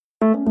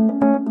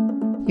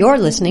You're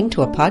listening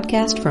to a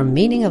podcast from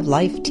Meaning of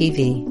Life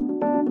TV.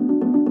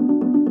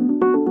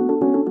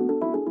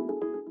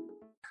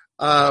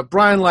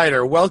 Brian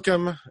Leiter,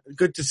 welcome.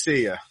 Good to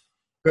see you.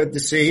 Good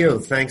to see you.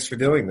 Thanks for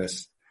doing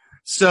this.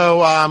 So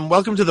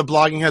welcome to the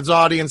Blogging Heads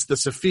audience, the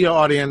Sophia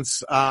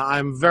audience.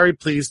 I'm very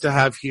pleased to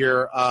have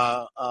here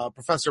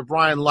Professor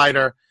Brian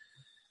Leiter,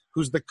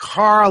 who's the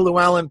Carl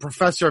Llewellyn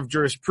Professor of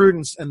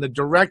Jurisprudence and the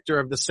Director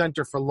of the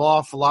Center for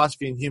Law,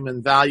 Philosophy, and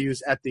Human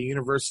Values at the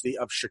University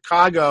of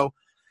Chicago.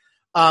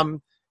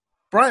 Brian,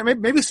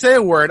 maybe say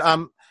a word.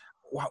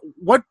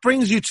 What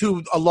brings you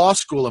to a law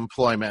school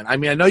employment? I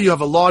mean, I know you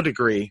have a law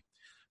degree,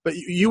 but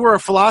you were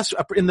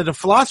in the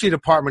philosophy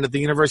department at the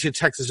University of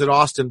Texas at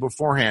Austin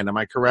beforehand. Am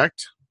I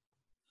correct?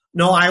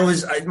 No,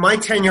 my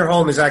tenure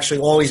home has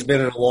actually always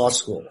been in a law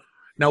school.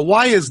 Now,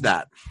 why is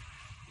that?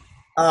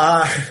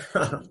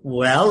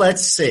 Well,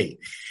 let's see.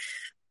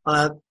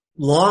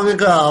 Long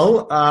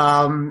ago,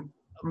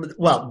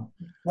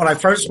 when I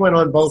first went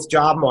on both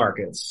job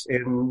markets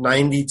in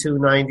 92,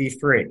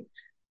 93,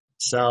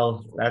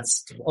 so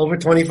that's over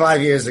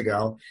 25 years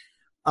ago,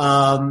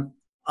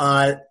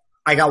 I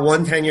got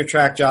one tenure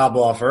track job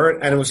offer,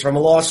 and it was from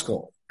a law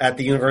school at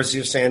the University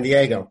of San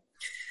Diego.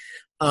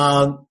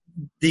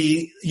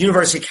 The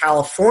University of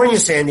California,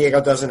 San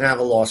Diego doesn't have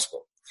a law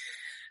school.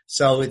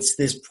 So it's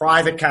this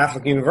private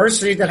Catholic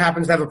university that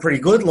happens to have a pretty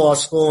good law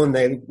school, and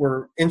they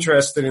were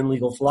interested in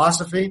legal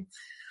philosophy.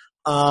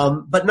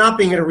 But not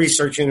being at a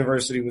research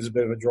university was a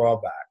bit of a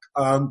drawback.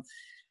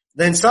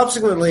 Then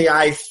subsequently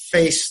I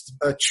faced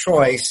a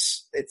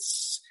choice.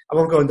 I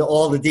won't go into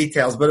all the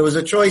details, but it was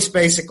a choice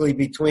basically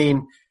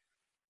between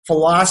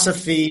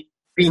philosophy,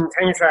 being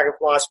tenure track in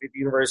philosophy at the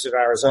University of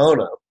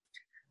Arizona.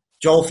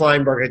 Joel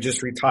Feinberg had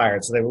just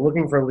retired, so they were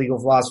looking for a legal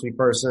philosophy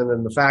person,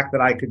 and the fact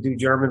that I could do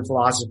German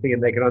philosophy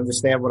and they could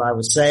understand what I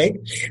was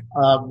saying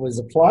was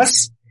a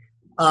plus.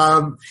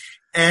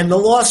 And the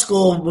law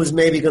school was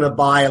maybe going to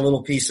buy a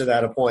little piece of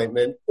that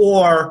appointment,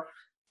 or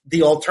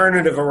the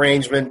alternative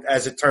arrangement,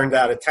 as it turned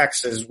out at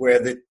Texas, where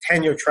the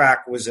tenure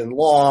track was in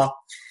law,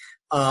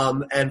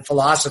 and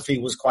philosophy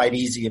was quite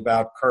easy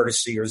about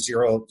courtesy or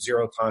zero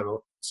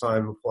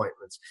time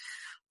appointments.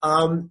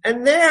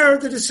 And there,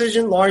 the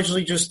decision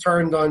largely just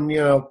turned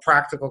on,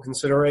 practical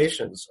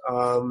considerations.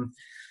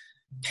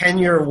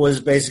 Tenure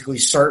was basically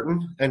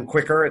certain and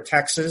quicker at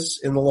Texas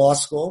in the law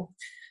school.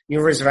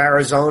 University of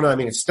Arizona, I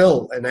mean, it's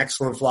still an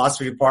excellent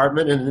philosophy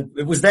department, and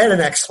it was then an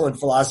excellent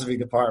philosophy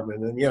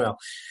department. And,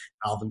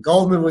 Alvin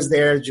Goldman was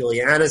there,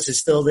 Julianis is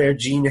still there,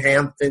 Gene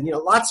Hampton,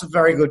 lots of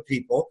very good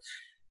people.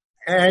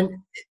 And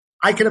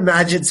I can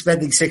imagine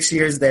spending 6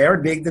 years there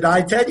and being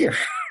denied tenure,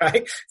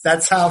 right?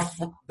 That's how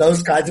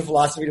those kinds of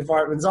philosophy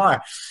departments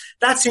are.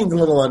 That seemed a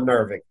little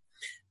unnerving.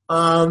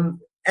 And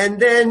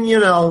then,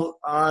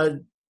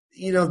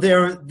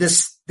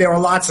 there are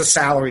lots of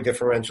salary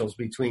differentials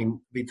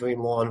between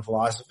law and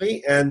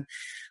philosophy, and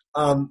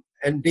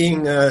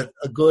being a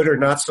good or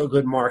not so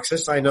good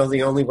Marxist, I know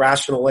the only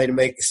rational way to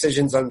make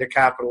decisions under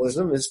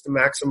capitalism is to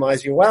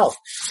maximize your wealth.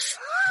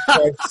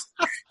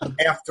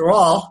 After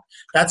all,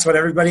 that's what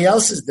everybody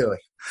else is doing.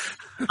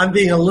 I'm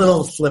being a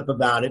little flip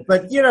about it,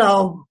 but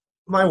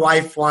my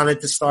wife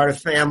wanted to start a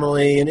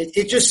family, and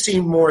it just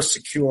seemed more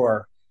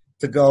secure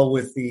to go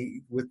with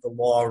the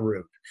law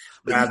route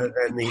rather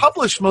than the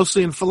published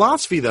mostly in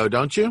philosophy, though,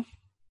 don't you?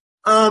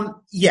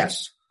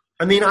 Yes.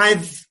 I mean,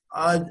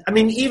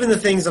 even the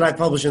things that I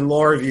publish in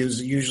law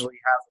reviews usually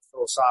have a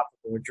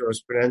philosophical or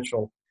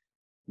jurisprudential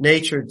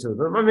nature to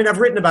them. I mean, I've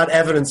written about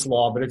evidence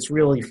law, but it's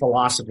really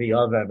philosophy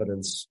of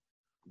evidence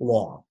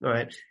law,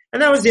 right?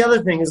 And that was the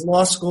other thing is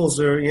law schools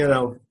are,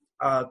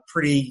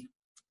 pretty,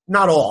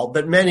 not all,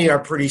 but many are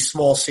pretty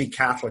small C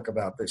Catholic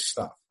about this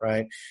stuff,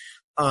 right?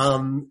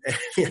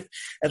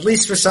 At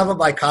least for some of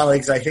my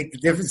colleagues, I think the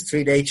difference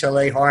between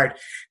HLA Hart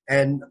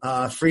and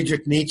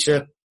Friedrich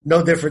Nietzsche,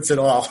 no difference at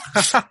all.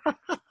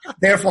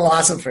 They're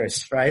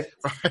philosophers, right?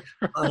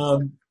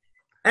 And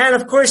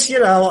of course,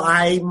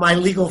 my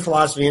legal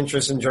philosophy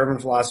interests and German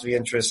philosophy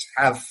interests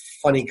have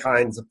funny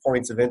kinds of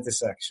points of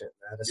intersection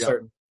at a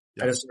certain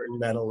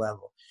meta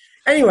level.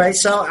 Anyway,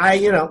 so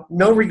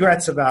no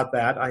regrets about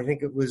that. I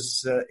think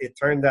it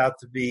turned out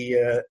to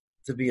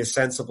be a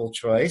sensible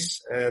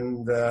choice,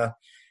 and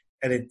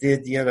it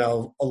did,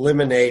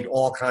 eliminate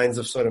all kinds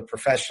of sort of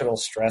professional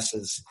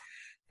stresses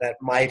that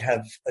might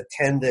have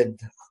attended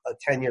a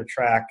tenure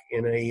track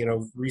in a,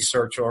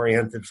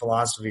 research-oriented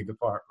philosophy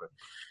department.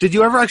 Did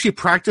you ever actually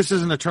practice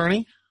as an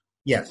attorney?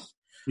 Yes.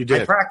 You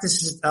did? I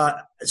practiced,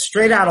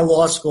 straight out of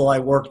law school, I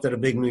worked at a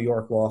big New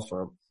York law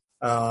firm,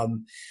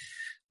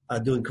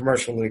 doing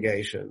commercial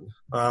litigation.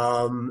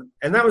 And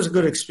that was a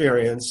good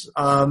experience.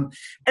 And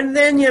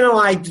then,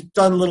 I've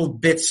done little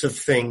bits of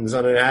things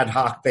on an ad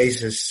hoc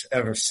basis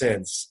ever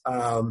since.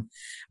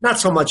 Not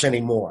so much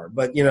anymore,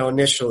 but,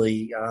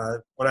 initially,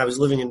 when I was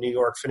living in New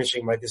York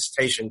finishing my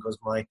dissertation, because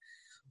my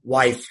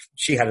wife,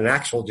 she had an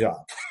actual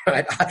job.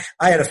 Right?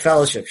 I had a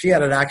fellowship. She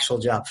had an actual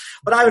job.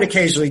 But I would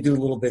occasionally do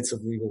little bits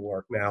of legal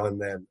work now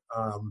and then,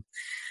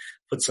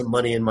 put some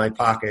money in my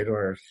pocket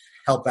or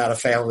help out a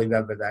family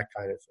member, that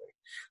kind of thing.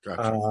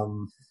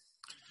 Gotcha.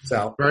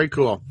 So very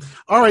cool.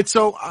 All right.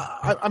 So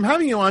I'm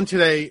having you on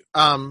today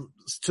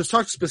to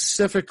talk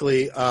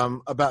specifically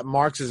about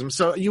Marxism.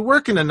 So you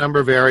work in a number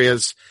of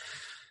areas,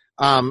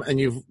 and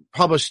you've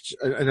published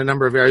in a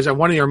number of areas. And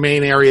one of your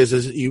main areas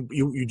is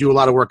you do a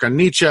lot of work on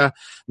Nietzsche.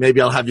 Maybe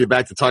I'll have you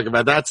back to talk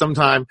about that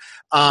sometime.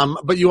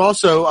 But you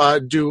also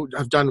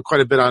have done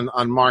quite a bit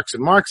on Marx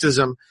and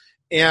Marxism.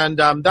 And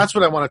that's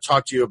what I want to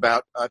talk to you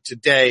about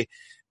today.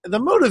 The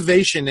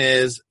motivation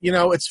is,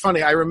 it's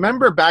funny. I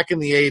remember back in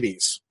the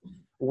 80s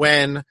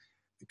when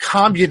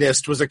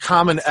communist was a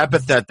common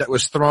epithet that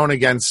was thrown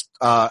against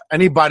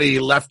anybody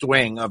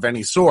left-wing of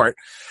any sort.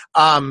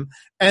 And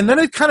then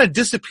it kind of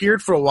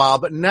disappeared for a while,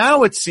 but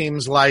now it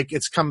seems like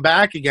it's come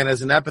back again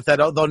as an epithet,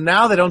 although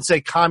now they don't say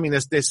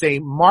communist, they say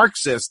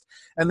Marxist,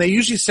 and they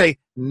usually say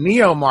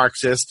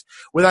neo-Marxist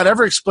without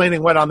ever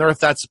explaining what on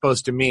earth that's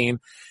supposed to mean.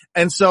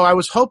 And so I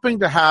was hoping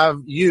to have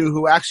you,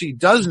 who actually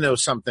does know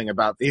something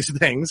about these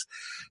things,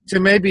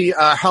 to maybe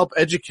help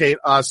educate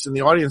us in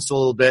the audience a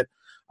little bit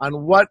on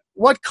what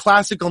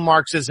classical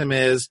Marxism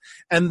is,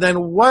 and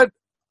then what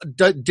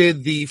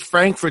did the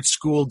Frankfurt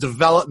School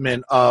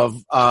development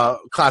of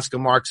classical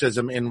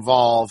Marxism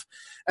involve,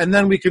 and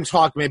then we can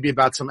talk maybe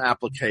about some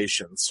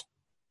applications.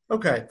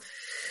 Okay.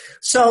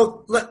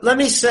 So let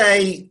me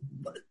say,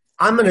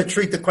 I'm going to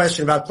treat the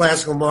question about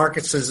classical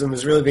Marxism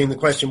as really being the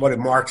question, what did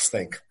Marx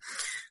think?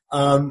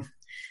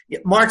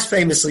 Marx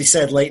famously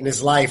said late in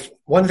his life,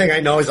 one thing I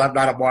know is I'm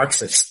not a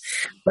Marxist.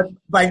 But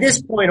by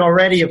this point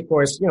already, of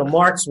course,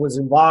 Marx was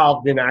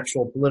involved in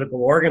actual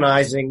political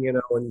organizing, and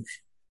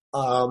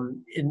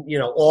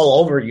all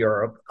over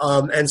Europe.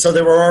 And so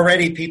there were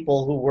already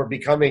people who were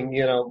becoming,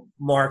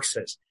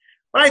 Marxists.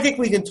 But I think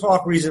we can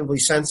talk reasonably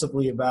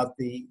sensibly about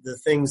the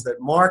things that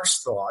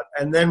Marx thought,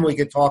 and then we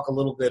could talk a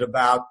little bit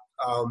about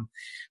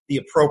the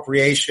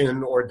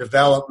appropriation or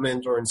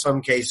development, or in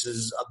some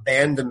cases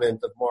abandonment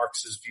of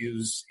Marx's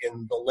views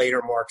in the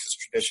later Marxist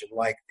tradition,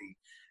 like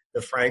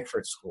the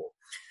Frankfurt School.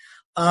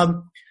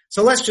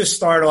 So let's just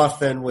start off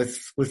then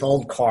with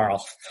old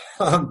Karl.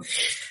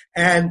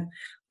 And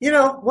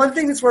one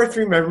thing that's worth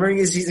remembering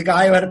is he's a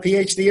guy who had a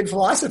PhD in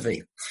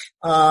philosophy.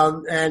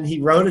 And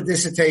he wrote a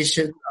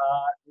dissertation,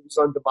 it was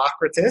on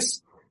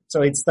Democritus.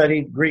 So he'd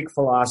studied Greek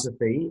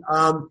philosophy.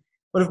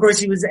 But of course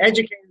he was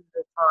educated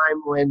at a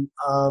time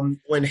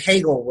when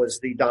Hegel was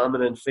the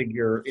dominant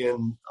figure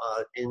in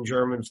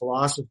German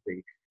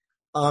philosophy.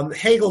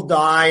 Hegel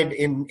died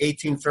in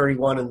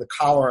 1831 in the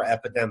cholera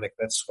epidemic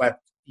that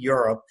swept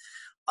Europe.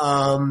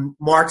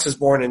 Marx was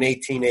born in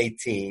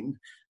 1818.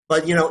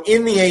 But,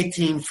 in the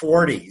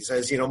 1840s,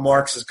 as,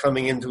 Marx is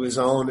coming into his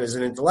own as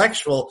an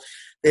intellectual,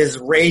 there's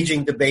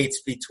raging debates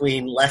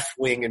between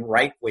left-wing and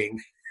right-wing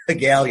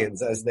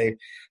Hegelians,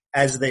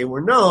 as they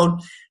were known.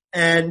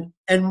 And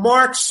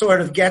Marx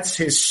sort of gets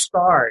his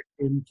start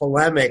in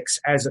polemics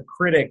as a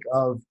critic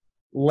of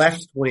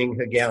left-wing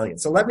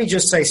Hegelians. So let me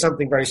just say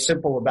something very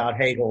simple about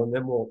Hegel, and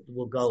then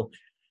we'll go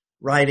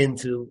right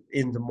into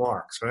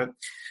Marx, right?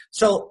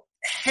 So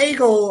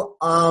Hegel,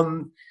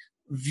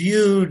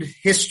 viewed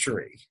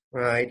history,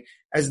 right,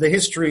 as the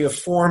history of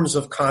forms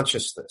of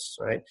consciousness,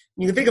 right?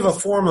 You can think of a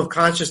form of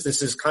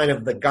consciousness as kind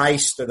of the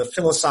Geist or the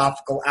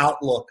philosophical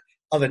outlook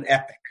of an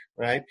epoch,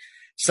 right?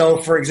 So,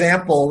 for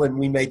example, and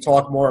we may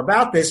talk more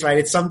about this, right,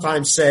 it's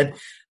sometimes said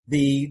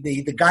the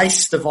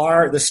Geist of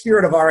the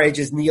spirit of our age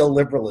is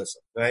neoliberalism,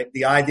 right?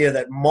 The idea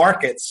that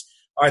markets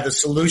are the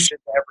solution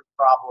to every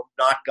problem,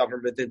 not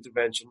government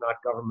intervention, not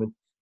government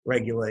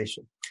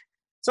regulation.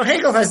 So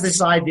Hegel has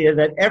this idea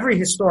that every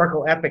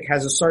historical epoch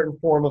has a certain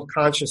form of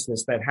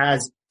consciousness that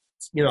has,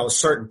 a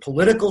certain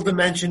political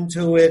dimension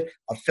to it,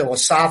 a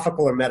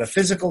philosophical or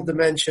metaphysical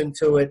dimension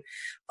to it,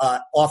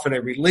 often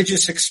a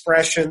religious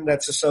expression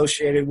that's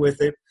associated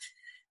with it.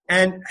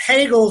 And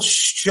Hegel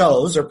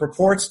shows, or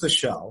purports to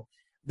show,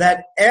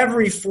 that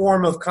every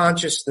form of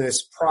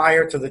consciousness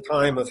prior to the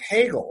time of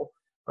Hegel,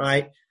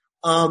 right,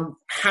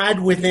 had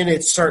within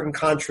it certain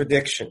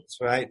contradictions,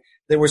 right?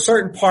 There were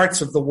certain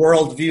parts of the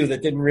worldview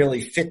that didn't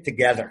really fit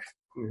together,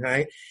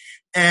 right?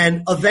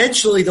 And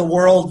eventually the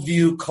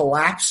worldview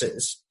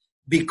collapses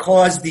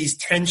because these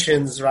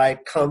tensions,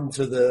 right, come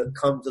to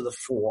the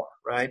fore,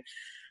 right?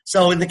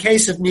 So in the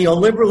case of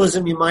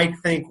neoliberalism, you might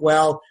think,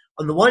 well,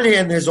 on the one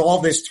hand, there's all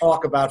this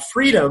talk about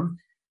freedom,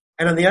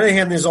 and on the other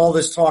hand, there's all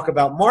this talk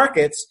about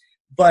markets,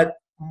 but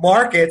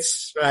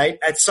markets, right,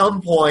 at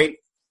some point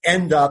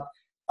end up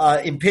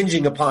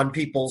impinging upon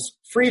people's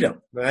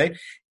freedom, right?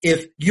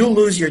 If you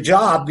lose your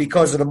job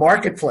because of the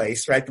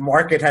marketplace, right, the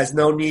market has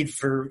no need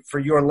for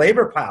your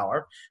labor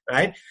power,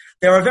 right?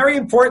 There are very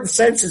important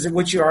senses in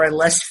which you are a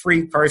less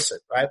free person,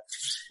 right?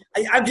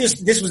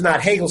 This was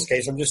not Hegel's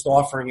case. I'm just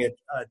offering it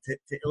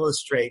to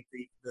illustrate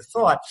the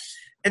thought.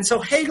 And so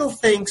Hegel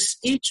thinks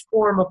each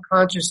form of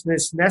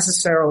consciousness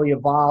necessarily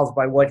evolves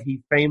by what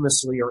he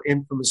famously or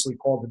infamously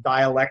called the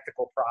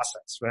dialectical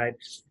process, right?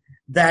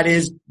 That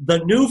is, the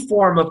new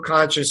form of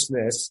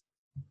consciousness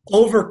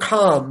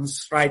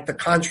overcomes, right, the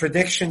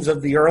contradictions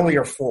of the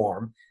earlier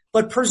form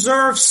but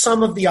preserves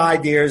some of the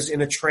ideas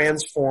in a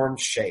transformed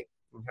shape.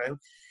 Okay?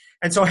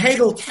 And so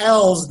Hegel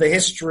tells the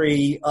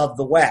history of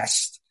the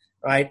West,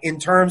 right, in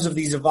terms of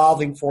these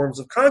evolving forms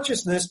of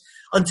consciousness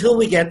until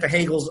we get to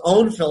Hegel's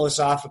own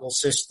philosophical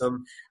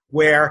system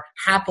where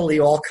happily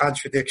all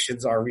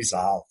contradictions are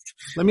resolved.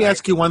 Let me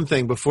ask you one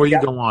thing before you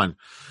go on.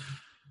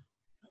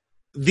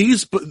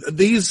 These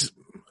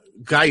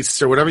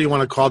geists, or whatever you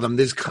want to call them,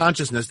 this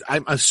consciousness,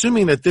 I'm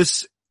assuming that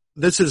this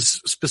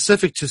is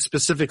specific to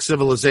specific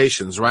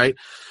civilizations, right?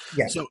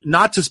 Yes. So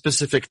not to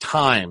specific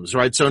times,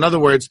 right? So in other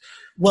words,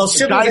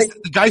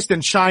 the Geist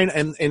in China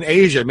and in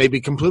Asia may be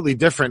completely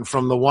different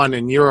from the one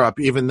in Europe,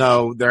 even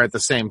though they're at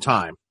the same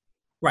time.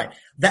 Right.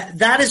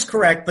 That is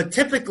correct. But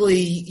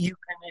typically, if you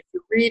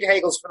read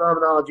Hegel's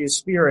Phenomenology of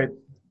Spirit,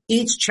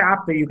 each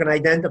chapter you can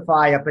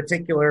identify a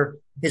particular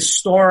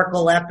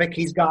historical epoch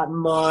he's got in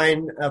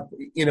mind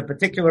in a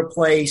particular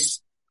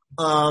place.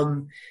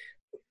 So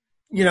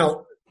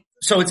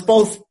it's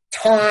both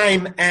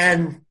time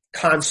and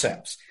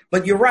concepts.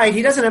 But you're right,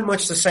 he doesn't have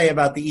much to say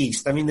about the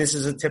East. I mean, this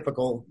is a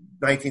typical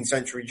 19th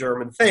century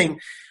German thing.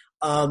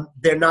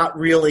 They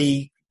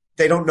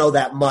don't know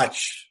that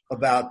much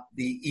about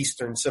the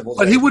Eastern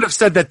civilization. But he would have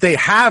said that they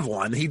have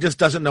one. He just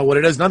doesn't know what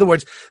it is. In other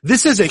words,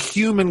 this is a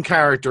human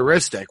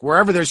characteristic.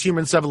 Wherever there's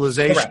human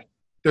civilization, correct,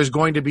 there's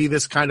going to be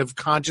this kind of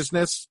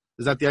consciousness.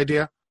 Is that the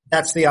idea?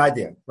 That's the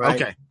idea,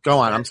 right? Okay, go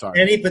on. I'm sorry.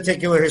 Any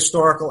particular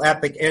historical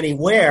epoch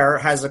anywhere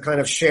has a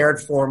kind of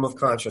shared form of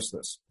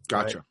consciousness.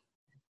 Gotcha. Right?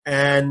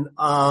 And,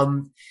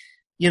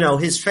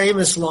 his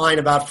famous line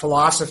about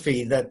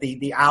philosophy that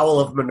the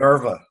owl of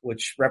Minerva,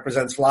 which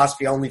represents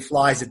philosophy, only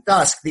flies at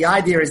dusk. The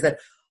idea is that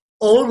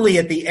only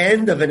at the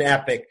end of an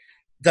epoch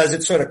does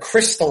it sort of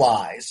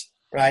crystallize,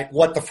 right,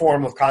 what the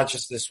form of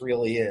consciousness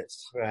really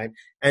is, right?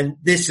 And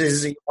this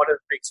is one of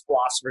the things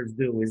philosophers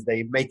do, is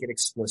they make it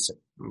explicit.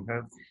 Okay?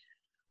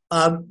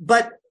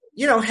 But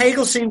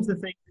Hegel seems to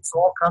think this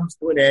all comes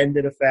to an end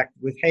in effect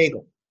with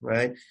Hegel,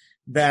 right?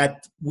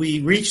 That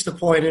we reach the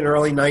point in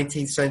early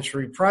 19th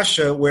century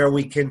Prussia where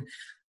we can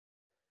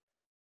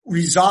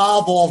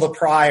resolve all the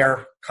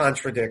prior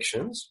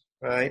contradictions,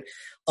 right,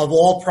 of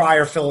all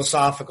prior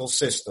philosophical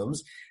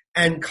systems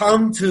and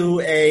come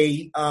to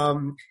a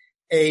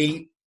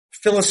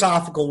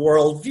philosophical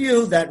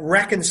worldview that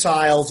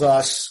reconciles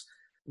us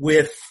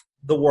with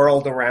the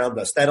world around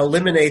us, that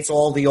eliminates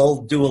all the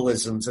old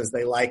dualisms, as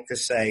they like to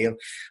say, of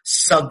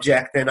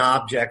subject and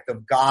object,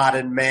 of God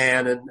and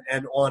man,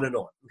 and on and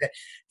on. Okay.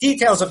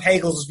 Details of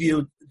Hegel's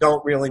view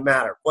don't really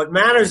matter. What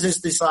matters is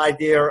this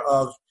idea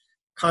of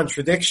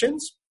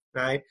contradictions,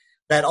 right,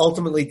 that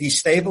ultimately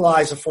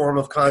destabilize a form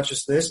of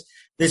consciousness,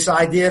 this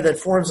idea that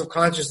forms of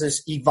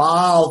consciousness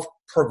evolve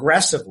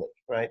progressively,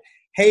 right?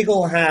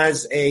 Hegel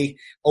has a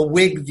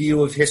Whig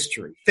view of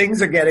history.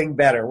 Things are getting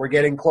better. We're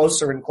getting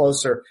closer and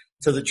closer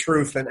to the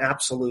truth and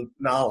absolute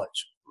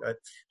knowledge. Right?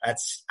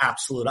 That's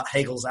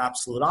Hegel's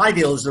absolute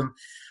idealism.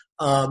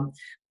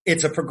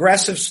 It's a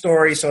progressive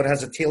story, so it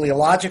has a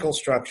teleological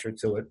structure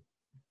to it.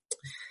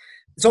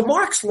 So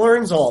Marx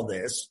learns all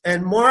this,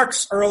 and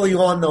Marx early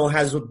on, though,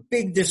 has a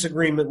big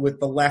disagreement with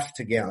the left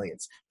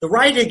Hegelians. The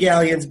right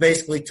Hegelians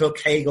basically took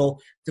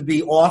Hegel to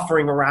be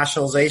offering a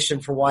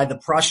rationalization for why the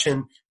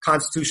Prussian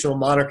constitutional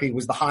monarchy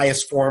was the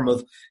highest form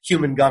of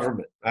human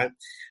government, right?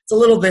 It's a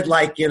little bit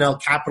like,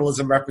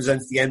 capitalism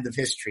represents the end of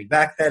history.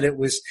 Back then it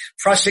was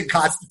Prussian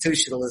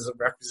constitutionalism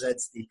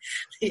represents the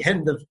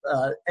end of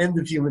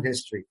human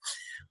history.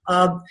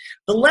 The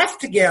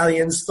left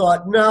Hegelians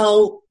thought,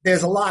 no,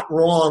 there's a lot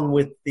wrong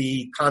with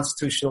the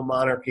constitutional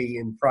monarchy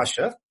in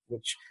Prussia,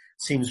 which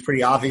seems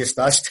pretty obvious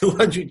to us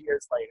 200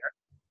 years later.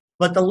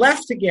 But the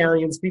left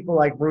Hegelians, people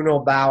like Bruno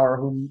Bauer,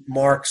 whom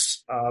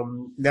Marx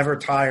never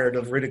tired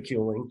of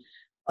ridiculing,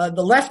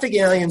 the left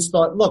Hegelians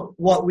thought, look,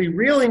 what we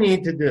really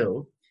need to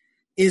do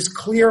is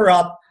clear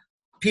up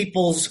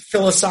people's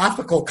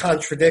philosophical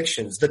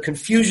contradictions, the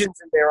confusions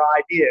in their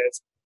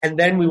ideas, and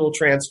then we will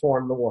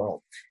transform the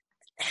world.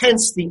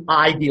 Hence the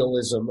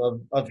idealism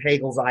of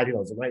Hegel's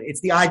idealism, right?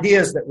 It's the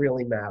ideas that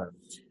really matter.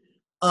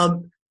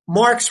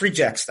 Marx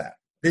rejects that.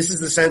 This is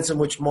the sense in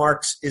which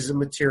Marx is a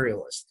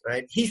materialist,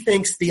 right? He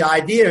thinks the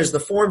ideas,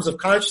 the forms of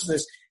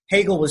consciousness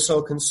Hegel was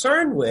so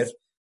concerned with,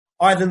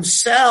 are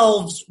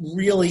themselves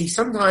really,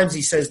 sometimes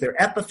he says they're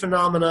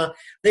epiphenomena.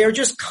 They are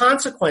just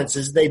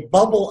consequences. They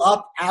bubble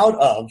up out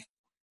of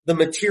the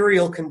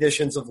material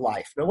conditions of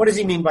life. Now, what does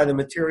he mean by the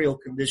material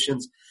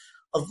conditions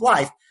of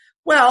life?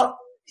 Well,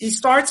 he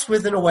starts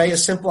with, in a way, a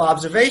simple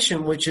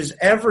observation, which is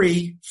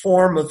every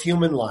form of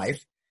human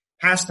life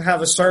has to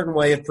have a certain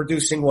way of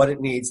producing what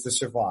it needs to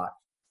survive,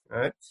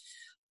 right?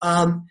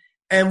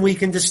 And we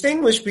can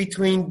distinguish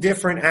between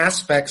different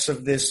aspects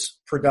of this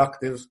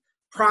productive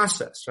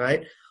process,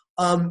 right?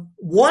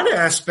 One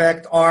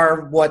aspect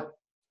are what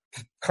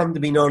come to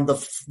be known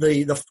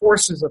the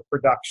forces of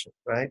production,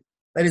 right?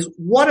 That is,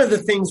 what are the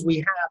things we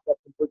have that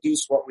can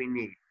produce what we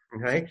need,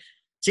 okay?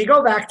 So you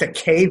go back to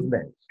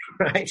cavemen,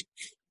 right?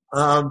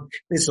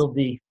 This will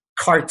be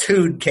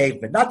cartoon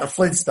cavemen, not the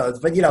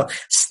Flintstones, but,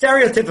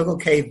 stereotypical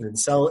cavemen.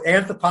 So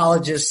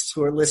anthropologists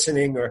who are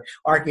listening or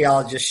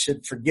archaeologists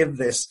should forgive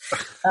this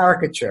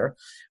caricature,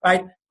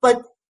 right?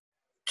 But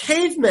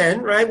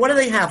cavemen, right, what do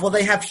they have? Well,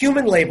 they have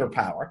human labor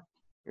power,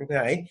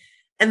 okay?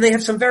 And they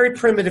have some very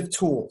primitive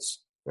tools,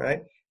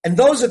 right? And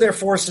those are their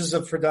forces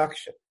of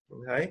production,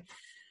 okay?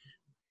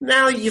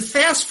 Now, you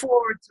fast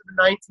forward to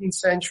the 19th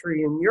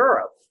century in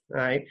Europe,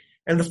 right?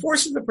 And the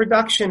forces of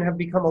production have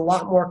become a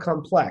lot more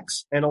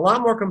complex, and a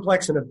lot more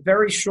complex in a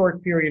very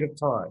short period of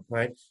time,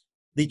 right?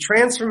 The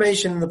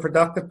transformation in the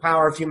productive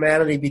power of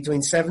humanity between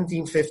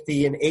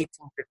 1750 and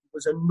 1850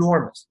 was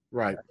enormous.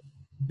 Right.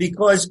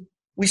 Because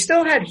we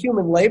still had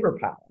human labor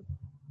power,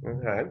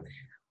 okay?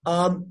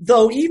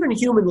 Though even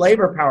human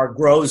labor power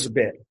grows a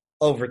bit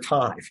over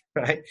time,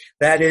 right?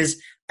 That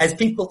is, as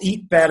people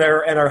eat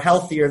better and are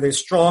healthier, they're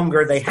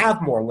stronger, they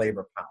have more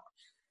labor power.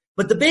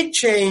 But the big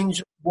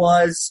change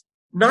was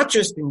not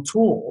just in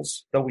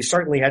tools, though we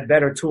certainly had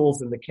better tools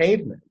than the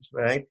cavemen,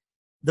 right?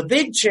 The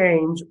big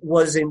change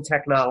was in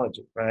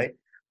technology, right?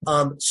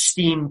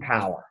 Steam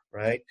power,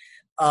 right?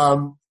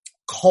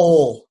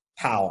 Coal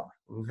power,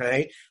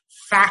 okay?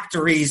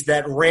 Factories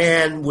that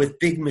ran with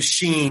big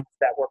machines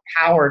that were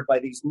powered by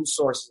these new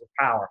sources of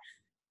power.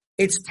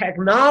 It's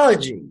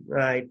technology,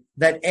 right,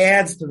 that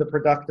adds to the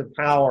productive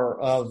power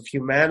of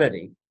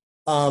humanity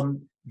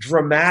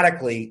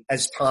dramatically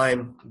as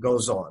time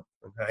goes on,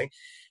 okay?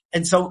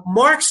 And so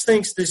Marx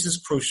thinks this is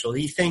crucial.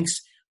 He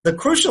thinks the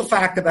crucial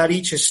fact about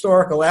each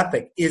historical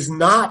epoch is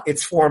not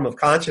its form of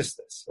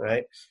consciousness,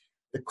 right?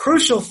 The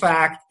crucial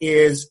fact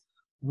is,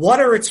 what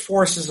are its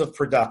forces of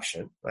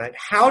production, right?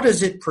 How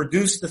does it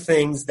produce the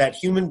things that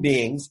human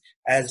beings,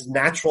 as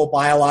natural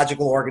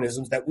biological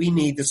organisms, that we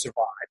need to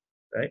survive,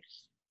 right?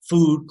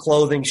 Food,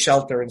 clothing,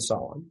 shelter, and so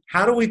on.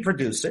 How do we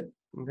produce it,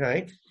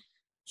 okay?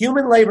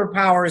 Human labor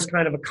power is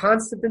kind of a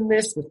constant in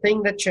this. The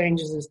thing that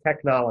changes is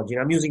technology.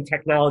 And I'm using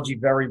technology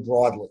very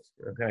broadly,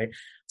 okay?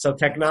 So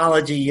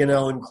technology,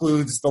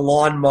 includes the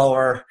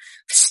lawnmower,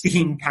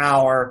 steam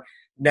power,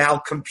 now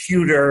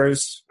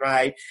computers,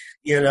 right?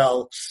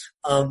 The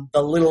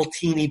little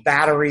teeny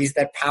batteries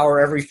that power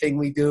everything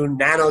we do,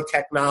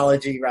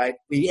 nanotechnology, right?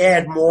 We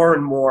add more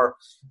and more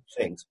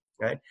things,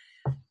 right?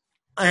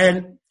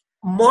 And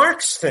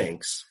Marx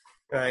thinks,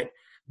 right,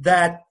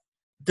 that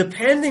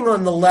depending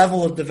on the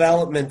level of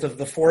development of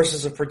the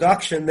forces of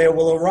production, there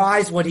will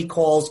arise what he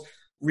calls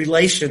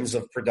relations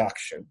of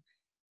production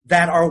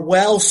that are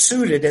well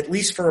suited, at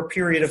least for a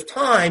period of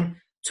time,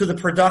 to the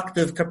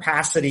productive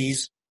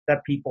capacities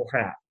that people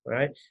have,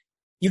 right?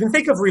 You can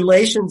think of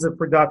relations of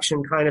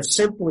production kind of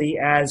simply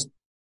as,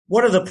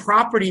 what are the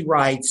property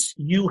rights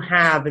you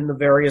have in the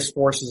various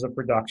forces of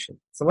production?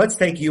 So let's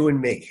take you and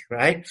me,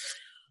 right?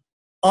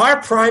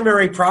 Our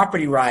primary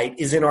property right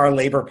is in our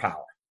labor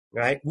power,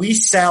 right? We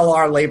sell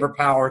our labor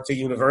power to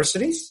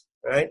universities,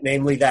 right?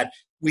 Namely that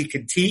we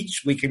can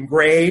teach, we can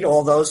grade,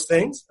 all those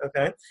things,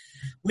 okay?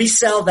 We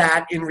sell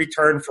that in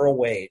return for a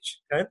wage,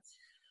 okay?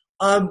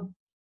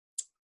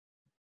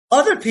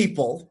 Other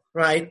people,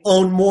 right,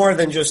 own more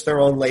than just their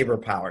own labor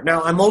power.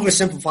 Now, I'm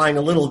oversimplifying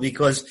a little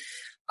because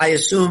I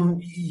assume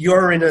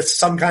you're in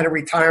some kind of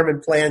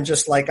retirement plan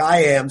just like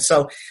I am.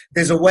 So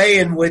there's a way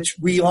in which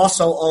we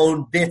also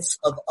own bits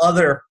of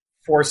other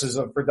forces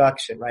of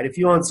production, right? If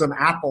you own some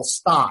Apple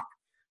stock,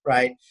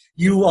 right,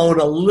 you own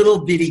a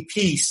little bitty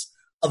piece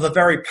of a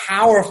very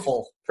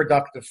powerful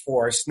productive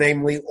force,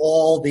 namely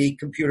all the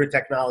computer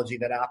technology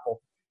that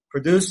Apple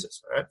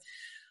produces, right?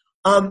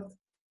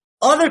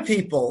 Other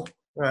people,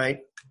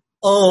 right,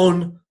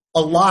 own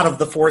a lot of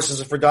the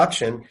forces of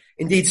production.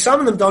 Indeed, some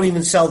of them don't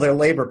even sell their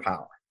labor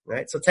power,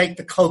 right? So take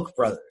the Koch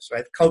brothers,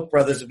 right? The Koch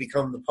brothers have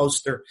become the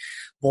poster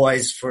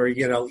boys for,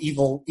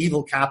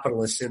 evil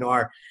capitalists in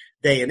our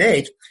day and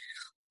age.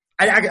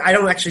 I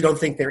don't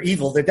think they're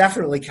evil. They're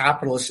definitely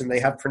capitalists and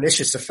they have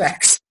pernicious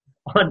effects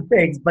on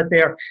things, but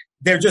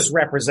they're just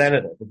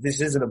representative.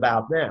 This isn't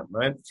about them,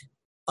 right?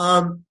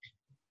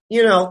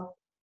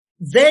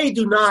 They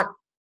do not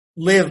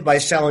live by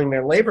selling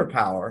their labor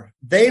power.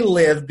 They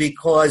live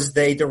because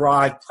they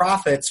derive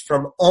profits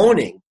from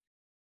owning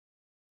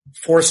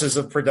forces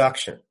of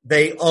production.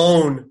 They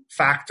own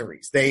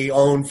factories. They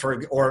own,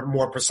 or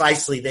more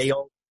precisely, they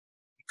own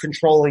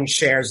controlling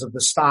shares of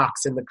the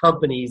stocks in the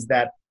companies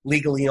that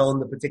legally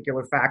own the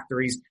particular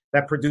factories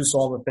that produce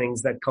all the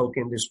things that Koch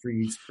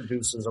Industries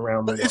produces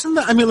around the world. Isn't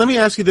that, let me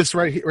ask you this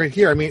right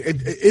here.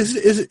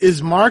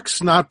 Is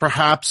Marx not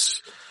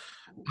perhaps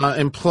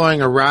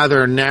employing a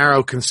rather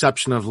narrow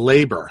conception of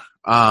labor?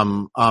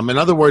 In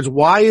other words,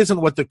 why isn't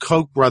what the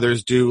Koch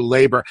brothers do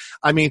labor?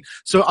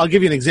 So I'll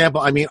give you an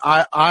example.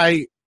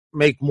 I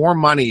make more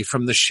money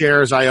from the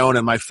shares I own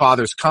in my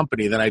father's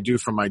company than I do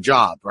from my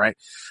job, right?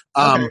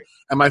 Okay.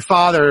 And my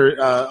father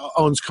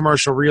owns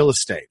commercial real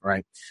estate,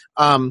 right?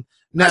 Now,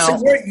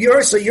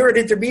 so you're an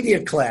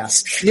intermediate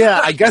class. Yeah,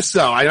 I guess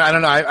so. I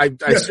don't know. I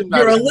assume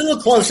you're a little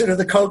closer to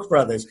the Koch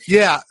brothers.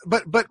 Yeah,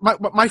 but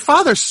my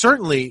father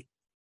certainly,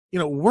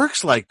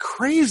 works like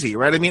crazy,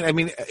 right?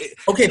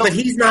 Okay, but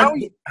he's not.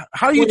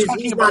 How are you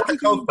talking about the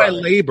Koch by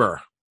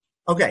labor?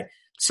 Okay.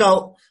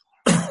 So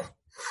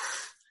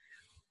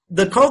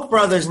the Koch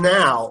brothers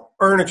now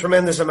earn a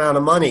tremendous amount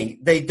of money.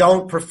 They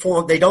don't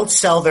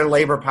sell their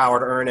labor power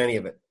to earn any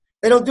of it.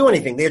 They don't do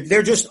anything.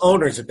 They're just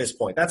owners at this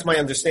point. That's my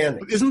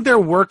understanding. Isn't there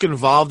work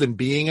involved in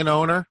being an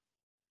owner?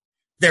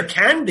 There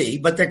can be,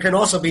 but there can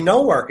also be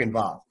no work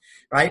involved,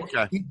 right?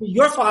 Okay.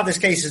 Your father's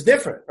case is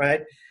different,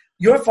 right?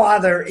 Your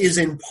father is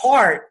in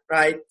part,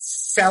 right,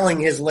 selling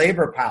his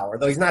labor power,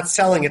 though he's not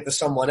selling it to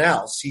someone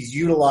else. He's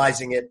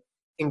utilizing it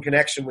in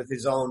connection with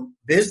his own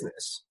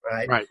business,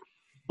 right? Right.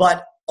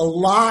 But a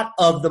lot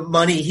of the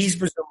money he's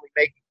presumably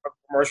making from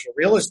commercial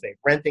real estate,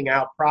 renting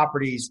out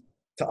properties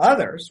to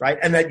others, right?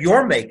 And that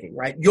you're making,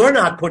 right? You're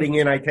not putting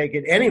in, I take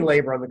it, any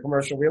labor on the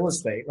commercial real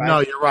estate, right? No,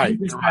 you're right.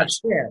 You just have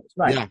shares,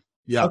 right? Yeah.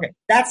 Yeah. Okay.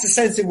 That's the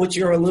sense in which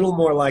you're a little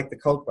more like the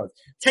Koch brothers.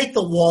 Take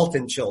the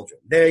Walton children.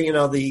 They're,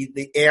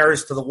 the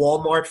heirs to the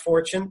Walmart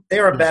fortune.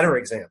 They're a better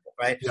example,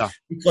 right? Yeah.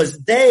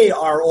 Because they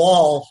are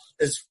all,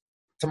 as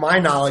to my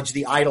knowledge,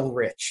 the idle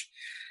rich.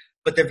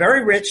 But they're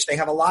very rich. They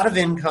have a lot of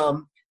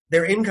income.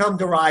 Their income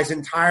derives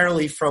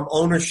entirely from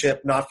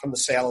ownership, not from the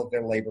sale of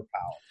their labor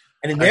power.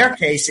 And in their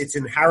case, it's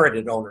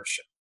inherited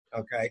ownership.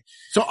 Okay.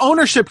 So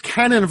ownership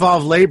can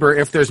involve labor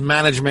if there's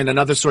management and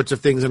other sorts of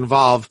things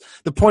involved.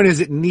 The point is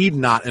it need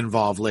not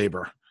involve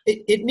labor.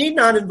 It need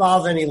not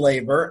involve any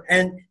labor.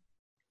 And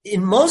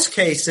in most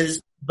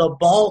cases, the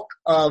bulk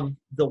of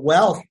the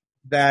wealth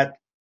that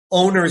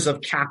owners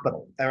of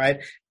capital, all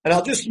right, and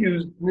I'll just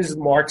use, this is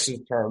Marx's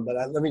term, but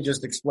let me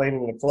just explain it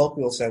in a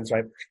colloquial sense,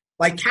 right?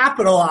 By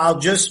capital, I'll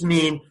just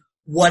mean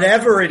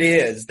whatever it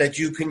is that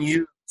you can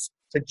use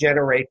to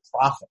generate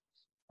profit,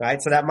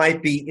 right? So that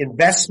might be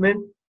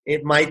investment.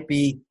 It might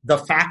be the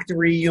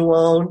factory you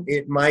own.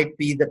 It might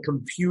be the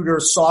computer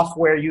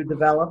software you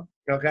develop.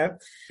 Okay.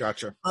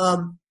 Gotcha.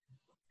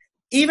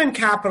 Even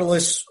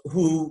capitalists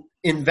who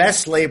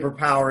invest labor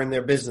power in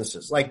their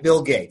businesses, like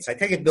Bill Gates. I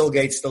take it Bill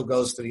Gates still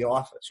goes to the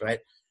office, right?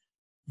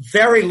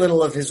 Very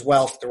little of his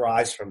wealth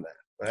derives from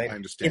that, right? I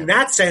understand. In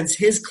that sense,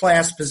 his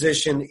class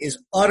position is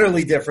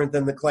utterly different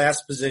than the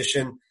class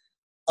position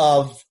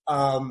of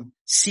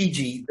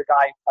CG, the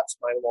guy who cuts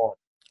my lawn,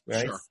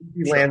 right? Sure.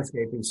 CG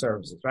Landscaping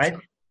Services, right?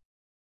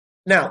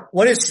 Now,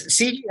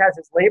 CG has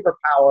his labor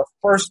power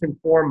first and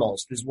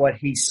foremost is what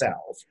he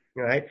sells,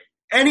 right?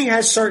 And he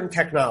has certain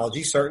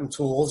technology, certain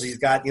tools. He's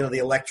got, the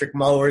electric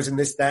mowers and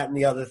this, that, and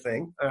the other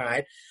thing, all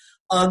right?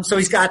 So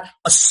he's got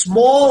a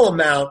small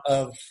amount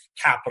of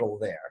capital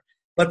there,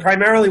 but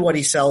primarily what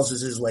he sells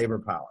is his labor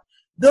power.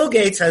 Bill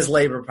Gates has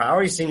labor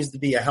power. He seems to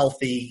be a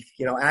healthy,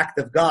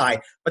 active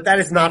guy, but that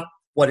is not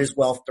what his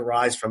wealth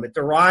derives from. It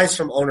derives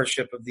from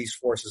ownership of these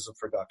forces of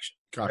production.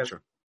 Gotcha.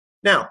 Okay?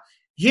 Now,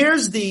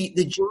 here's the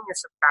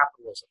genius of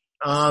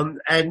capitalism.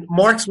 And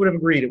Marx would have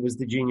agreed it was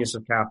the genius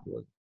of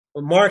capitalism.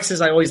 But Marx,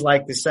 as I always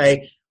like to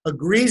say,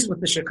 agrees with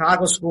the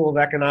Chicago School of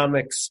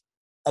Economics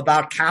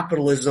about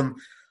capitalism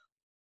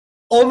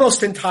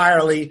almost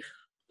entirely,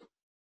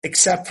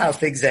 except how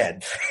things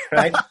end,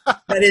 right?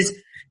 That is,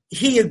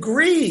 he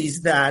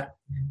agrees that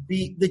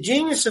the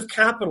genius of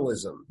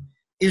capitalism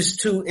is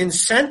to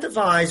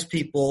incentivize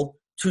people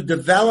to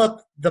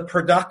develop the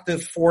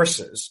productive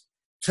forces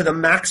to the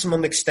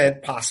maximum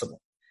extent possible.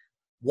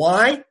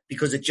 Why?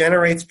 Because it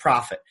generates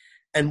profit.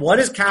 And what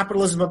is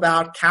capitalism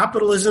about?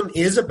 Capitalism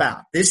is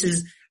about, this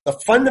is the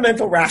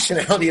fundamental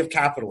rationality of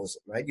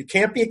capitalism, right? You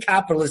can't be a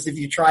capitalist if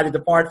you try to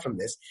depart from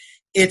this.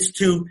 It's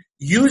to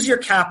use your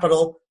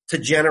capital to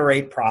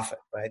generate profit,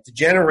 right? To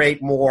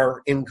generate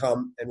more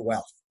income and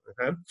wealth,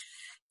 okay?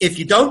 If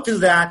you don't do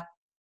that,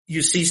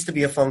 you cease to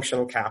be a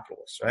functional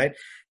capitalist, right?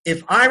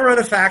 If I run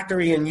a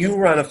factory and you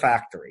run a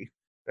factory,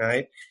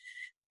 right?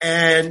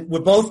 And we're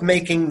both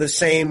making the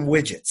same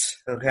widgets,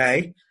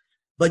 okay?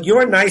 But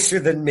you're nicer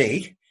than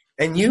me,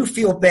 and you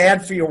feel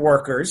bad for your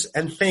workers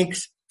and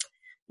thinks,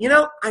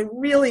 I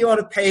really ought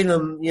to pay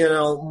them,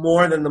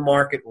 more than the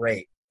market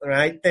rate, all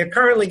right? They're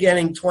currently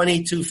getting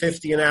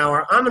 $22.50 an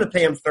hour. I'm going to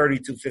pay them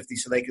 $32.50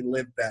 so they can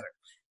live better,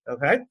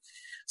 okay?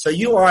 So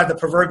you are the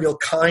proverbial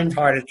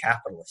kind-hearted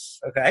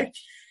capitalist, okay?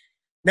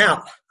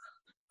 Now,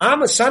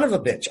 I'm a son of a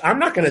bitch. I'm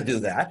not going to do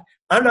that.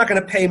 I'm not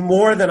going to pay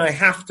more than I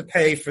have to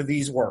pay for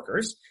these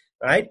workers,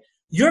 right?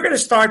 You're going to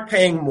start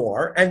paying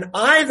more, and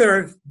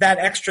either that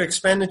extra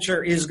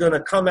expenditure is going to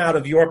come out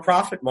of your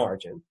profit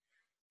margin,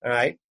 all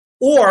right,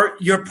 or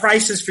your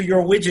prices for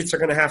your widgets are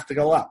going to have to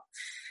go up.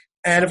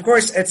 And, of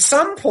course, at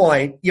some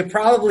point, you're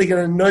probably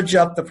going to nudge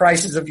up the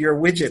prices of your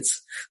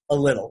widgets a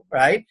little,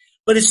 right?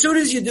 But as soon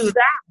as you do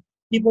that,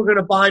 people are going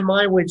to buy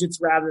my widgets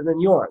rather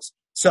than yours.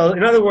 So,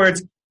 in other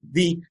words,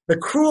 the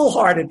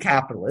cruel-hearted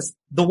capitalist,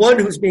 the one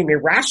who's being a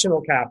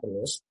rational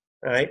capitalist,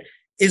 right,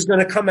 is going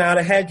to come out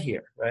ahead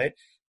here, right?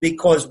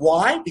 Because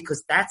why?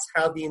 Because that's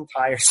how the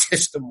entire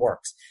system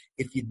works.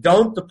 If you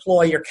don't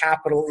deploy your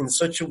capital in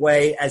such a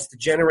way as to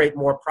generate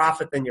more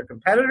profit than your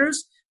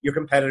competitors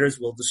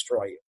will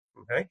destroy you,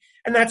 okay?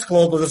 And that's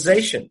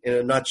globalization in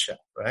a nutshell,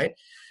 right?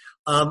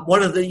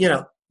 One of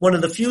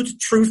the few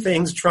true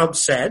things Trump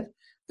said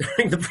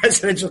during the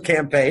presidential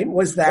campaign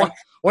was that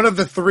one of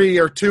the three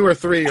or two or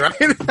three, right?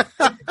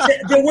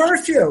 there were a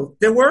few.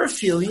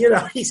 You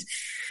know,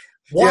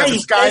 the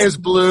sky is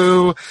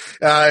blue.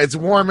 It's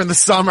warm in the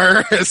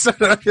summer.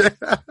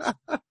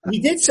 He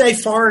did say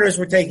foreigners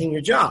were taking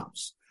your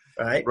jobs,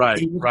 right? Right.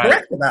 He was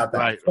correct about that.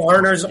 Right.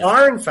 Foreigners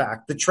are, in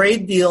fact, the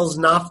trade deals,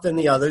 NAFTA and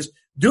the others,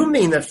 do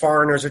mean that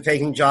foreigners are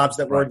taking jobs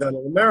that were done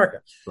in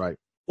America. Right.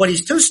 What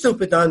he's too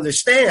stupid to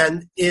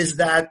understand is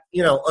that,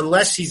 you know,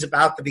 unless he's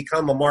about to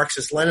become a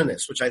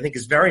Marxist-Leninist, which I think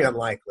is very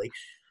unlikely,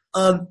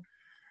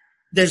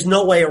 there's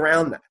no way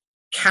around that.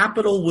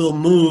 Capital will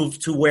move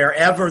to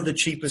wherever the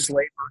cheapest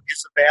labor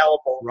is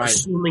available,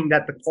 assuming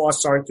that the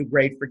costs aren't too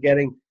great for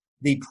getting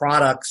the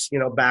products, you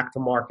know, back to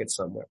market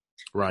somewhere.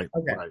 Right.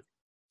 Okay. Right.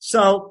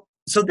 So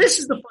this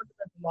is the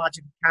fundamental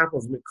logic of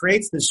capitalism. It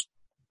creates this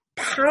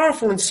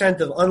powerful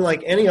incentive,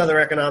 unlike any other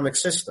economic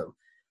system,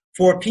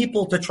 for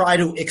people to try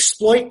to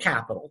exploit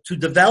capital, to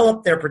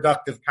develop their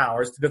productive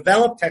powers, to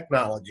develop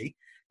technology,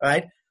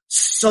 right?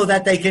 So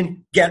that they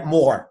can get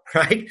more,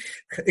 right?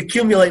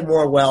 Accumulate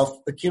more wealth,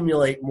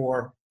 accumulate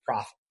more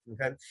profit,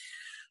 okay?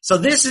 So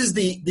this is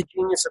the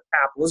genius of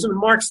capitalism. And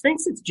Marx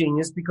thinks it's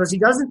genius because he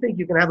doesn't think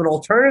you can have an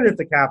alternative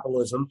to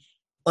capitalism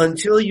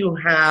until you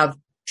have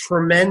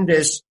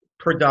tremendous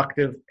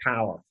productive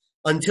power,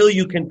 until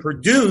you can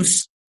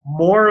produce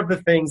more of the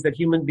things that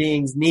human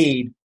beings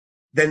need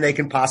than they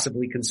can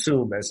possibly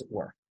consume, as it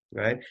were,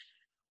 right?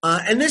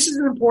 And this is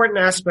an important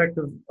aspect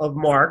of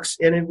Marx,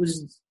 and it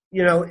was,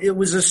 you know, it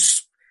was a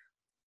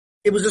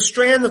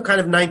strand of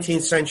kind of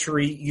 19th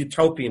century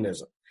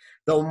utopianism.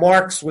 Though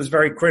Marx was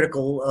very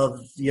critical of,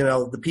 you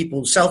know, the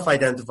people who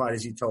self-identified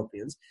as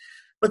utopians.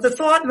 But the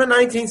thought in the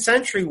 19th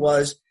century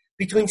was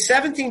between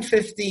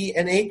 1750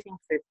 and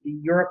 1850,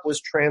 Europe was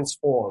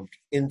transformed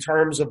in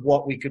terms of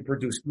what we could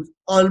produce. It was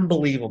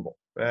unbelievable,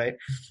 right?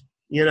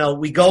 You know,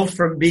 we go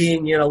from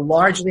being, you know,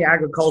 largely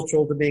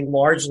agricultural to being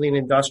largely an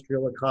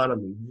industrial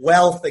economy.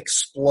 Wealth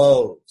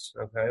explodes,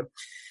 okay?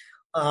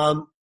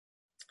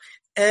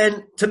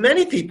 And to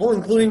many people,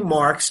 including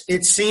Marx,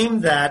 it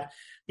seemed that,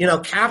 you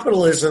know,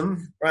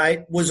 capitalism,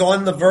 right, was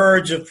on the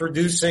verge of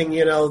producing,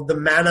 you know, the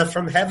manna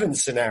from heaven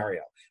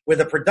scenario, where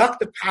the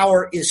productive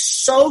power is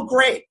so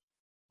great,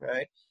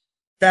 right,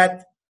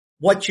 that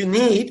what you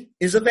need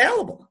is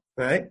available,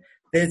 right?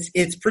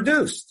 It's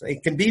produced.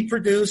 It can be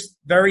produced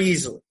very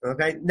easily,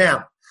 okay?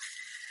 Now,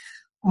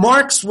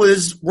 Marx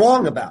was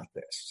wrong about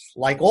this,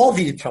 like all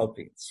the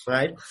utopians,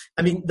 right?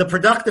 I mean, the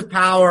productive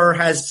power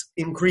has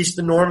increased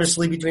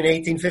enormously between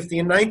 1850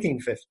 and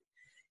 1950.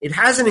 It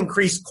hasn't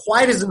increased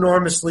quite as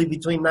enormously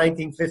between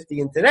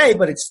 1950 and today,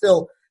 but it's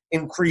still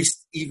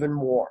increased even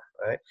more,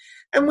 right?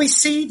 And we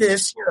see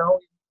this, you know,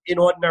 in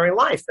ordinary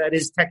life. That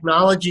is,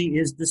 technology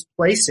is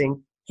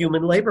displacing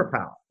human labor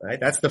power, right?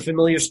 That's the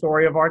familiar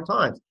story of our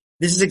times.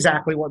 This is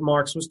exactly what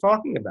Marx was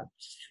talking about.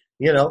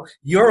 You know,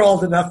 you're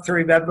old enough to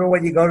remember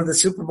when you go to the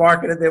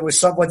supermarket and there was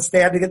someone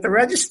standing at the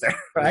register,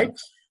 right?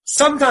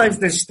 Sometimes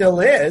there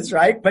still is,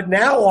 right? But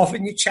now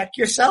often you check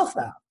yourself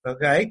out,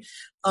 okay?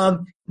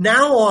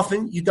 Now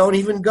often you don't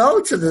even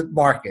go to the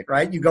market,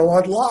 right? You go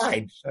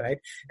online, right?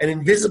 And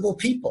invisible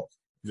people,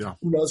 who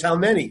knows how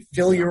many,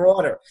 fill your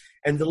order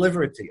and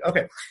deliver it to you.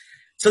 Okay.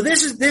 So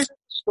this is the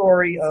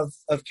story of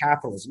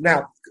capitalism.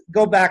 Now,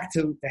 go back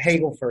to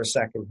Hegel for a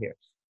second here.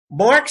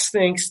 Marx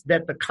thinks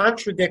that the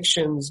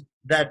contradictions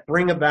that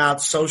bring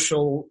about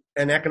social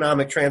and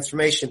economic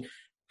transformation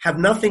have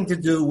nothing to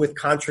do with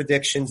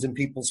contradictions in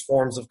people's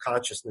forms of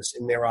consciousness,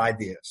 in their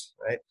ideas,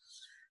 right?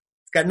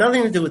 It's got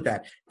nothing to do with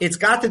that. It's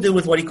got to do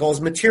with what he calls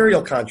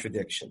material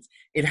contradictions.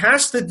 It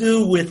has to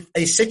do with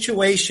a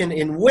situation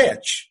in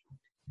which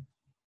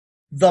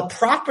the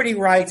property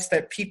rights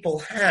that people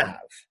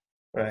have,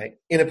 right,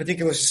 in a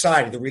particular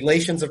society, the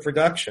relations of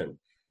production,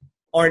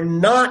 are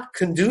not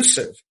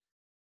conducive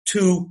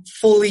to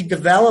fully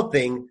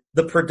developing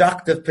the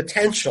productive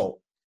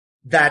potential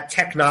that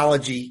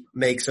technology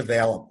makes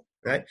available,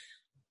 right?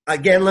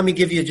 Again, let me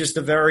give you just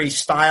a very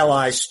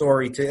stylized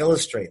story to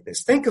illustrate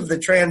this. Think of the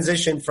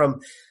transition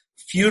from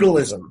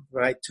feudalism,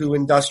 right, to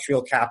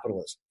industrial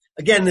capitalism.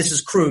 Again, this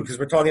is crude because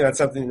we're talking about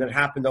something that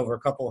happened over a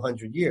couple of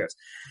hundred years.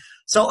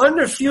 So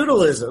under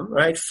feudalism,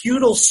 right,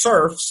 feudal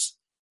serfs,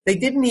 they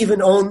didn't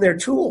even own their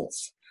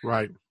tools.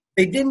 Right.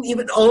 They didn't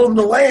even own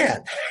the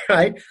land,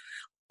 right?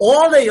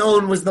 All they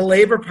owned was the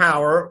labor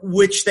power,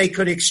 which they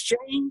could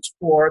exchange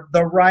for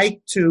the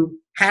right to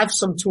have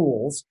some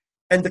tools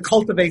and to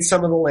cultivate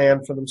some of the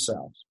land for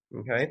themselves,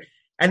 okay?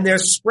 And they're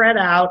spread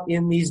out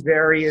in these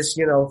various,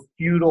 you know,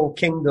 feudal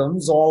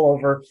kingdoms all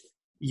over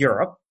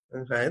Europe,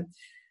 okay?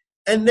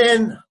 And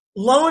then,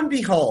 lo and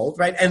behold,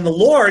 right, and the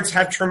lords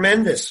have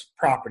tremendous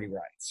property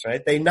rights,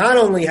 right? They not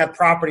only have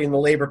property in the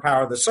labor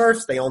power of the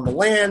serfs, they own the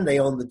land, they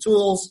own the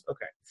tools,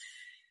 okay.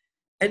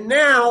 And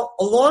now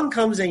along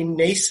comes a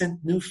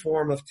nascent new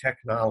form of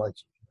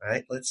technology,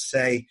 right? Let's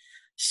say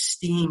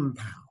steam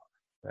power,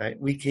 right?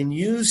 We can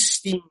use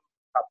steam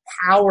to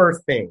power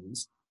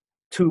things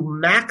to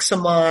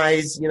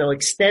maximize, you know,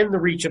 extend the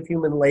reach of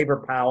human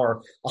labor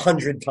power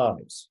 100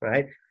 times,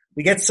 right?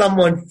 we get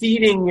someone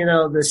feeding,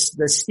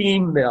 the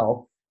steam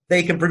mill,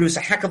 they can produce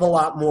a heck of a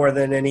lot more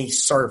than any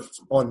serf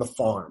on the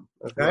farm.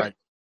 Okay. Right.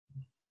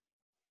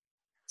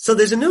 So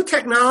there's a new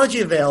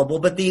technology available,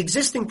 but the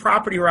existing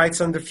property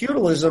rights under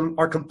feudalism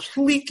are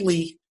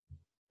completely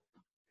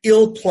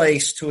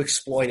ill-placed to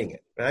exploiting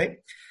it, right?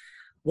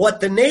 What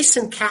the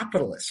nascent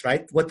capitalists,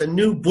 right, what the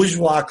new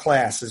bourgeois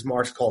class, as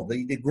Marx called,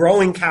 the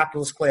growing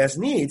capitalist class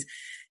needs,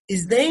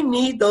 is they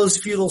need those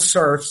feudal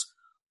serfs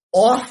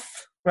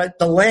off, right,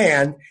 the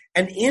land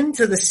and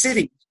into the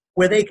city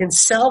where they can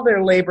sell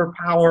their labor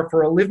power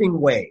for a living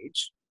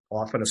wage,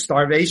 often a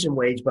starvation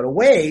wage, but a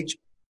wage,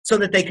 so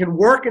that they can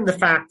work in the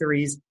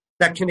factories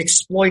that can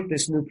exploit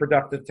this new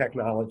productive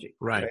technology.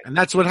 Right. And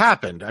that's what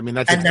happened. I mean,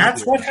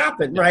 that's what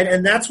happened, right?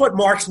 And that's what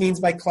Marx means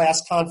by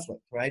class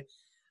conflict, right?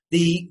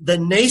 The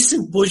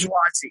nascent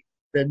bourgeoisie,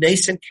 the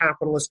nascent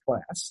capitalist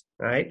class,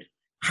 right,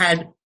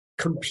 had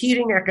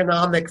competing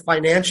economic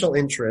financial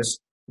interests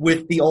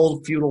with the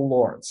old feudal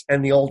lords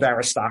and the old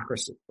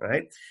aristocracy,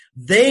 right?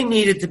 They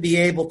needed to be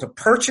able to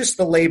purchase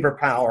the labor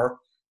power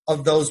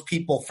of those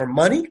people for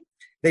money.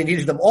 They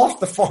needed them off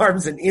the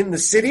farms and in the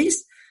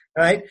cities,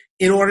 right,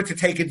 in order to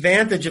take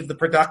advantage of the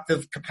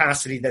productive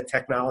capacity that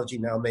technology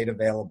now made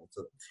available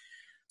to them.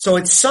 So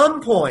at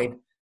some point,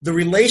 the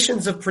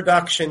relations of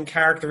production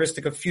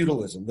characteristic of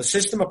feudalism, the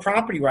system of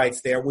property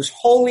rights there was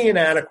wholly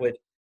inadequate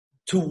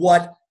to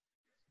what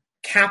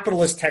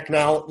capitalist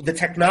technology, the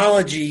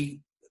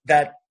technology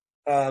that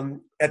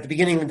at the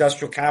beginning of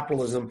industrial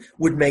capitalism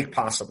would make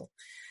possible.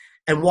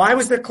 And why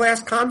was there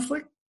class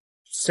conflict?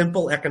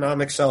 Simple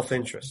economic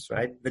self-interest,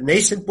 right? The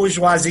nascent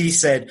bourgeoisie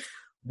said,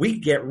 we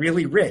get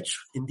really rich.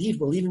 Indeed,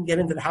 we'll even get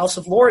into the House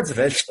of Lords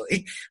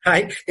eventually,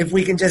 right? If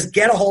we can just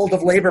get a hold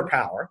of labor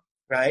power,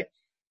 right,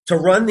 to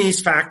run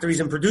these factories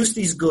and produce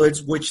these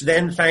goods, which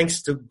then,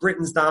 thanks to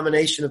Britain's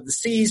domination of the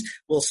seas,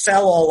 will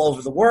sell all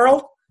over the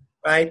world,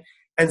 right?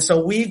 And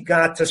so we've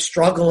got to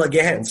struggle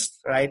against,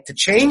 right, to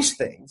change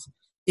things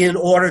in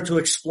order to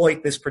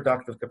exploit this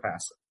productive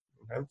capacity.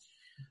 Okay?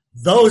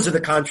 Those are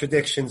the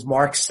contradictions,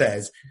 Marx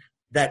says,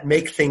 that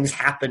make things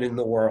happen in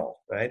the world,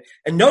 right?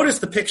 And notice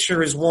the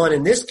picture is one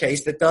in this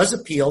case that does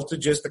appeal to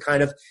just the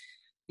kind of,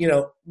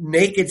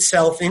 naked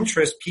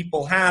self-interest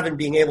people have in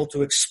being able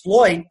to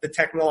exploit the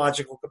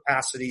technological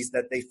capacities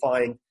that they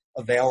find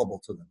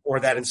available to them, or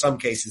that in some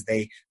cases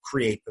they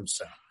create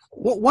themselves.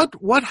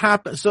 What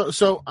happened?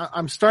 So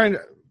I'm starting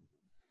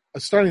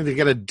to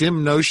get a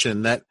dim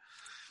notion that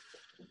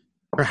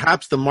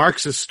perhaps the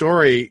Marxist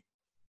story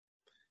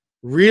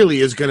really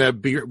is going to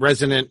be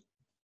resonant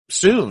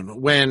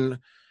soon when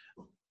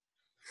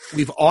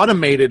we've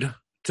automated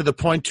to the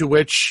point to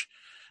which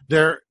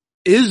there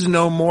is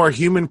no more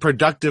human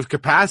productive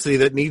capacity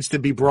that needs to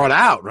be brought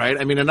out,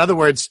 right? I mean, in other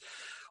words,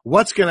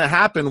 what's going to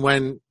happen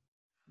when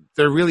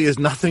there really is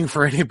nothing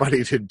for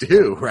anybody to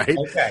do, right?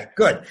 Okay,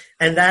 good.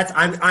 And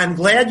I'm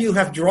glad you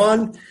have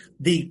drawn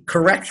the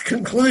correct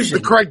conclusion.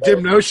 The correct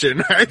dim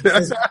notion, right?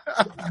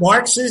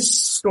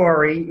 Marx's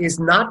story is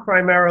not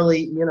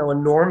primarily, a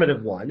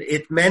normative one.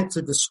 It meant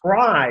to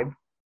describe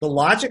the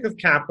logic of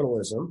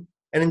capitalism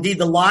and indeed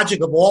the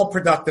logic of all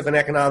productive and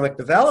economic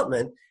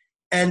development,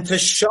 and to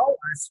show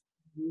us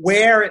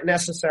where it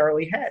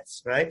necessarily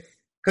heads, right?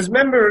 Because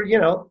remember,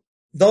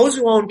 those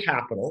who own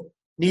capital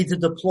need to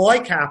deploy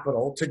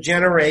capital to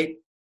generate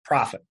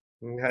profit,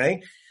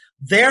 okay?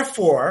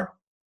 Therefore,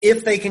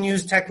 if they can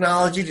use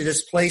technology to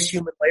displace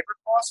human labor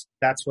costs,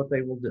 that's what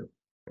they will do,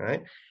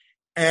 right?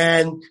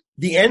 And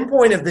the end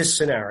point of this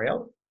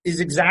scenario is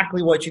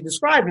exactly what you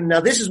described. And now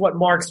this is what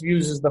Marx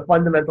views as the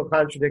fundamental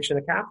contradiction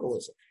of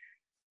capitalism.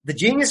 The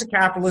genius of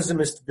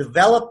capitalism is to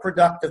develop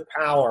productive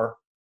power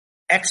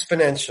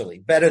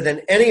exponentially, better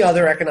than any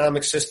other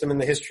economic system in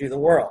the history of the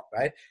world,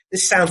 right?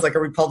 This sounds like a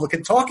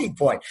Republican talking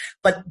point,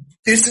 but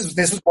this is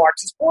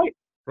Marx's point.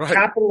 Right.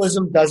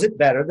 Capitalism does it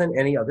better than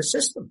any other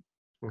system.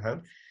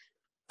 Okay.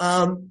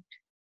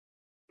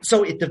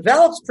 So it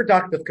develops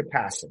productive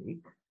capacity,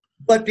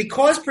 but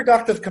because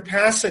productive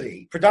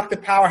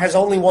power has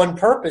only one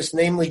purpose,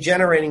 namely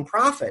generating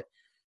profit,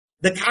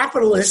 the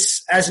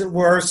capitalists, as it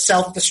were,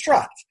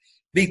 self-destruct,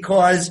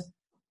 because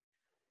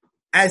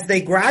as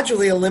they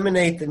gradually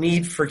eliminate the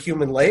need for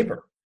human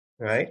labor,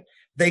 right,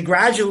 they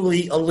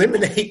gradually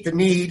eliminate the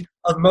need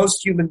of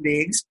most human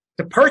beings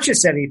to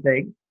purchase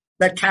anything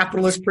that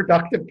capitalist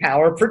productive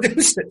power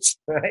produces,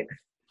 right?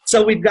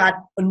 So we've got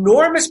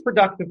enormous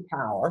productive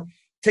power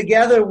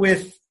together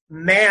with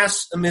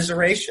mass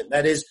immiseration.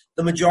 That is,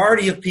 the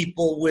majority of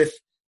people with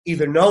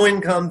either no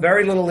income,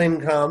 very little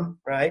income,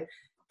 right?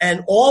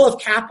 And all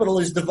of capital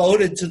is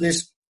devoted to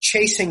this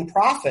chasing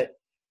profit.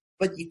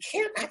 But you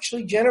can't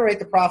actually generate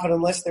the profit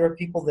unless there are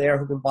people there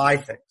who can buy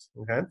things,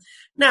 okay?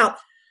 Now,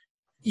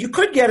 you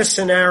could get a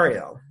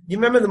scenario. You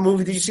remember the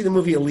movie, did you see the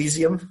movie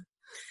Elysium?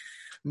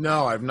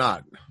 No, I've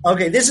not.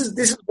 Okay, this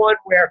is one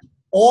where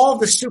all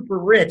the super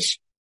rich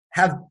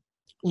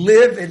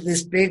live in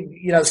this big,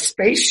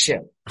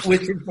 spaceship,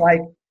 which is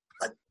like,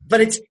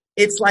 but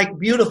it's like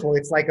beautiful.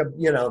 It's like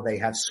they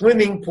have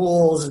swimming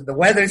pools and the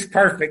weather's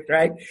perfect,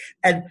 right?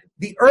 And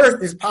the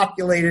earth is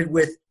populated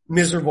with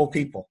miserable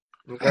people.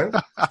 Okay?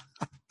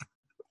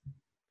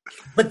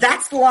 But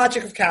that's the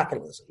logic of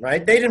capitalism,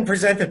 right? They didn't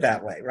present it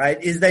that way, right?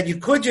 Is that you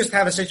could just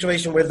have a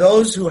situation where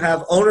those who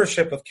have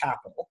ownership of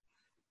capital,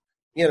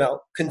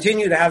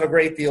 continue to have a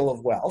great deal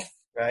of wealth,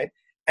 right?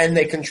 And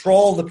they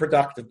control the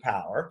productive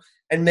power.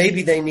 And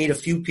maybe they need a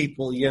few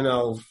people,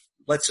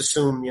 let's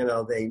assume,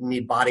 they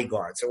need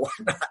bodyguards or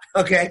whatnot,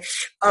 okay?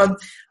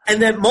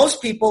 And that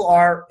most people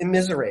are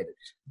immiserated.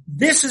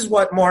 This is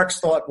what Marx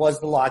thought was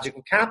the logic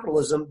of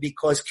capitalism,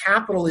 because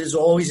capital is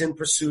always in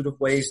pursuit of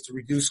ways to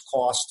reduce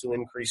costs to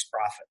increase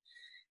profit.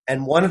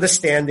 And one of the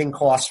standing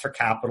costs for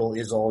capital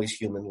is always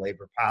human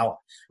labor power.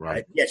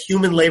 Right? Yet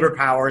human labor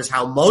power is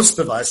how most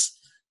of us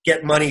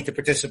get money to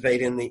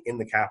participate in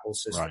the capital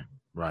system.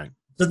 Right.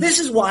 So this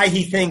is why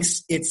he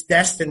thinks it's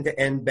destined to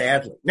end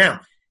badly.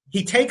 Now,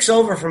 he takes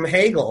over from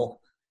Hegel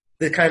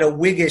the kind of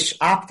Whiggish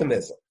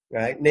optimism,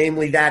 right?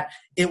 Namely that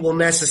it will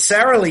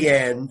necessarily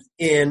end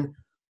in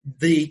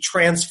the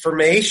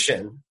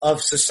transformation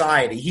of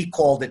society. He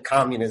called it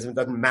communism. It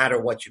doesn't matter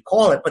what you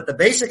call it. But the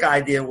basic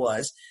idea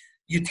was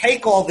you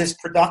take all this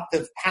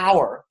productive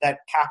power that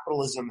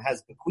capitalism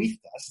has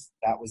bequeathed us.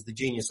 That was the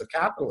genius of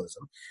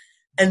capitalism.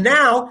 And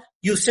now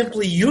you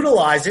simply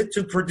utilize it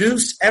to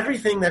produce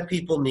everything that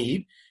people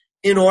need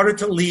in order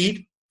to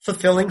lead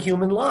fulfilling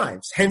human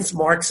lives. Hence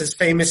Marx's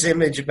famous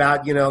image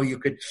about, you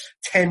could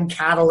tend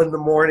cattle in the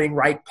morning,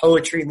 write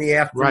poetry in the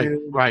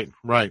afternoon. Right.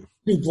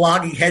 Do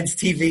Blogging Heads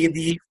TV in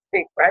the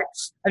evening, right?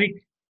 I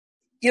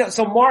mean,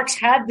 so Marx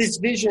had this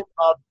vision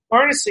of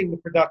harnessing the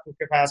productive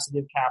capacity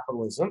of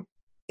capitalism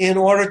in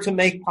order to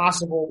make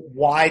possible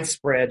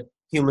widespread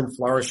human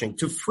flourishing,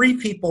 to free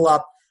people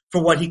up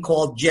for what he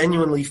called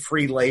genuinely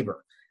free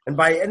labor. And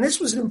this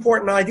was an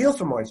important ideal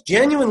for Marx.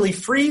 Genuinely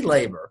free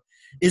labor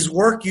is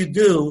work you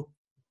do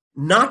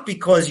not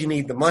because you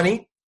need the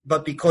money,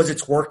 but because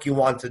it's work you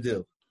want to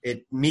do.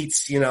 It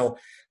meets,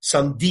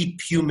 some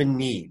deep human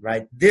need,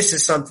 right? This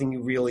is something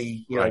you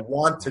really,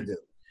 want to do.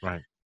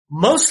 Right.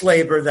 Most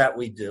labor that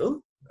we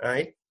do,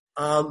 right?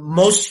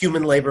 Most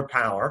human labor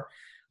power,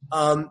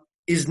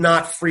 is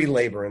not free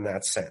labor in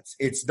that sense.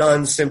 It's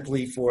done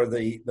simply for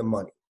the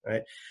money,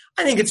 right?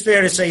 I think it's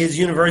fair to say as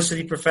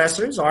university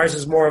professors, ours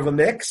is more of a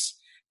mix,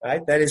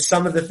 right? That is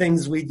some of the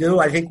things we do,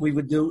 I think we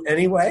would do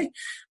anyway.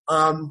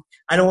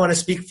 I don't want to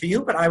speak for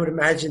you, but I would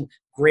imagine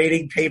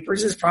grading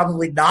papers is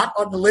probably not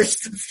on the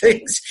list of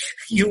things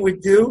you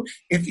would do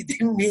if you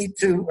didn't need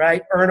to,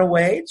 right, earn a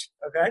wage,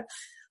 okay?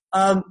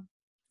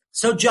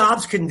 So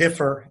jobs can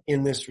differ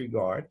in this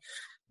regard,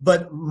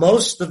 but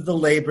most of the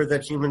labor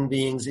that human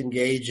beings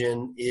engage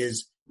in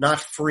is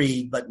not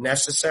free, but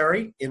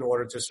necessary in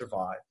order to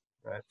survive,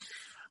 right?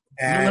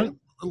 And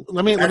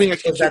let me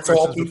ask you that's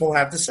all people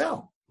have to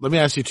sell. Let me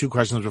ask you two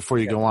questions before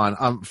you go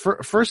on.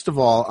 First of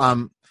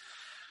all,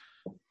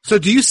 so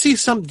do you see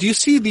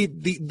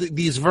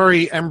these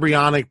very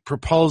embryonic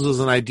proposals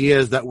and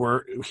ideas that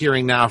we're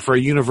hearing now for a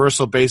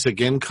universal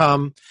basic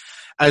income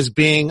as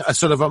being a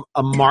sort of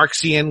a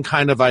Marxian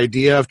kind of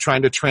idea of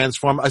trying to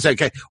transform? I say,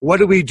 okay, what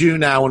do we do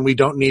now when we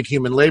don't need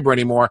human labor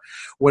anymore,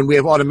 when we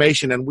have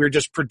automation and we're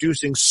just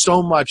producing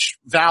so much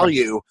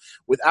value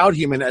without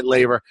human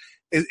labor?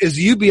 Is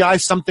UBI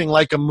something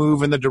like a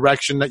move in the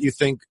direction that you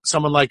think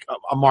someone like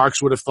a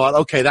Marx would have thought,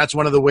 okay, that's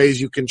one of the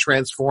ways you can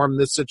transform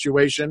this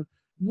situation?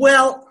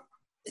 Well,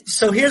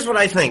 so here's what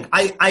I think.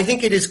 I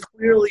think it is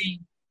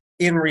clearly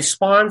in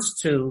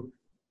response to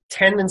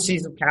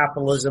tendencies of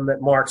capitalism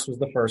that Marx was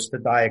the first to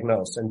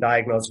diagnose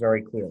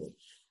very clearly,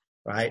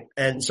 right?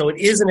 And so it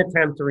is an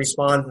attempt to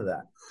respond to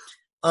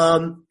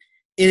that.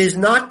 It is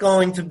not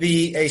going to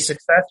be a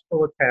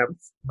successful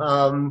attempt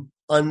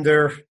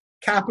under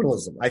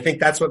capitalism. I think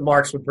that's what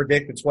Marx would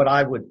predict. It's what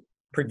I would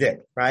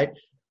predict, right?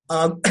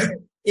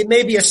 It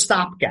may be a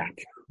stopgap,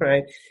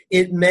 right?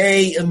 It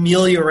may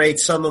ameliorate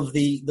some of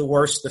the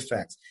worst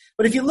effects.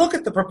 But if you look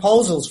at the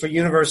proposals for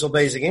universal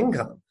basic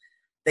income,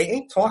 they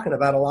ain't talking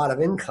about a lot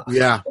of income.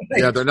 Yeah,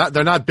 yeah,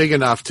 they're not big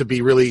enough to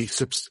be really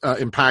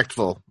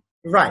impactful.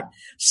 Right.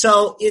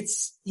 So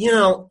it's,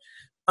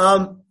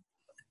 and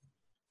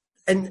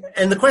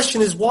the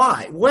question is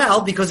why?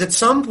 Well, because at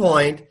some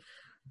point,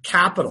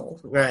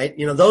 capital, right?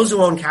 Those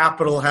who own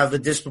capital have a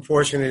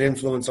disproportionate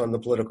influence on the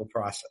political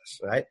process,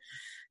 right?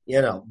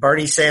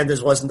 Bernie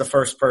Sanders wasn't the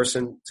first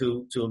person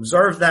to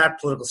observe that.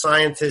 Political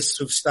scientists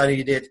who've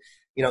studied it,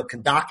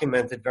 can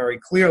document it very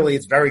clearly.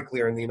 It's very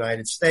clear in the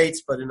United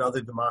States, but in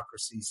other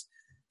democracies,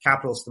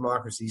 capitalist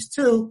democracies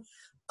too.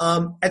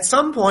 At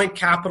some point,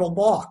 capital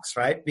balks,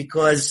 right?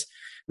 Because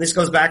this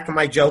goes back to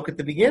my joke at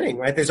the beginning,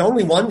 right? There's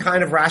only one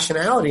kind of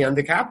rationality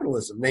under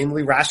capitalism,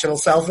 namely rational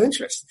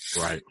self-interest.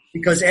 Right.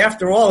 Because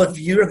after all, if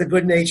you're the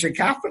good-natured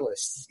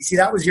capitalist, you see,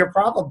 that was your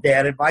problem,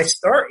 Dan, in my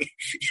story.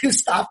 You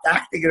stopped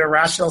acting in a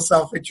rational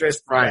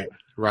self-interest. Right.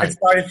 And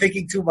started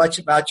thinking too much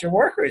about your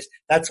workers.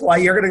 That's why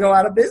you're going to go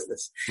out of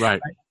business.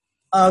 Right.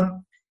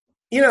 So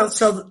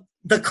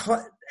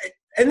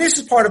and this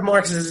is part of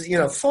Marx's,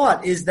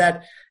 thought is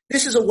that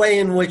this is a way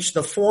in which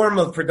the form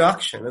of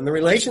production and the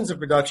relations of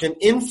production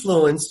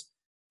influence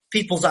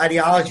people's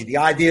ideology, the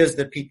ideas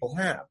that people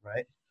have,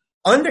 right?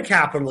 under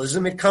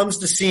capitalism, it comes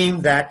to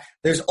seem that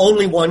there's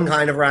only one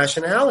kind of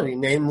rationality,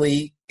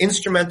 namely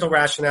instrumental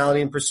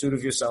rationality in pursuit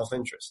of your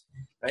self-interest,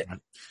 right?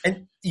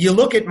 And you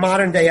look at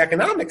modern day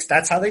economics,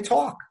 that's how they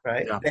talk,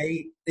 right? Yeah.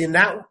 In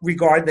that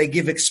regard, they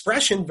give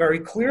expression very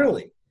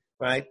clearly,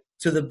 right,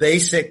 to the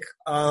basic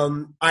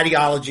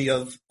ideology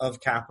of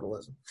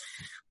capitalism.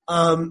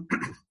 Now,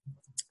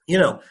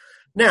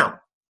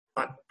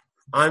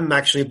 I'm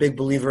actually a big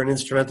believer in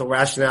instrumental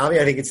rationality.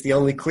 I think it's the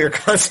only clear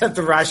concept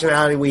of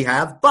rationality we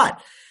have, but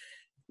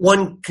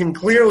one can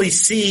clearly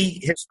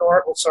see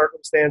historical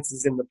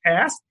circumstances in the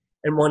past,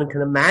 and one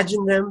can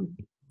imagine them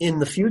in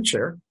the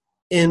future,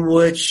 in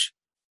which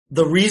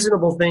the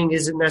reasonable thing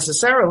isn't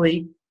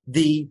necessarily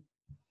the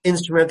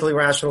instrumentally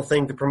rational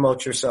thing to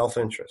promote your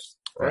self-interest.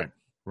 Right.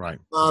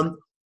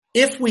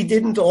 If we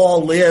didn't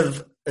all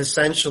live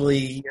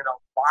essentially,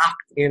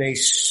 locked in a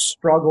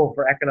struggle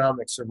for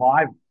economic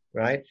survival,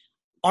 right?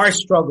 Our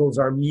struggles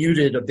are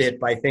muted a bit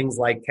by things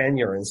like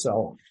tenure and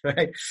so on,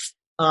 right?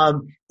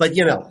 But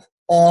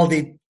all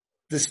the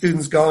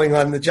students going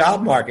on the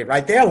job market,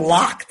 right? They're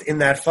locked in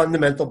that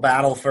fundamental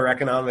battle for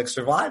economic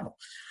survival.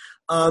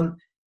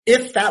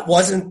 If that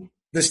wasn't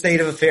the state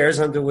of affairs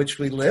under which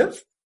we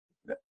live,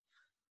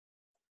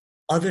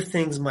 other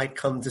things might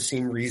come to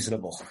seem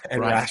reasonable and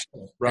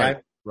rational,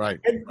 right?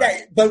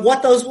 But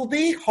what those will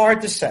be,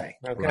 hard to say,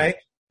 okay?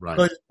 Right.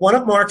 But one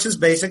of Marx's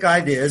basic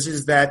ideas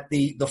is that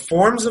the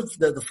forms of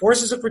the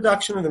forces of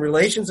production and the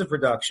relations of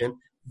production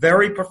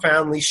very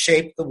profoundly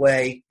shape the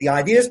way the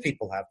ideas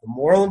people have, the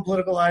moral and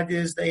political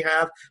ideas they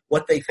have,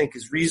 what they think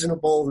is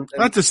reasonable.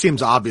 That just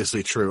seems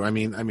obviously true. I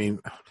mean,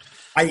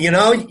 you're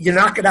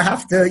not going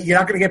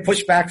to get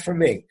pushback from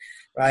me,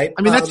 right?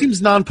 I mean, that seems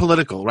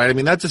non-political, right? I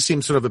mean, that just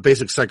seems sort of a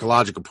basic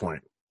psychological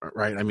point,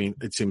 right? I mean,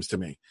 it seems to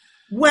me.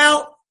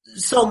 Well,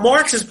 so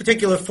Marx's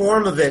particular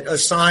form of it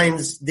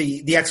assigns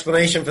the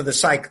explanation for the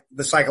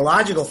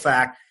psychological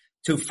fact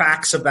to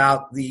facts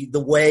about the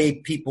way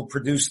people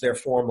produce their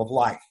form of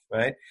life,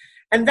 right?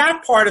 And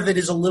that part of it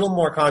is a little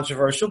more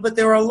controversial, but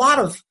there are a lot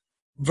of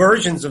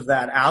versions of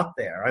that out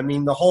there. I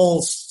mean, the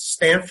whole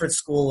Stanford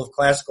School of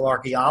Classical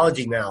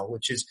Archaeology now,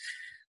 which is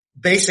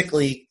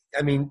basically,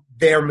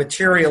 they're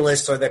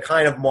materialists or they're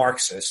kind of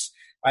Marxists,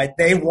 right?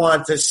 They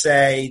want to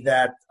say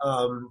that,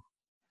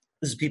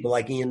 this is people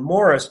like Ian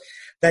Morris,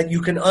 that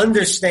you can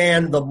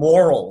understand the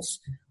moral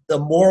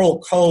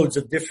codes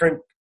of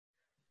different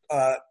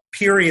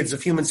periods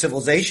of human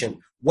civilization,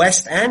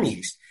 West and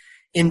East,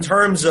 in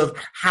terms of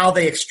how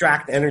they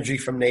extract energy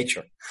from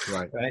nature.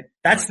 Right?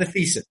 That's the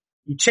thesis.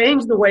 You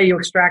change the way you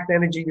extract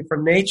energy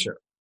from nature,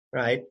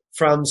 right?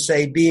 From,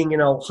 say, being,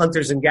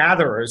 hunters and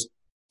gatherers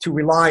to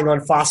relying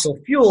on fossil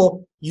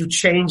fuel, you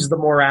change the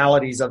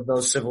moralities of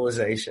those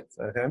civilizations.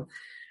 Okay?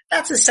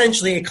 That's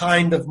essentially a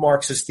kind of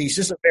Marxist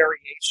thesis, a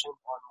variation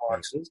on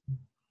Marx's.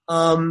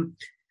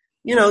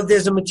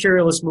 There's a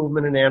materialist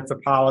movement in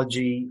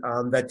anthropology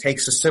that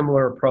takes a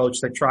similar approach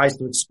that tries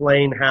to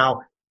explain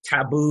how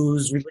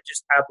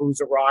religious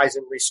taboos arise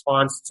in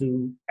response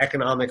to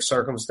economic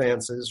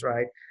circumstances,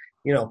 right?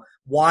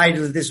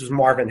 This was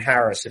Marvin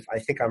Harris, if I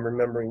think I'm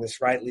remembering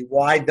this rightly.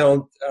 Why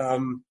don't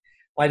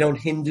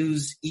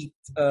Hindus eat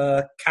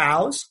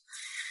cows?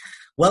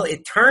 Well,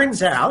 it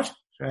turns out,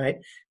 right,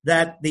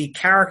 that the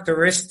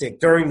characteristic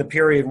during the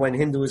period when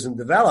Hinduism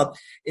developed,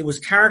 it was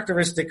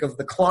characteristic of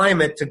the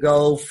climate to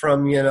go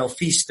from,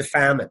 feast to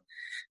famine,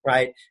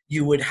 right?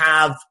 You would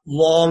have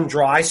long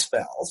dry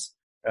spells,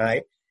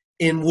 right?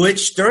 In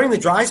which during the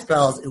dry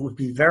spells, it would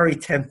be very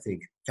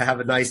tempting to have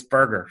a nice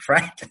burger,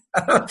 right?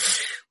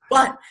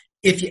 But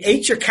if you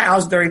ate your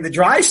cows during the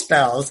dry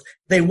spells,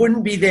 they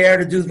wouldn't be there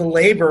to do the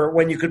labor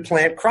when you could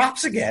plant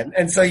crops again.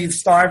 And so you'd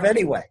starve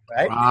anyway,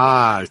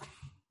 right?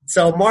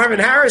 So Marvin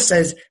Harris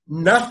says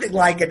nothing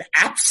like an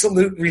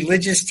absolute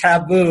religious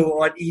taboo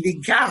on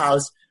eating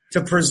cows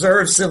to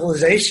preserve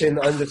civilization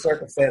under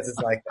circumstances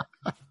like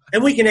that.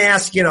 And we can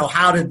ask,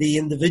 how did the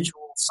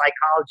individual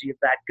psychology of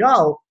that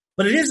go?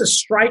 But it is a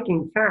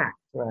striking fact,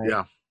 right?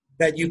 Yeah.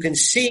 That you can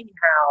see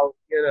how,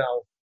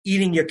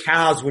 eating your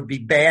cows would be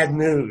bad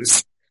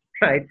news,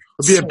 right? It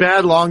would be a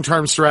bad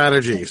long-term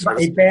strategy.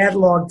 A bad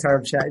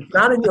long-term strategy. It's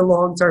not in your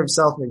long-term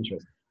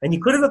self-interest. And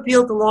you could have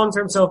appealed to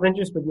long-term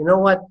self-interest, but you know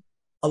what?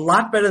 A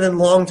lot better than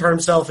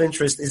long-term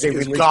self-interest is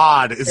religious.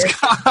 God.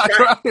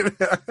 Right?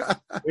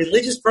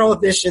 Religious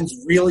prohibitions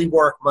really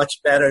work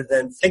much better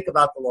than think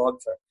about the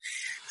long-term.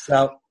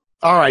 So.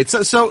 All right.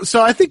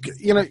 So I think,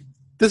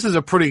 this is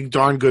a pretty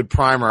darn good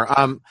primer.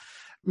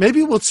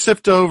 Maybe we'll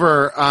sift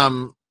over,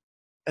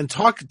 and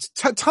talk,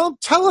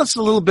 tell us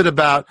a little bit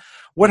about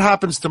what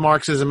happens to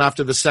Marxism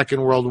after the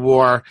Second World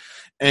War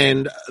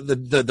and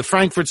the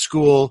Frankfurt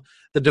School,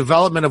 the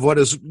development of what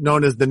is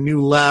known as the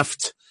New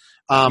Left,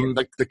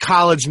 the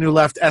college New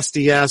Left,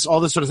 SDS, all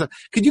this sort of stuff.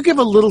 Could you give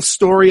a little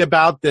story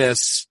about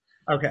this?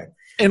 Okay.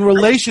 In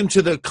relation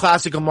to the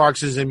classical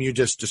Marxism you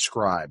just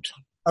described?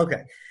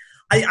 Okay.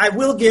 I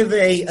will give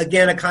a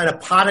kind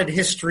of potted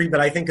history, but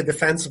I think a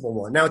defensible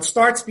one. Now, it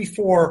starts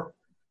before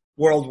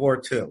World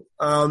War II.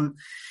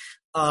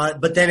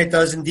 But then it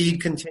does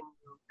indeed continue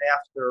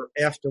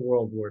after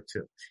World War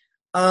II.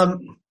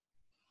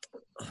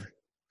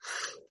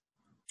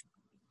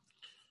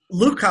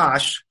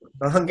 Lukács,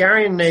 a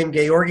Hungarian named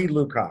Georgi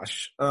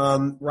Lukács,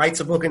 writes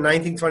a book in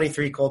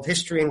 1923 called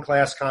History and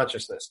Class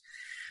Consciousness.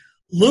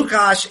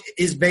 Lukács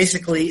is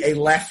basically a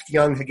left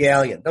young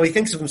Hegelian, though he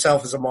thinks of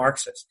himself as a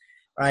Marxist,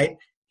 right?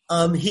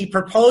 He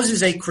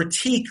proposes a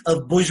critique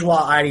of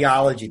bourgeois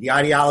ideology, the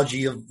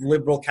ideology of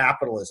liberal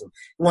capitalism.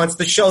 He wants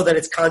to show that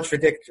it's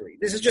contradictory.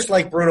 This is just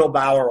like Bruno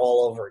Bauer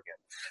all over again.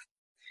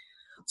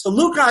 So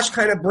Lukács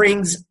kind of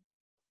brings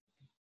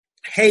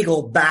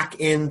Hegel back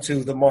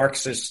into the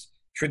Marxist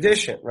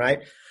tradition,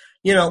 right?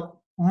 You know,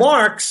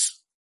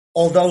 Marx,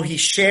 although he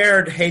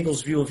shared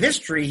Hegel's view of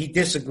history, he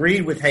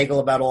disagreed with Hegel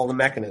about all the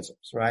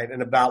mechanisms, right?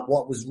 And about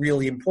what was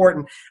really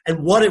important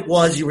and what it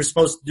was you were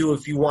supposed to do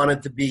if you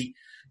wanted to be,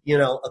 you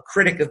know, a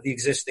critic of the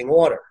existing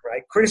order,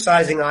 right?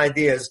 Criticizing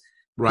ideas,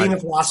 being a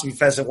philosophy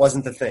professor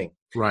wasn't the thing.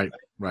 Right.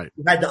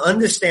 You had to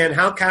understand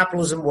how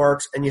capitalism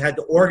works, and you had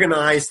to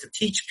organize to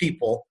teach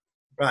people,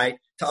 right,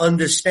 to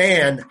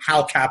understand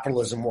how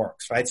capitalism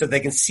works, right? So they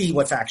can see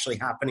what's actually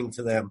happening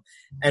to them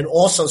and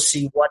also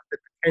see what the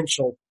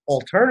potential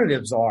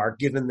alternatives are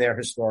given their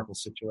historical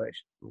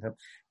situation. Okay?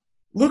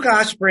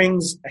 Lukács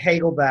brings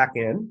Hegel back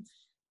in.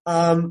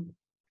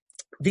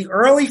 The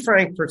early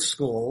Frankfurt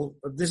School,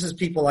 this is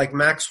people like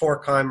Max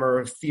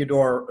Horkheimer,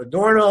 Theodor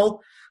Adorno,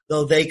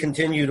 though they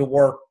continue to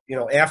work, you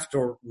know,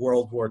 after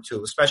World War II,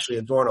 especially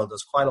Adorno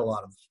does quite a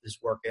lot of his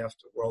work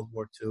after World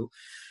War II.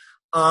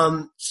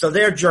 So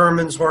they're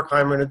Germans,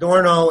 Horkheimer and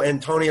Adorno.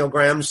 Antonio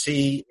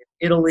Gramsci,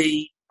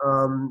 Italy,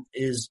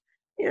 is,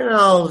 you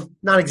know,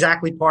 not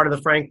exactly part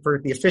of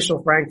the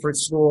official Frankfurt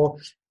School,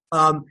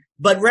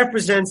 but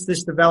represents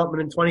this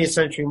development in 20th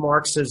century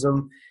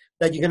Marxism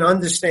that you can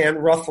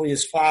understand roughly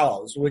as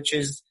follows, which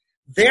is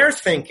their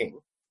thinking,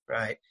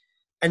 right?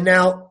 And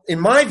now, in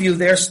my view,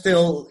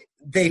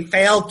 they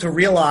failed to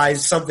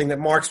realize something that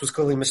Marx was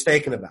clearly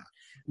mistaken about,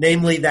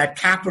 namely that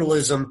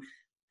capitalism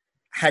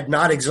had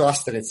not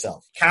exhausted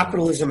itself.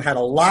 Capitalism had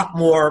a lot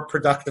more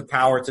productive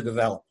power to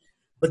develop.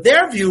 But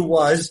their view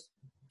was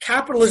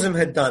capitalism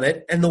had done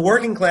it and the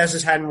working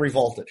classes hadn't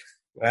revolted,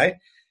 right?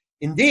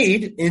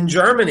 Indeed, in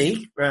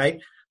Germany, right,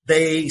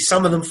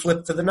 some of them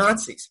flipped to the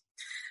Nazis,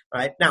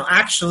 right? Now,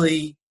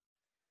 actually,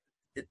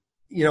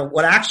 you know,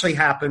 what actually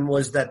happened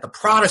was that the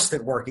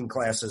Protestant working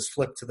classes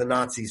flipped to the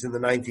Nazis in the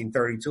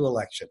 1932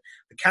 election.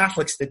 The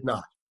Catholics did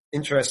not.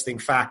 Interesting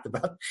fact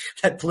about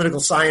that political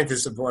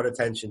scientists have brought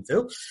attention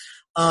to.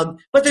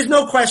 But there's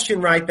no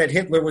question, right, that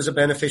Hitler was a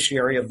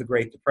beneficiary of the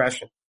Great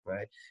Depression,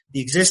 right?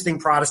 The existing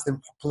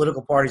Protestant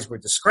political parties were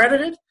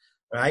discredited,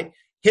 right?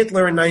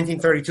 Hitler in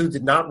 1932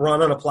 did not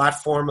run on a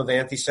platform of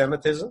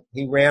anti-Semitism.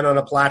 He ran on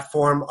a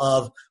platform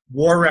of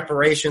war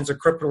reparations are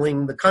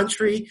crippling the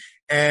country,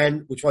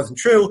 and which wasn't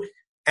true,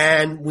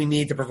 and we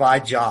need to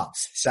provide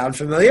jobs. Sound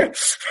familiar?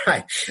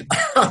 Right.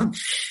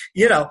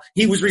 You know,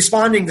 he was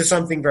responding to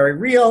something very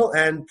real,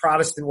 and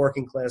Protestant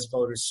working class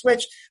voters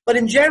switched. But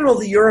in general,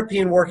 the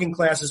European working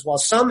classes, while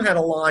some had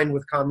aligned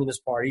with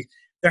communist parties,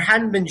 there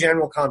hadn't been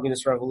general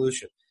communist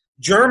revolution.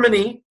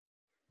 Germany,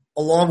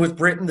 along with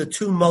Britain, the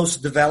two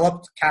most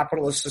developed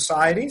capitalist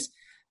societies.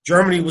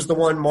 Germany was the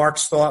one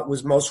Marx thought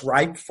was most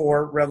ripe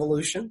for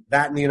revolution,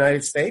 that in the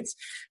United States.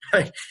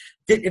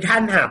 It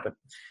hadn't happened.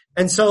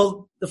 And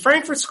so the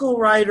Frankfurt School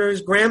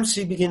writers,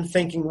 Gramsci, begin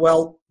thinking,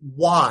 well,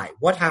 why?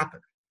 What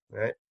happened?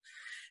 Right?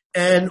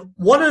 And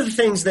one of the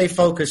things they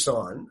focus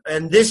on,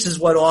 and this is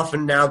what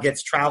often now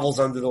travels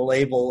under the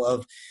label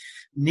of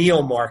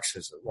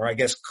neo-Marxism, or I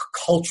guess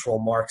cultural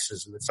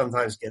Marxism, it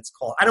sometimes gets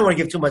called. I don't want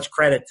to give too much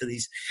credit to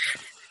these.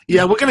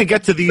 Yeah, we're going to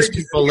get to these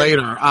people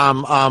later.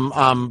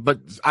 But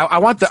I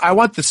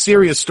want the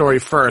serious story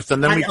first,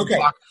 and then we can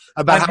talk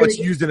about how it's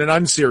used in an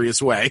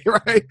unserious way,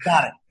 right?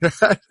 Got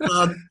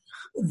it.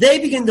 They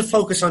begin to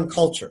focus on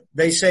culture.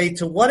 They say,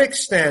 to what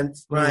extent,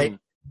 right,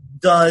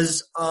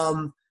 does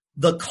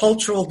the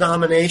cultural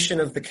domination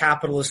of the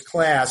capitalist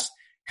class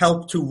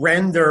help to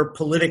render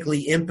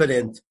politically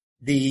impotent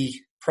the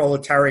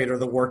proletariat or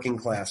the working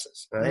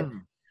classes, right?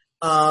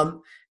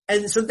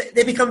 And so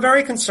they become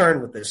very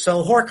concerned with this.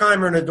 So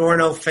Horkheimer and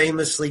Adorno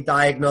famously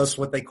diagnosed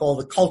what they call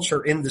the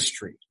culture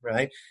industry,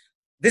 right?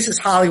 This is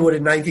Hollywood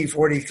in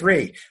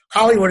 1943.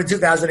 Hollywood in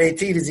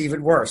 2018 is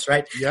even worse,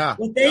 right? Yeah.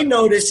 What they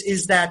notice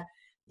is that,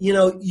 you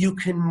know, you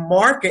can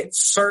market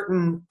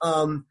certain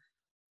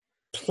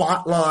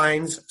plot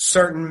lines,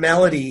 certain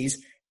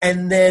melodies,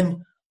 and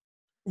then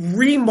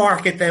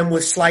remarket them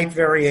with slight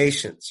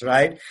variations,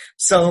 right?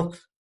 So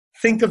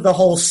think of the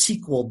whole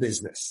sequel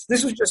business.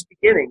 This was just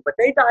beginning, but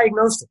they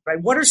diagnosed it,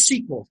 right? What are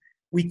sequels?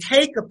 We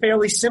take a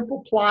fairly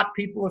simple plot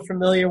people are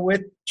familiar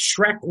with,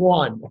 Shrek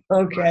 1,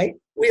 okay?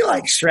 We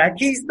like Shrek.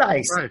 He's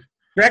nice. Right.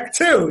 Shrek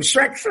 2,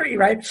 Shrek 3,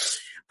 right?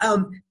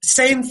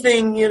 Same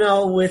thing, you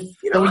know, with,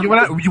 you know.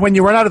 So when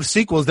you run out of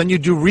sequels, then you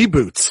do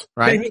reboots,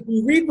 right? You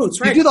do reboots,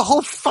 right? You do the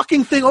whole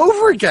fucking thing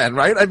over again,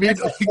 right? I mean,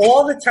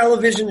 all the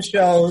television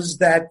shows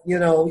that, you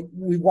know,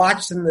 we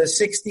watched in the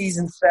 60s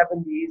and 70s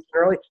and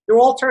early, they're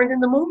all turned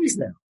into movies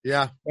now,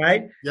 Yeah.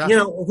 Right? Yeah. You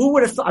know, who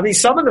would have thought? I mean,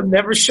 some of them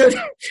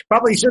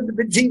probably shouldn't have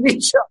been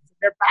TV shows.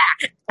 They're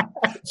back.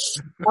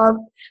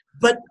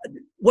 But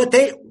what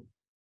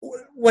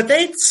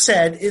they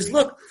said is,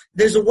 look,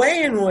 there's a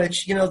way in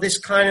which, you know, this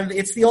kind of,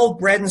 it's the old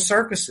bread and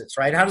circuses,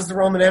 right? How does the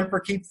Roman emperor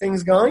keep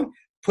things going?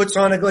 Puts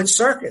on a good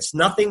circus.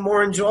 Nothing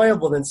more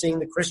enjoyable than seeing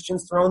the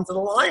Christians thrown to the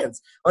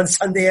lions on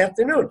Sunday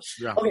afternoon.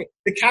 Yeah. Okay,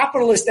 the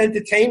capitalist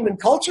entertainment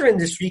culture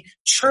industry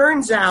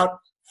churns out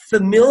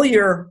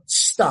familiar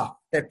stuff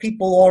that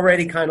people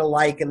already kind of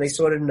like and they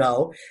sort of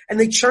know, and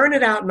they churn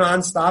it out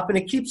nonstop, and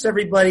it keeps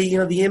everybody, you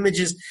know, the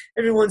images,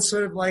 everyone's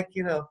sort of like,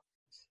 you know,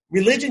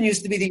 religion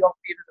used to be the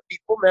opiate of the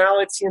people. Now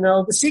it's, you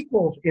know, the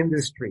sequel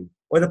industry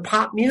or the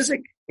pop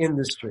music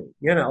industry,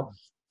 you know.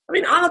 I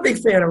mean, I'm a big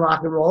fan of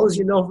rock and roll, as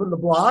you know from the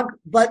blog,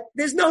 but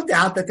there's no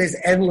doubt that there's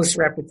endless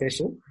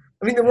repetition.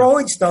 I mean, the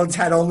Rolling Stones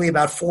had only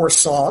about 4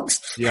 songs,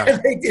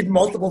 and they did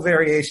multiple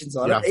variations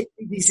on it.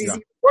 ACDC's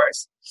even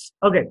worse.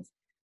 Okay,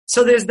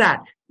 so there's that.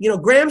 You know,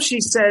 Gramsci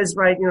says,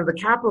 right, you know, the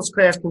capitalist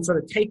class can sort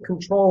of take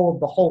control of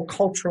the whole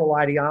cultural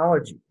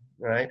ideology,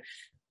 right?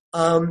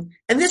 And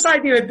this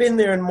idea had been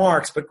there in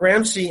Marx, but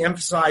Gramsci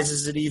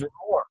emphasizes it even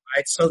more,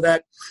 right? So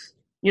that,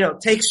 you know,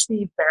 take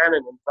Steve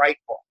Bannon and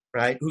Breitbart,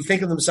 right, who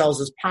think of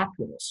themselves as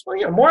populists. Well,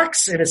 you know,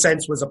 Marx, in a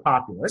sense, was a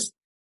populist,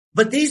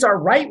 but these are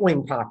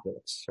right-wing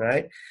populists,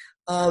 right?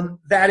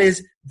 That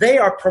is, they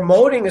are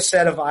promoting a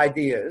set of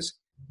ideas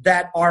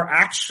that are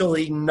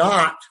actually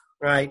not,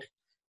 right,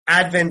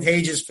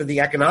 advantageous for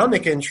the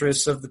economic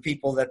interests of the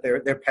people that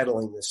they're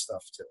peddling this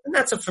stuff to. And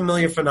that's a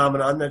familiar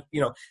phenomenon that, you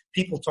know,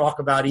 people talk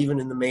about even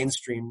in the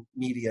mainstream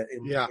media.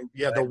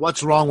 The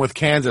what's wrong with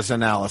Kansas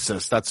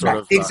analysis. That's sort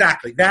of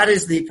exactly. That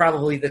is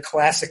probably the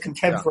classic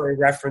contemporary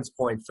reference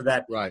point for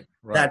that, right.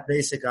 That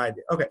basic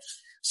idea. Okay.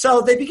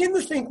 So they begin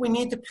to think we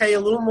need to pay a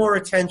little more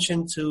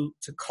attention to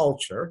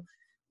culture.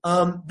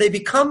 They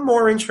become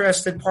more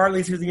interested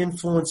partly through the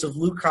influence of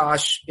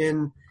Lukács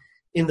in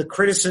the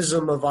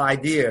criticism of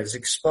ideas,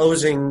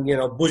 exposing, you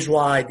know,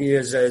 bourgeois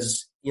ideas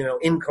as, you know,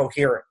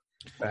 incoherent,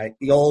 right?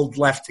 The old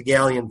left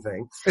Hegelian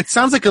thing. It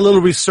sounds like a little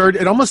research.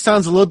 It almost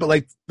sounds a little bit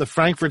like the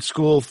Frankfurt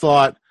School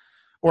thought,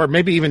 or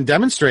maybe even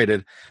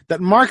demonstrated,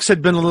 that Marx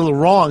had been a little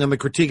wrong in the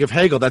critique of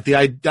Hegel, that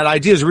that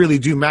ideas really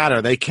do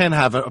matter. They can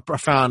have a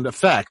profound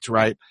effect,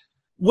 right?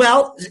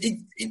 Well,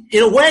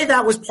 in a way,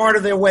 that was part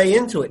of their way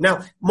into it.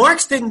 Now,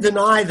 Marx didn't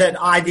deny that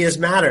ideas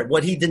mattered.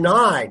 What he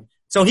denied,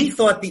 so he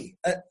thought the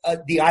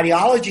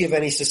ideology of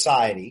any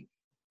society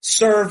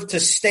served to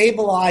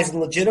stabilize and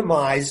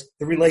legitimize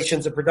the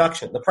relations of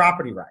production, the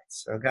property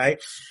rights. Okay,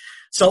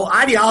 so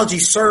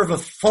ideologies serve a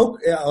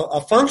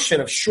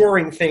function of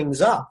shoring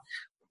things up.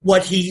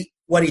 What he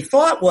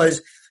thought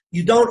was,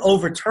 you don't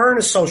overturn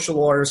a social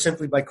order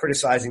simply by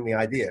criticizing the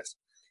ideas.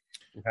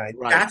 Okay,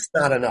 right. That's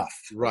not enough.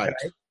 Right.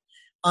 Okay?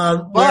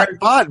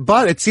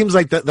 But it seems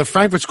like the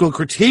Frankfurt School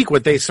critique,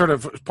 what they sort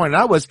of pointed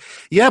out was,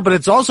 but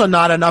it's also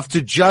not enough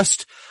to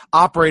just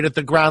operate at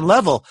the ground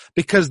level,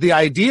 because the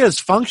ideas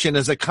function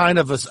as a kind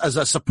of as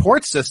a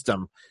support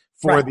system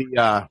for right.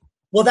 the.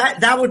 Well,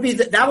 that would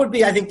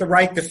be I think the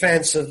right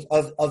defense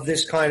of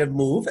this kind of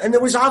move, and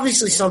there was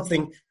obviously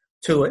something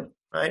to it,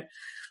 right?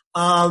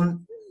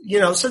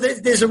 So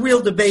there's a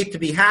real debate to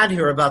be had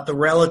here about the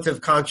relative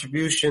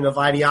contribution of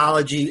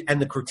ideology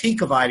and the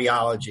critique of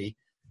ideology,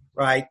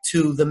 right,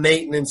 to the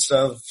maintenance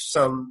of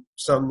some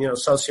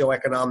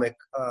socioeconomic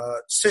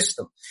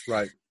system.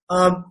 Right.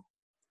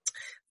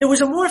 There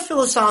was a more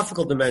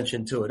philosophical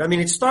dimension to it. I mean,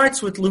 it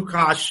starts with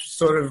Lukács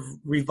sort of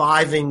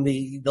reviving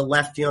the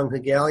left young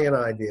Hegelian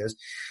ideas,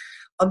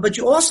 but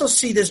you also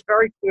see this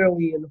very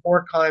clearly in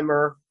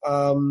Horkheimer.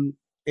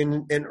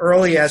 In an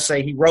early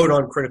essay he wrote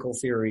on critical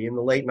theory in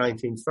the late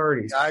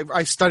 1930s.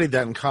 I studied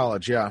that in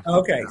college, yeah.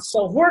 Okay,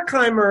 so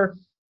Horkheimer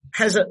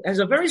has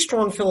a very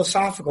strong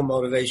philosophical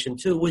motivation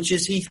too, which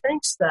is he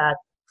thinks that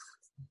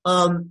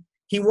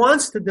he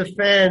wants to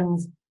defend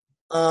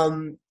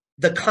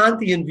the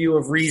Kantian view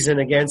of reason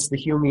against the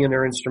Humean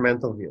or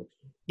instrumental view.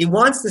 He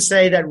wants to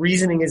say that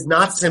reasoning is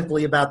not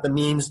simply about the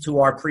means to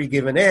our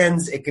pre-given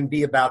ends, it can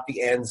be about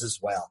the ends as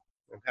well.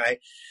 Okay?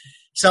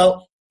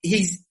 So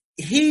he's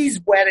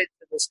wedded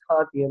to this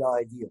Kantian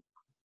ideal.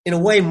 In a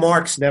way,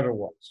 Marx never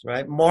was,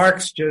 right?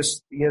 Marx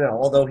just,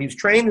 although he was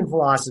trained in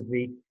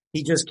philosophy,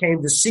 he just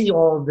came to see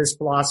all of this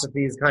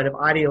philosophy as kind of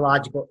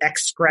ideological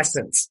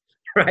excrescence,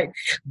 right?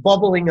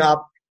 Bubbling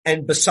up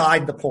and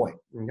beside the point,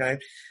 okay?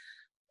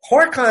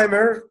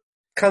 Horkheimer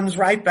comes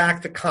right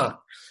back to Kant.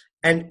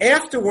 And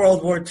after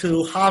World War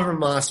II,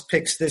 Habermas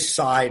picks this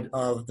side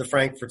of the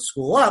Frankfurt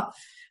School up,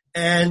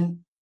 and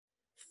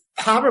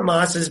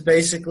Habermas is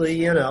basically,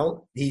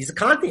 he's a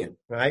Kantian,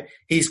 right?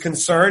 He's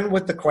concerned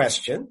with the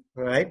question,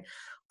 right?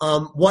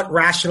 What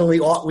rationally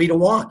ought we to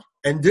want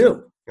and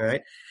do,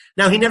 right?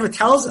 Now, he never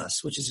tells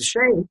us, which is a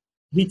shame.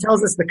 He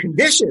tells us the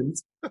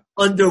conditions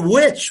under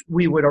which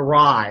we would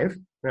arrive,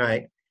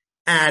 right,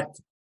 at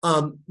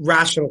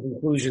rational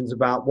conclusions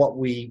about what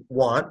we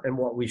want and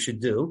what we should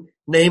do,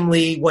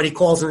 namely what he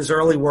calls in his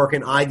early work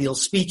an ideal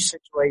speech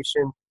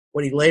situation,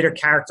 what he later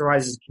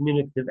characterizes as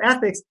communicative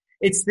ethics,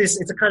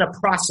 it's a kind of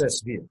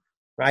process view,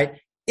 right?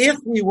 If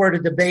we were to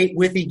debate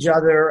with each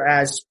other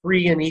as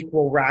free and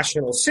equal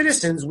rational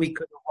citizens, we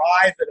could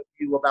arrive at a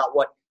view about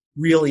what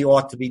really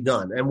ought to be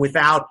done. And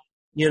without,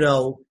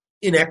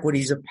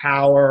 inequities of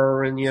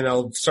power and,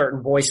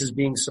 certain voices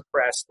being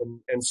suppressed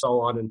and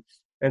so on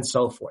and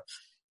so forth.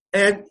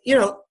 And,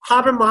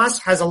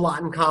 Habermas has a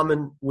lot in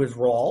common with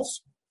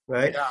Rawls,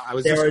 right?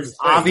 Yeah, there is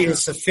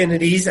obvious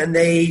affinities, and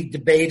they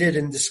debated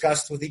and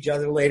discussed with each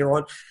other later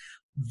on.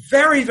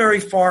 Very, very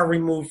far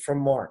removed from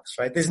Marx,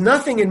 right? There's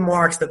nothing in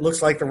Marx that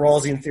looks like the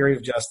Rawlsian theory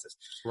of justice.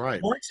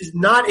 Right. Marx is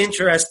not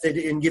interested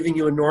in giving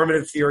you a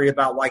normative theory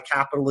about why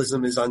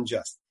capitalism is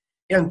unjust.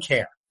 He doesn't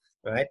care,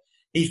 right?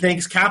 He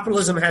thinks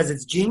capitalism has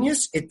its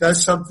genius, it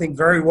does something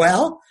very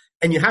well,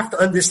 and you have to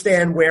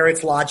understand where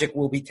its logic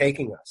will be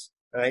taking us,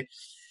 right?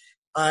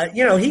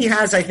 He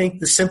has, I think,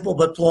 the simple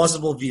but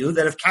plausible view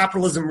that if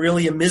capitalism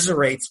really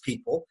immiserates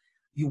people,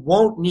 you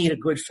won't need a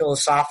good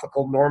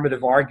philosophical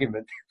normative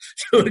argument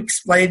to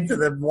explain to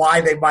them why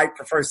they might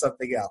prefer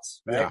something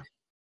else, right?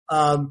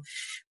 Yeah.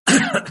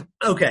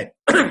 Okay.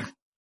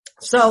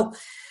 So,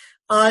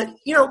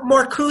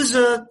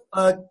 Marcuse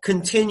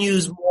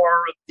continues more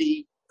of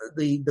the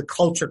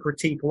culture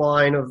critique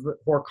line of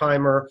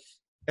Horkheimer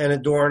and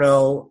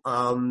Adorno.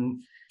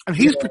 And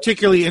he's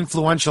particularly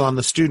influential on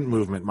the student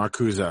movement,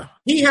 Marcuse.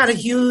 He had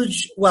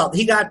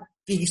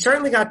he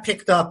certainly got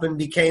picked up and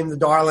became the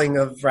darling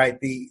of,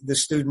 the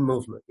student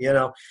movement,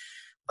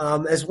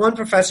 As one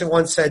professor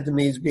once said to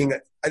me, as being,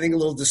 I think, a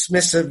little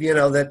dismissive,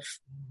 that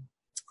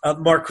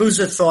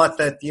Marcuse thought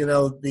that,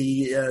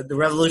 the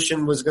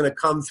revolution was going to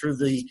come through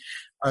the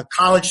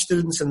college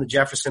students and the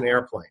Jefferson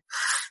airplane.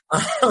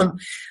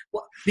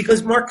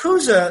 Because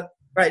Marcuse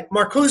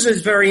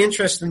is very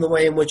interested in the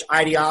way in which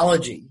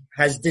ideology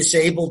has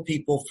disabled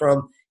people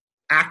from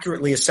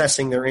accurately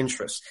assessing their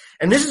interests.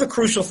 And this is a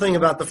crucial thing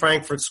about the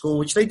Frankfurt School,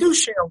 which they do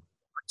share with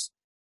Marx,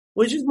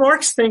 which is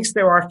Marx thinks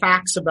there are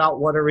facts about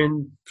what are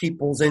in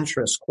people's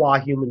interests qua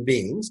human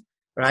beings,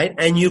 right?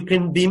 And you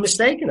can be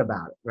mistaken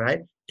about it,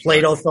 right?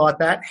 Plato thought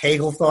that.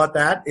 Hegel thought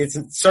that. It's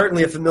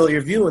certainly a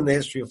familiar view in the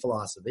history of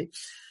philosophy.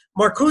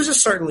 Marcuse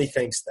certainly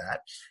thinks that.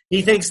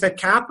 He thinks that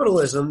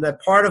capitalism,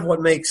 that part of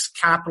what makes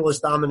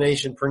capitalist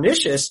domination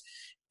pernicious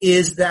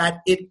is that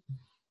it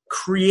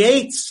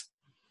creates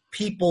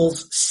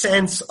people's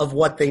sense of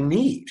what they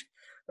need,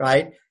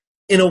 right?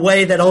 In a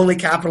way that only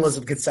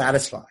capitalism can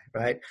satisfy,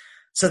 right?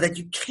 So that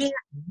you can't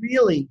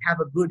really have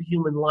a good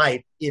human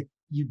life if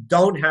you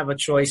don't have a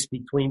choice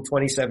between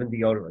 27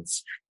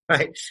 deodorants,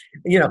 right?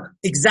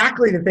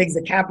 Exactly the things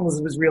that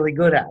capitalism is really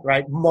good at,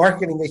 right?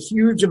 Marketing a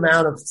huge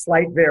amount of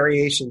slight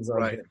variations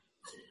on it.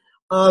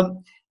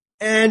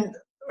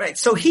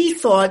 So he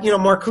thought,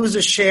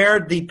 Marcuse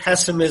shared the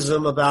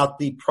pessimism about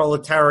the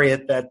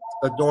proletariat that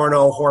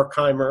Adorno,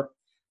 Horkheimer,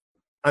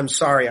 I'm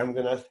sorry,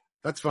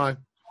 That's fine.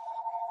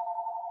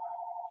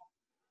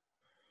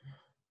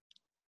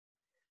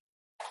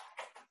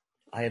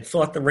 I had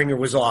thought the ringer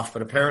was off,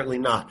 but apparently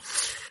not.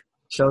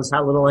 Shows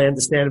how little I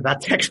understand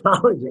about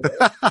technology.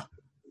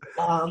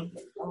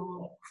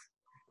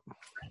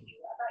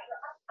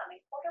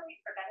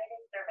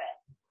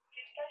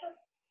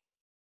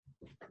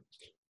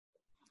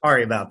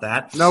 Sorry about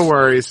that. No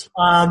worries.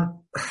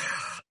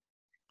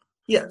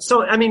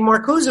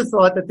 Marcuse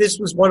thought that this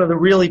was one of the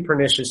really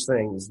pernicious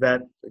things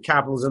that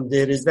capitalism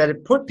did, is that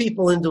it put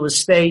people into a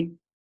state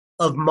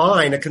of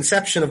mind, a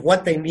conception of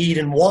what they need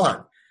and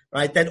want,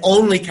 right? That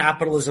only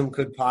capitalism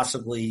could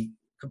possibly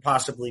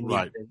meet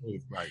their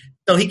needs. Right.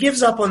 So he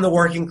gives up on the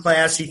working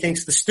class. He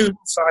thinks the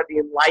students are the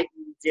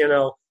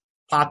enlightened,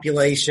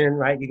 population,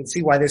 right? You can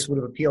see why this would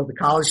have appealed to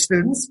college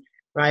students,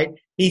 right?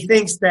 He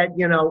thinks that,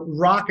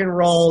 rock and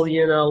roll,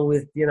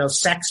 with,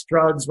 sex,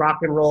 drugs, rock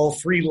and roll,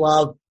 free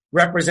love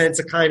represents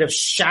a kind of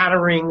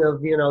shattering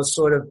of,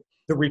 sort of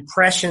the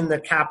repression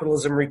that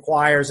capitalism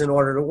requires in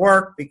order to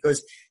work,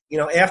 because,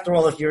 after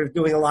all, if you're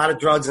doing a lot of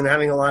drugs and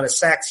having a lot of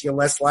sex, you're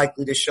less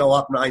likely to show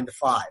up 9 to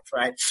 5,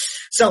 right?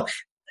 So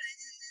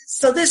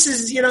this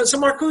is, so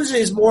Marcuse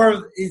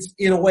is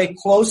in a way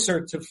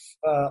closer to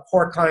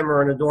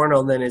Horkheimer and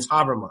Adorno than is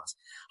Habermas.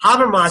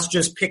 Habermas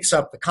just picks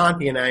up the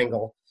Kantian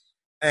angle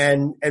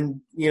and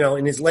in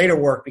his later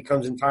work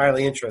becomes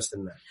entirely interested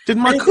in that. Did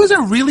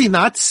Marcuse really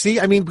not see,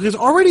 because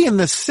already in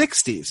the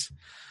 60s,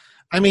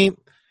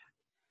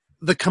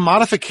 the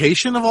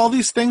commodification of all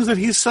these things that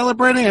he's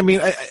celebrating,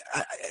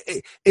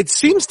 it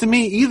seems to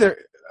me either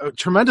a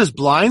tremendous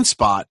blind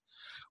spot,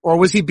 or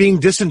was he being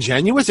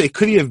disingenuous?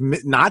 Could he have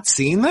not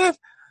seen that?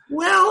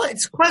 Well,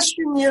 it's a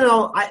question,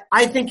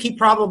 I think he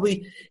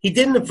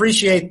didn't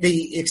appreciate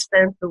the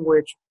extent to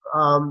which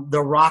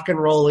the rock and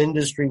roll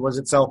industry was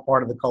itself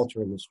part of the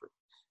culture industry.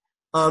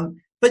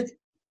 But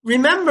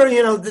remember,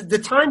 the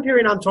time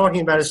period I'm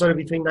talking about is sort of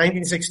between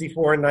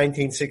 1964 and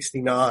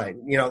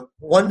 1969.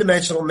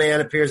 One-Dimensional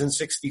Man appears in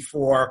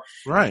 64.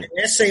 Right. An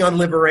Essay on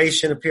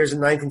Liberation appears in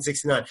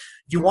 1969. If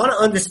you want to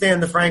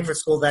understand the Frankfurt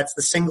School, that's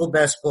the single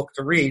best book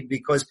to read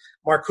because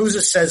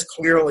Marcuse says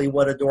clearly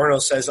what Adorno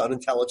says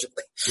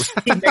unintelligibly.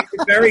 He makes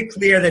it very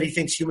clear that he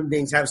thinks human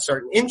beings have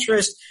certain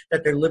interests,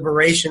 that their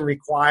liberation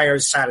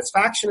requires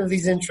satisfaction of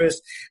these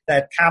interests,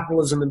 that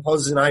capitalism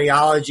imposes an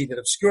ideology that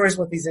obscures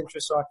what these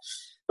interests are.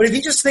 But if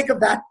you just think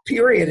of that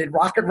period in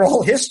rock and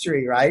roll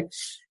history, right,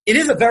 it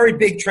is a very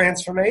big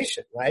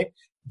transformation, right?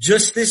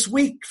 Just this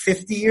week,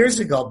 50 years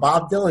ago,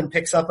 Bob Dylan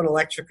picks up an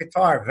electric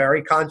guitar,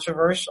 very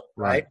controversial,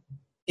 right?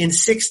 In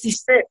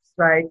 66,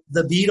 right,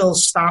 the Beatles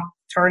stopped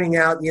turning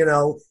out,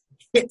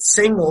 hit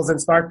singles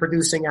and start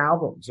producing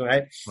albums,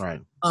 right?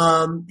 Right.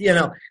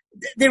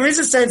 There is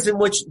a sense in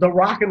which the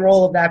rock and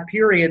roll of that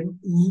period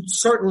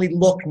certainly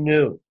look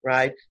new,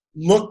 right?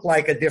 Look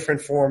like a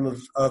different form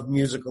of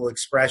musical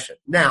expression.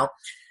 Now,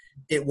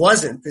 it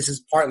wasn't. This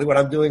is partly what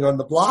I'm doing on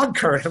the blog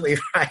currently,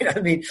 right?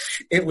 I mean,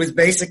 it was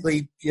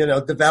basically,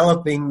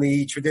 developing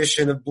the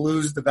tradition of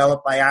blues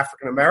developed by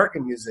African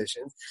American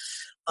musicians.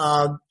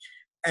 So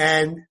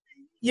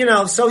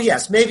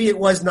yes, maybe it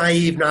was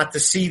naive not to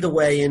see the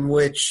way in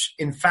which,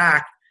 in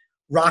fact,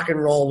 rock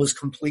and roll was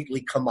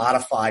completely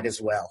commodified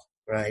as well,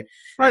 right?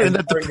 Right, and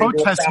that the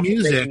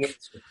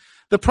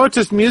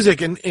protest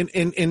music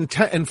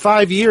in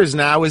 5 years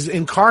now is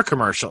in car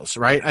commercials,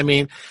 right? I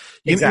mean,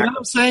 you know what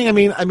I'm saying?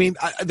 I mean,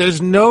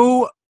 there's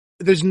no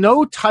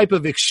type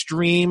of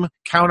extreme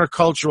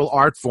countercultural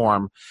art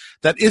form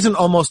that isn't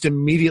almost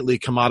immediately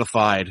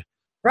commodified.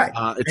 Right.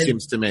 It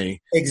seems to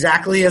me.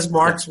 Exactly as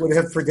Marx would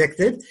have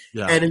predicted.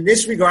 Yeah. And in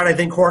this regard, I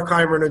think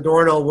Horkheimer and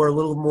Adorno were a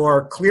little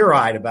more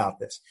clear-eyed about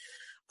this.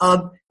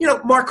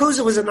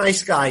 Marcuse was a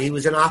nice guy. He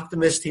was an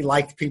optimist. He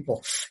liked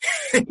people.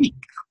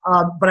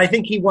 But I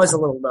think he was a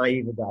little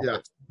naive about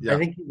it. Yeah. I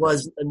think he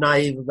was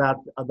naive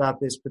about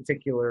this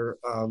particular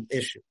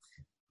issue.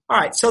 All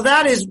right, so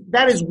that is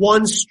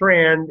one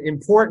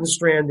important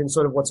strand in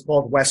sort of what's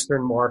called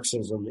Western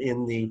Marxism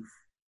in the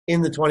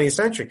 20th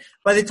century.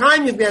 By the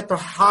time you get to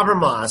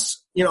Habermas,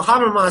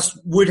 Habermas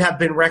would have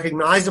been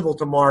recognizable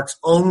to Marx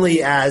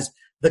only as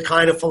the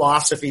kind of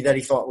philosophy that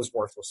he thought was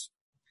worthless.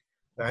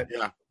 Right?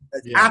 Yeah.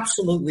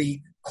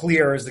 Absolutely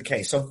clear is the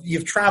case. So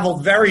you've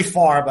traveled very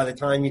far by the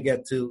time you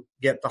get to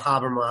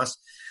Habermas.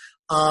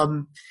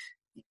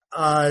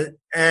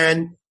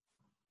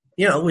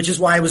 Which is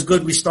why it was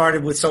good we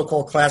started with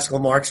so-called classical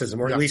Marxism,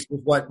 or at least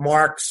with what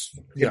Marx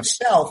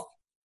himself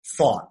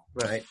thought,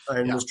 right?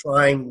 And was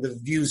trying, the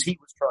views he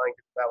was trying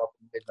to develop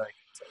in the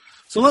mid-19th century.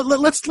 So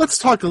let's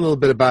talk a little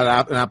bit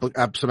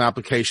about some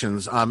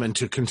applications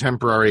into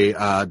contemporary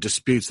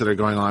disputes that are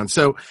going on.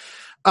 So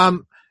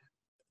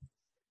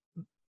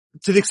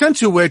to the extent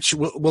to which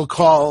we'll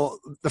call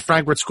the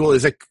Frankfurt School,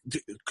 is it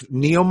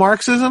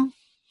neo-Marxism?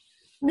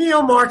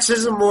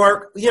 Neo-Marxism,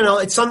 or,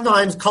 it's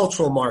sometimes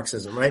cultural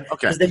Marxism, right? Okay.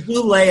 Because they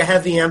do lay a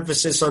heavy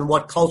emphasis on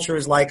what culture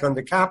is like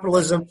under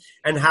capitalism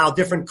and how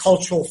different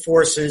cultural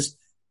forces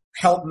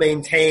help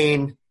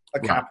maintain a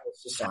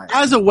capitalist society.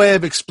 As a way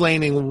of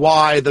explaining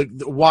why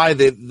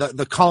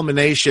the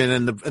culmination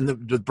and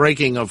the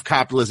breaking of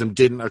capitalism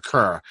didn't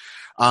occur.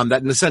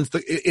 That in a sense,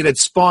 it had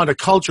spawned a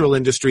cultural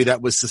industry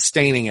that was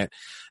sustaining it.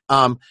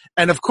 And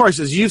of course,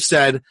 as you've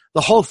said, the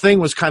whole thing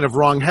was kind of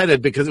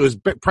wrong-headed because it was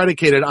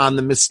predicated on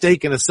the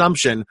mistaken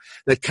assumption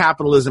that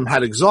capitalism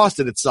had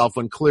exhausted itself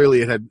when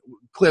clearly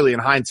in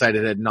hindsight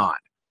it had not.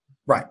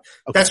 Right.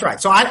 Okay. That's right.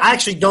 So I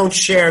actually don't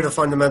share the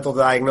fundamental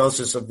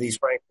diagnosis of these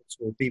Frankfurt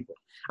School people.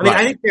 I mean,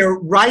 I think they're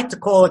right to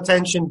call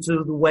attention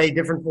to the way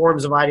different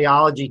forms of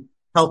ideology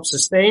help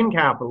sustain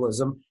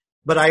capitalism,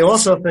 but I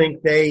also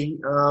think they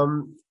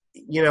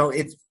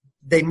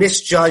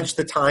misjudge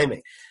the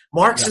timing.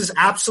 Marx is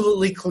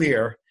absolutely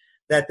clear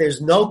that there's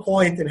no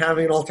point in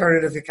having an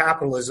alternative to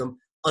capitalism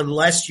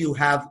unless you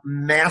have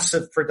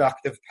massive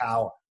productive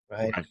power,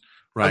 right?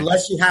 Right.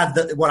 Unless you have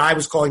what I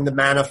was calling the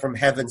manna from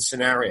heaven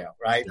scenario,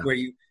 right? Yeah. Where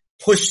you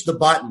push the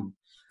button,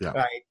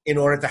 right, in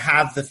order to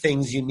have the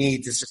things you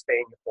need to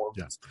sustain the form.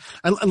 Yes.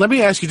 And let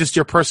me ask you just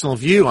your personal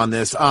view on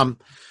this.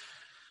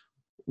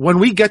 When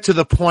we get to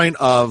the point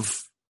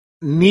of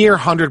near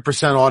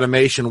 100%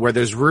 automation where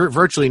there's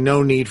virtually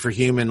no need for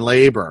human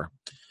labor,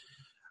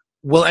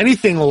 will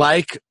anything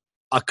like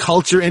a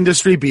culture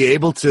industry be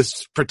able to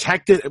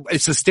protect it,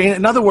 sustain it?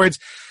 In other words,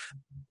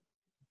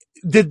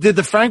 did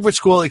the Frankfurt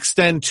School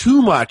extend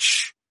too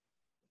much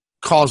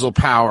causal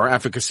power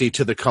efficacy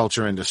to the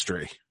culture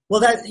industry? Well,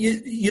 that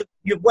you've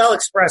well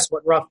expressed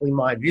what roughly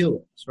my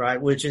view is,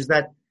 right? Which is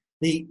that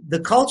the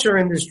culture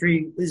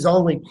industry is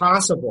only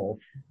possible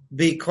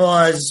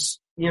because,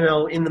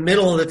 in the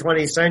middle of the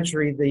 20th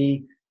century,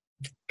 the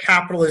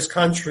capitalist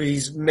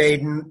countries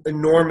made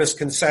enormous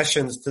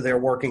concessions to their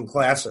working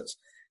classes,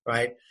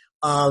 right?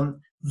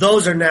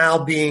 Those are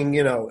now being,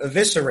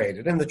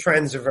 eviscerated, and the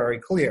trends are very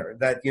clear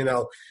that,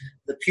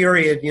 the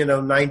period,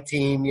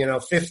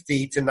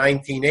 1950 to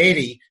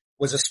 1980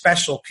 was a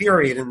special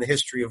period in the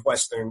history of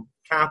Western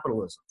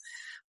capitalism.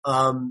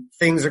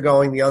 things are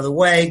going the other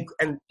way,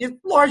 and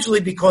largely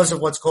because of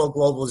what's called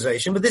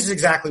globalization. But this is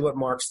exactly what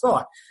Marx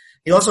thought.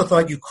 He also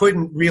thought you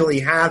couldn't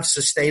really have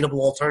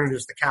sustainable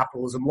alternatives to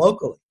capitalism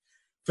locally.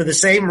 For the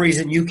same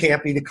reason you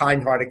can't be the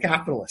kind-hearted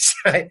capitalist,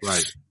 right?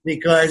 Right.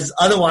 Because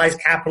otherwise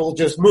capital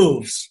just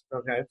moves,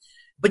 okay?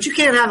 But you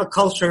can't have a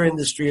culture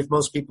industry if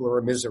most people are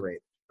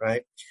immiserated,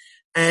 right?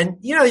 And,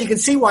 you can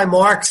see why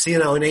Marx, in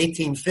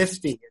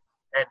 1850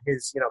 and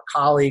his,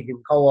 colleague and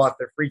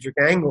co-author Friedrich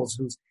Engels,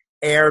 who's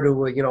heir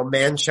to a,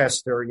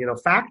 Manchester,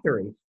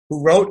 factory,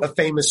 who wrote a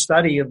famous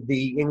study of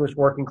the English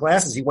working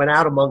classes. He went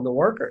out among the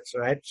workers,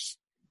 right?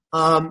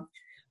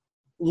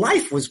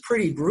 Life was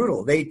pretty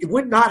brutal. They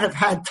would not have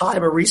had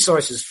time or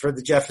resources for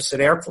the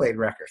Jefferson Airplane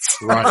records.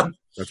 Right.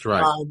 That's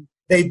right.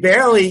 They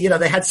barely,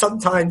 they had some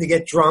time to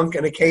get drunk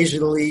and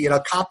occasionally,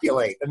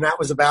 copulate, and that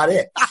was about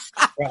it,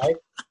 right?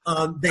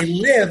 They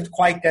lived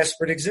quite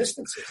desperate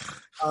existences.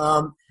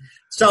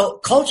 So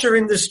culture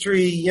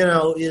industry,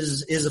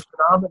 is a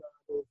phenomenon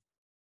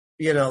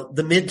of,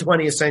 the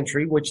mid-20th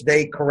century, which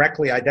they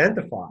correctly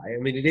identify. I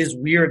mean, it is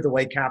weird the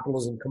way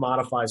capitalism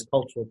commodifies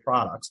cultural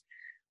products.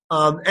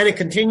 And it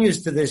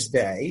continues to this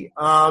day.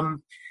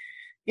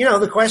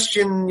 The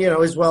question,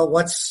 is, well,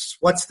 what's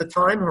the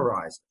time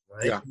horizon,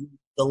 right? Yeah.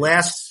 The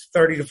last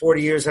 30 to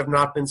 40 years have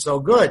not been so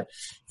good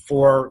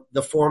for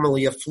the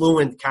formerly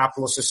affluent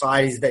capitalist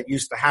societies that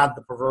used to have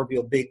the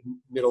proverbial big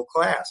middle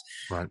class.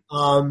 Right.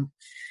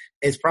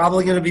 It's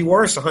probably going to be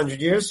worse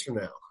 100 years from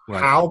now. Right.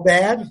 How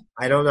bad?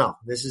 I don't know.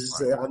 This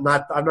is, I'm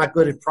not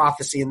good at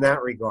prophecy in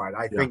that regard.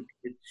 I think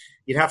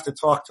you'd have to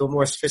talk to a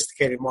more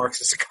sophisticated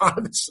Marxist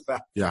economist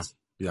about this.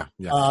 Yeah.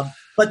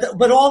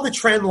 But all the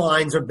trend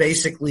lines are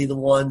basically the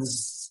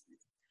ones,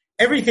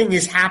 everything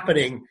is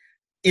happening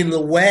in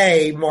the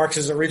way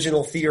Marx's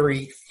original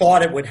theory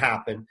thought it would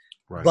happen,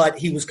 right. But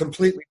he was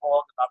completely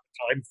wrong about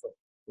the time frame,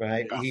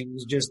 right? Yeah. He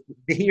was just,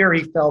 here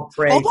he fell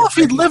prey. Although if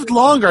he'd lived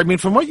longer, I mean,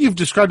 from what you've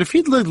described, if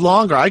he'd lived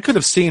longer, I could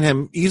have seen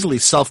him easily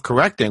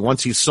self-correcting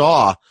once he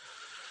saw,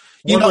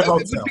 it'd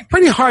be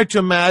pretty hard to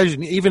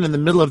imagine, even in the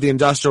middle of the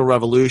Industrial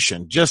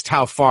Revolution, just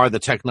how far the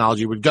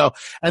technology would go.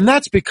 And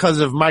that's because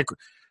of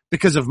microization,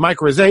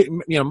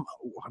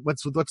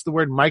 what's the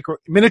word?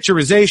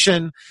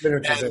 Miniaturization.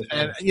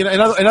 And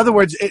in other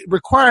words, it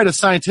required a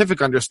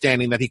scientific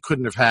understanding that he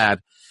couldn't have had.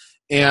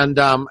 And,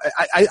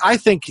 I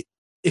think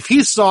if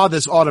he saw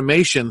this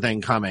automation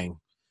thing coming,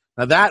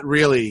 now that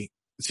really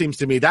seems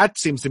to me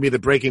the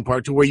breaking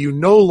point to where you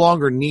no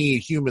longer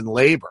need human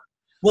labor.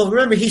 Well,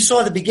 remember, he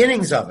saw the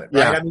beginnings of it,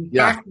 right? I mean,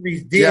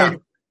 factories did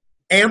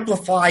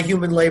amplify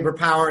human labor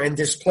power and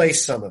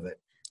displace some of it,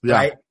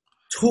 right?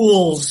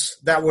 Tools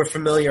that were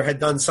familiar had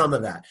done some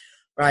of that,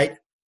 right?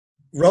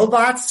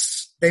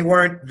 Robots, they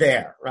weren't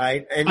there,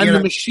 right? And the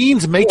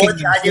machines making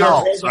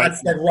themselves.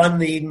 Robots that run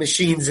the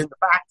machines in the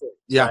factory.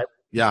 Yeah, right?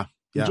 Yeah.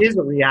 Which is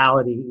a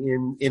reality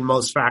in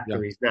most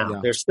factories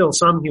now. There's still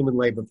some human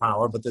labor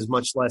power, but there's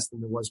much less than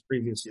there was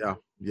previously.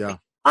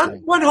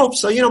 One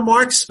hopes so.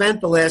 Marx spent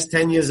the last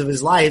 10 years of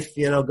his life,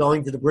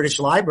 going to the British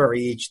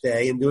Library each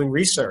day and doing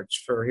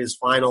research for his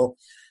final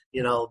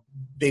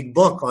big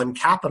book on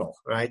capital,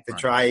 right? To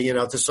try,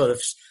 to sort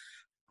of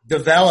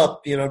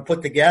develop,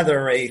 put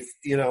together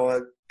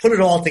put it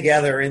all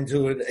together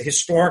into a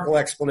historical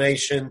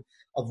explanation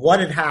of what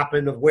had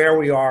happened, of where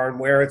we are and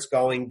where it's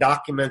going,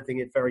 documenting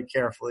it very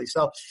carefully.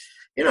 So,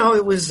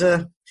 it was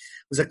a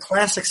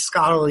classic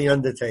scholarly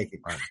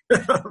undertaking. Right.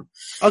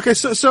 Okay.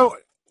 So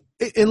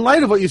in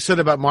light of what you said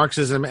about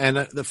Marxism and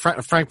the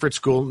Frankfurt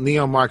School,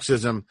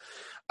 neo-Marxism,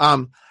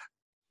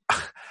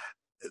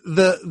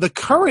 the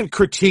current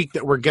critique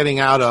that we're getting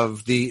out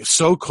of the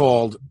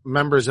so-called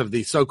members of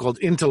the so-called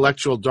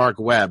intellectual dark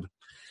web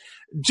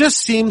just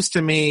seems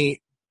to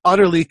me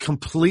utterly,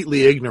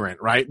 completely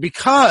ignorant, right?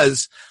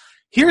 Because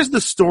here's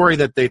the story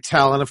that they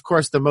tell, and of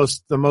course the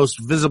most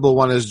visible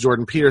one is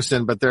Jordan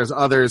Peterson, but there's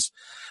others.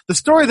 The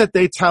story that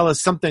they tell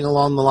is something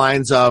along the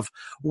lines of,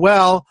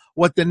 well,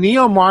 what the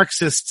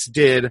neo-Marxists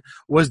did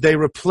was they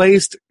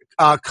replaced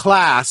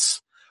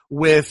class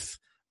with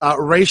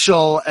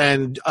racial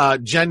and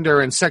gender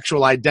and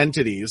sexual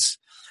identities.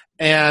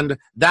 And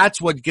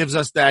that's what gives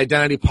us the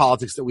identity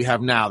politics that we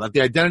have now. That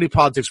the identity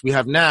politics we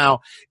have now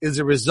is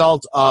a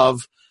result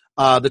of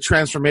the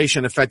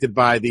transformation affected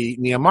by the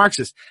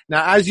neo-Marxists.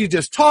 Now, as you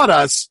just taught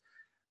us,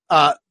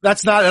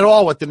 that's not at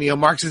all what the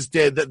neo-Marxists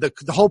did. The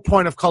whole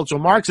point of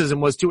cultural Marxism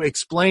was to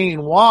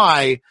explain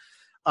why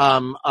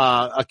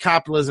a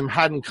capitalism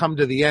hadn't come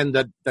to the end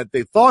that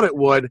they thought it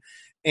would,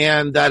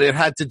 and that it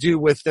had to do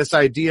with this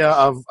idea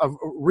of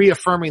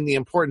reaffirming the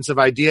importance of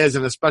ideas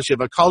and especially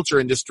of a culture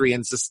industry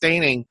and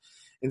sustaining.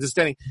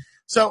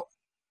 So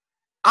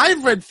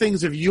I've read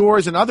things of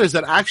yours and others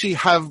that actually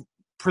have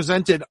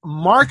presented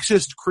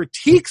Marxist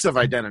critiques of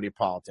identity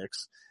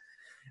politics.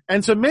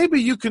 And so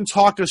maybe you can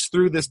talk us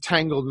through this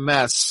tangled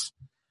mess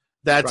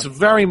that's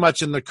very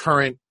much in the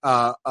current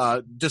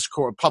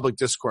public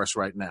discourse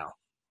right now.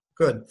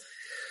 Good.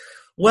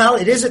 Well,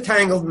 it is a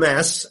tangled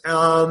mess,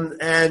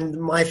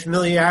 and my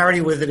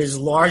familiarity with it is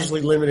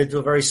largely limited to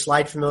a very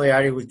slight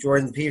familiarity with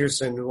Jordan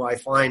Peterson, who I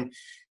find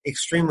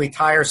extremely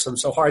tiresome,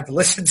 so hard to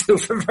listen to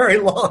for very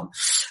long.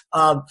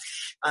 But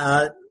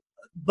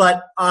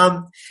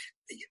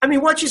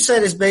what you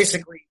said is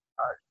basically,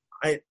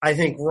 I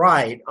think,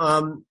 right.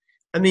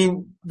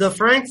 The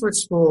Frankfurt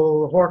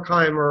School,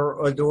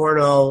 Horkheimer,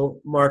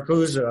 Adorno,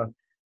 Marcuse,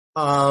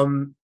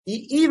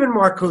 even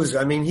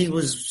Marcuse, he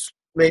was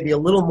maybe a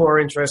little more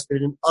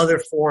interested in other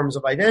forms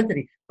of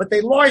identity, but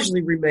they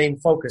largely remain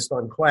focused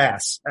on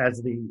class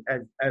as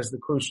the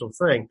crucial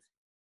thing.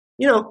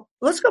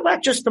 Let's go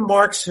back just to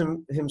Marx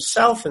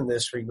himself in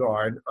this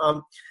regard.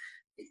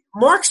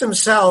 Marx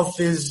himself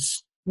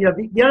is, the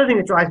other thing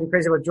that drives me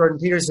crazy about Jordan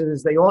Peterson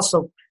is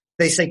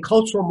they say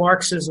cultural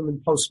Marxism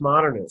and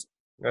postmodernism,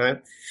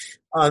 right?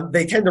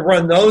 They tend to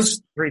run those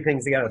three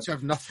things together. Which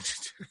have nothing to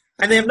do.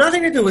 And they have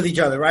nothing to do with each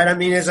other, right?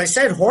 As I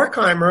said,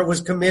 Horkheimer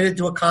was committed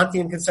to a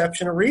Kantian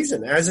conception of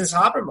reason, as is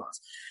Habermas.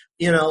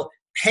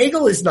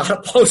 Hegel is not a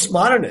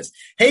postmodernist.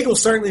 Hegel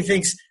certainly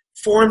thinks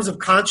forms of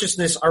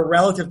consciousness are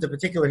relative to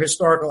particular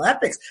historical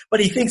epochs, but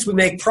he thinks we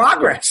make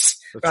progress,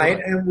 right?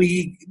 And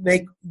we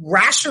make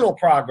rational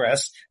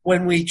progress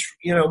when we,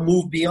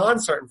 move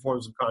beyond certain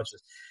forms of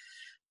consciousness.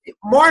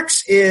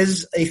 Marx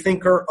is a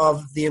thinker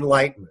of the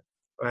Enlightenment,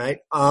 right?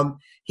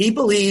 He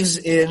believes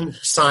in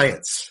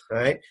science,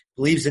 right?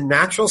 Believes in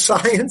natural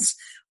science,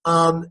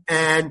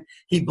 and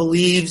he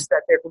believes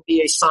that there can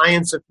be a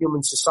science of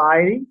human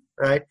society,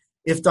 right?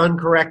 If done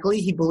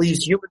correctly. He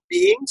believes human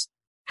beings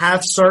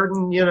have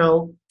certain,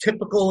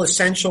 typical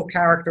essential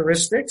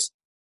characteristics,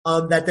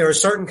 that there are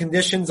certain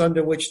conditions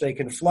under which they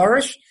can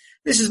flourish.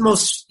 This is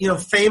most,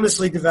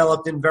 famously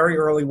developed in very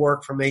early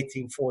work from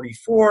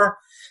 1844.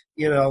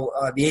 The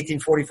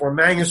 1844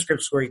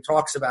 manuscripts where he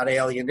talks about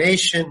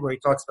alienation, where he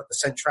talks about the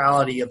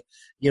centrality of,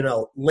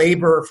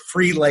 labor,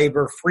 free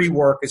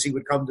work, as he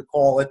would come to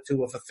call it,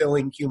 to a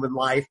fulfilling human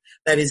life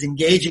that is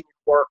engaging in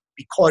work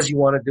because you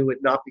want to do it,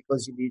 not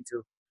because you need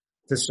to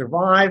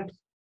survive.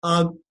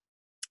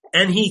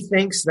 And he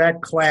thinks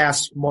that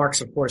Marx,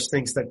 of course,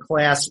 thinks that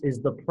class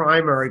is the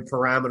primary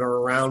parameter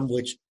around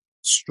which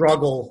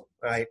struggle,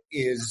 right,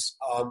 is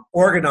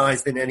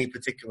organized in any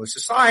particular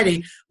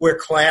society, where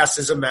class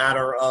is a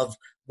matter of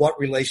what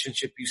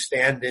relationship you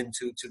stand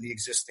into to the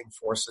existing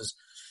forces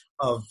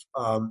of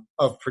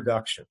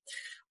production.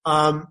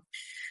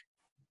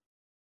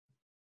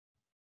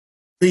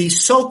 The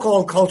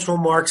so-called cultural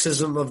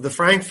Marxism of the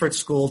Frankfurt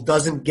School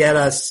doesn't get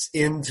us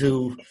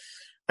into,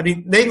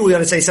 maybe we ought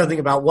to say something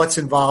about what's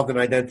involved in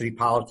identity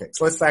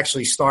politics. Let's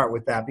actually start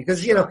with that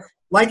because,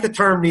 like the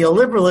term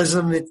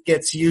neoliberalism, it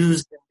gets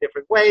used in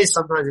different ways.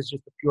 Sometimes it's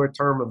just a pure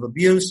term of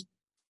abuse.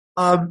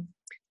 I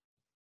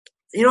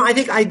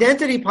think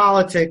identity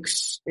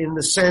politics, in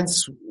the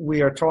sense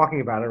we are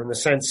talking about, or in the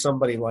sense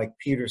somebody like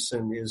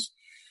Peterson is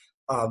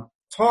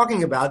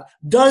talking about,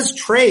 does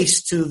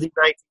trace to the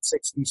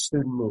 1960s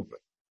student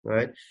movement,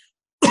 right?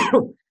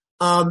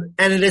 And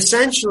it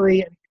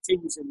essentially, and it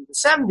continues into the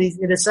 70s,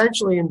 it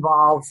essentially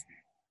involves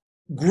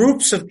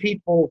groups of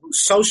people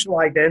whose social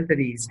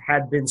identities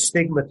had been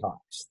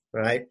stigmatized,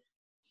 right?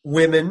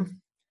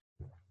 Women,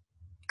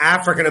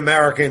 African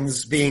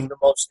Americans being the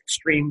most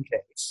extreme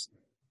case,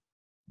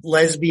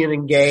 lesbian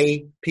and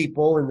gay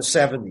people in the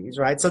 70s,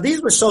 right? So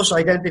these were social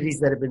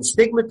identities that had been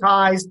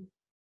stigmatized,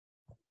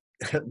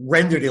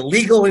 rendered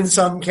illegal in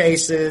some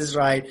cases,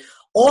 right?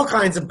 All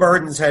kinds of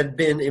burdens had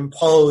been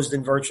imposed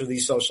in virtue of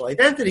these social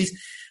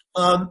identities.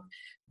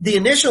 The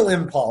initial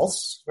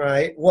impulse,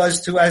 right,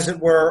 was to, as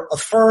it were,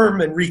 affirm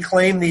and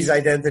reclaim these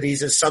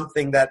identities as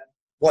something that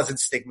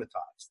wasn't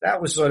stigmatized.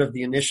 That was sort of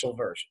the initial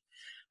version.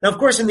 Now, of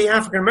course, in the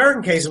African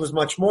American case, it was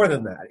much more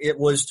than that. It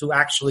was to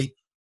actually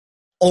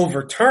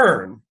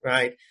overturn,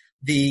 right,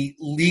 the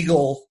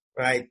legal,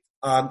 right,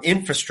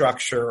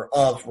 infrastructure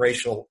of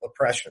racial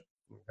oppression,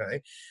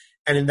 okay?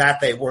 And in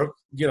that they were,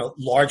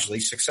 largely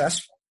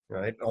successful,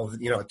 right?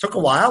 It took a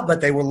while,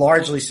 but they were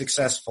largely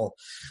successful.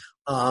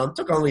 It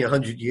took only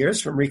 100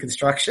 years from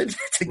Reconstruction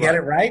to get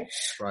it right.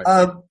 Right.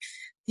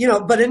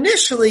 But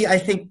initially I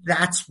think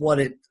that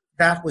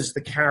was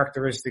the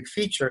characteristic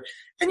feature.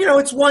 And,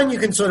 it's one you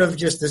can sort of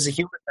just as a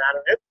human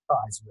matter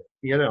empathize with,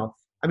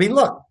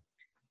 look,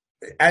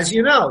 as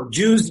you know,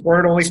 Jews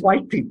weren't always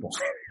white people,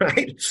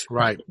 right?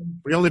 Right.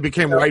 We only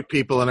became white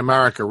people in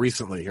America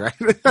recently, right?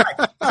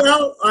 Right.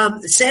 Well,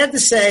 sad to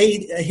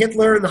say,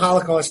 Hitler and the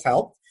Holocaust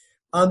helped.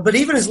 But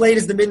even as late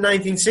as the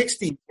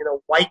mid-1960s,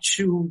 white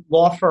shoe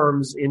law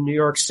firms in New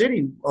York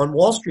City on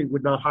Wall Street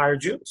would not hire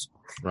Jews.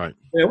 Right.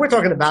 We're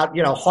talking about,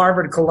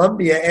 Harvard,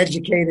 Columbia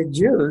educated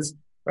Jews,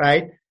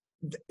 right?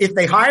 If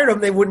they hired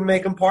them, they wouldn't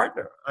make them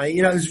partner.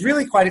 It was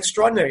really quite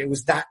extraordinary. It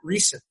was that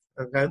recent.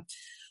 Okay.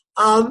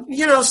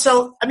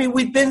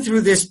 We've been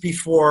through this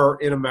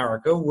before in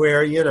America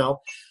where,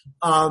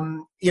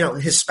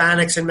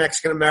 Hispanics and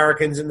Mexican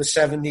Americans in the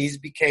 70s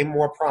became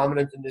more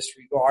prominent in this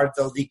regard,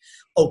 though the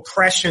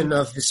oppression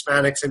of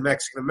Hispanics and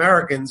Mexican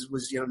Americans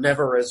was,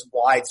 never as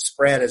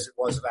widespread as it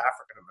was of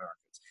African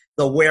Americans.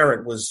 Though where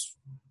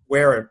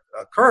it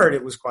occurred,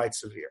 it was quite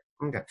severe.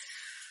 Okay.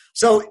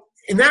 So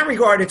in that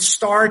regard, it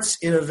starts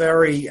in a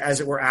very,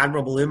 as it were,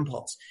 admirable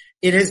impulse.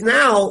 It has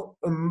now,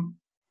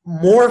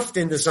 morphed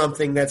into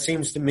something that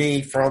seems to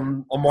me,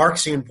 from a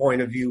Marxian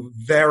point of view,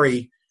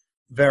 very,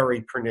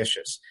 very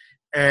pernicious.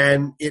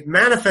 And it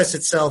manifests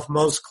itself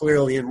most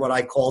clearly in what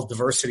I call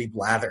diversity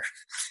blather,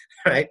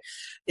 right?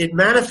 It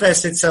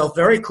manifests itself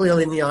very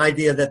clearly in the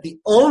idea that the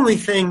only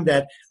thing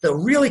the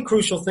really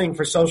crucial thing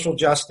for social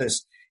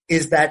justice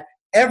is that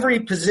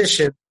every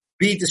position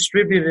be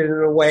distributed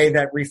in a way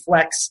that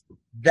reflects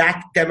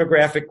that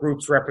demographic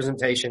group's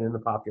representation in the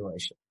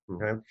population.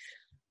 Okay?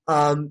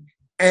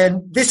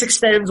 And this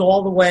extends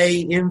all the way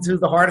into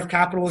the heart of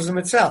capitalism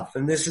itself.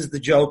 And this is the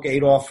joke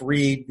Adolph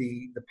Reed,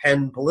 the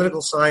Penn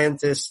political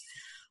scientist,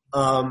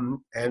 and,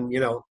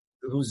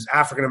 who's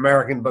African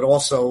American, but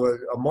also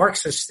a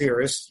Marxist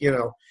theorist,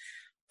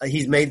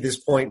 he's made this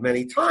point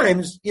many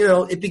times.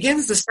 It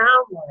begins to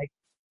sound like,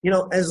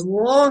 as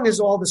long as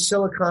all the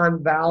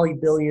Silicon Valley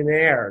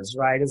billionaires,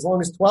 right, as long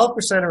as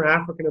 12% are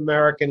African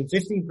American,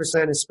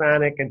 15%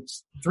 Hispanic, and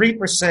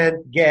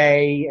 3%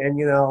 gay, and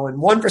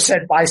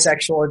 1%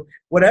 bisexual, and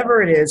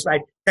whatever it is,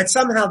 right, that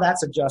somehow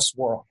that's a just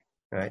world,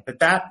 right?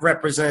 That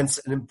represents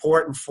an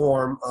important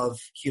form of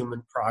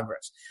human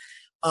progress.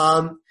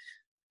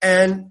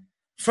 And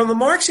from a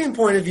Marxian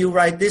point of view,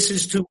 right, this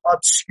is to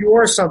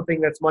obscure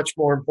something that's much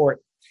more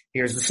important.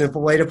 Here's the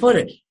simple way to put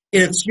it.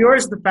 It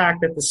obscures the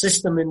fact that the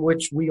system in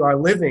which we are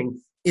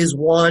living is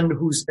one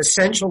whose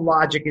essential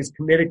logic is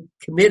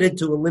committed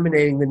to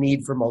eliminating the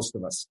need for most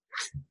of us,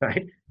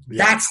 right?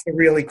 Yeah. That's the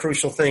really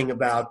crucial thing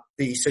about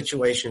the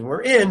situation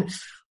we're in.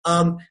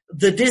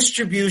 The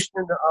distribution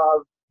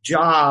of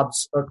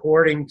jobs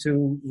according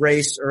to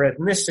race or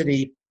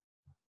ethnicity,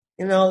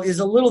 is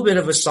a little bit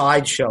of a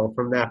sideshow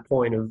from that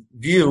point of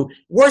view.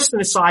 Worse than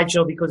a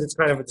sideshow because it's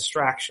kind of a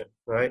distraction,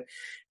 right?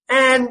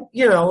 And,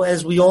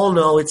 as we all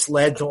know, it's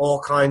led to all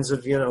kinds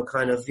of,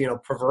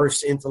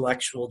 perverse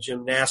intellectual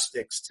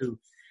gymnastics to,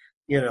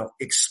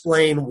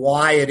 explain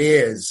why it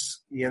is,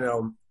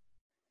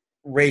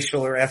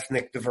 racial or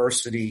ethnic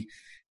diversity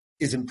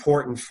is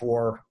important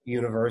for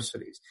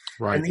universities.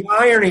 Right. And the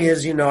irony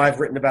is, I've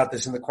written about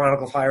this in the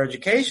Chronicle of Higher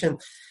Education,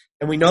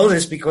 and we know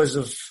this because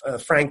of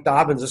Frank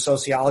Dobbins, a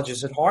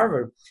sociologist at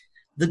Harvard.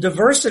 The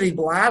diversity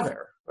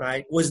blather,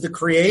 right, was the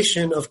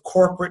creation of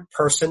corporate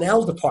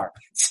personnel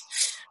departments.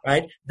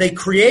 Right? They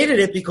created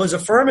it because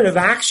affirmative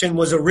action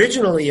was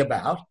originally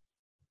about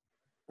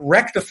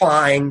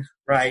rectifying,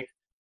 right,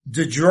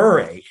 de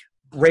jure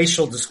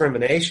racial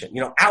discrimination,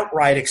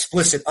 outright,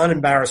 explicit,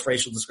 unembarrassed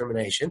racial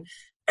discrimination.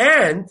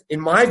 And in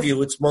my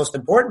view, its most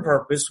important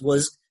purpose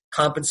was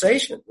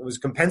compensation. It was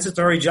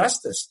compensatory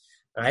justice,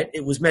 right?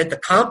 It was meant to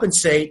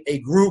compensate a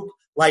group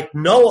like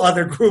no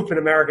other group in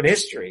American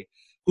history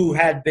who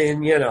had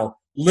been,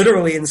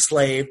 literally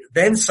enslaved,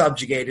 then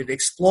subjugated,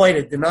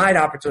 exploited, denied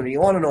opportunity,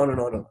 on and on and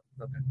on and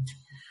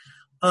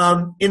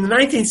on. Okay. In the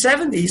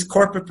 1970s,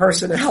 corporate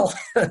personnel,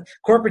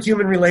 corporate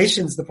human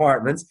relations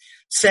departments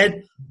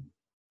said,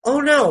 oh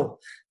no,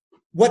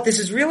 what this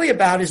is really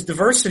about is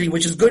diversity,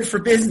 which is good for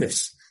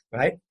business,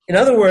 right? In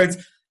other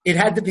words, it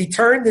had to be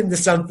turned into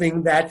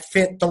something that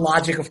fit the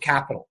logic of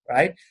capital,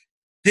 right?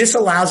 This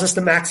allows us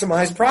to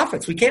maximize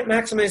profits. We can't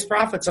maximize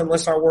profits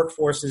unless our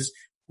workforce is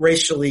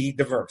racially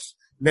diverse.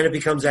 And then it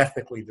becomes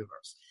ethnically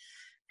diverse.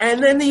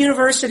 And then the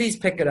universities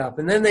pick it up,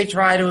 and then they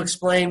try to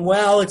explain,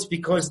 well, it's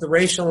because the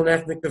racial and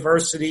ethnic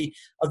diversity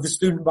of the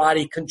student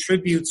body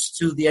contributes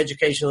to the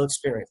educational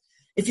experience.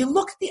 If you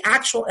look at the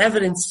actual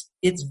evidence,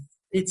 it's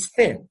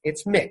thin,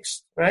 it's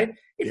mixed, right?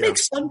 It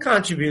makes some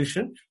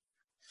contribution,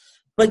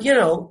 but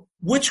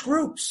which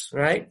groups,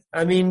 right?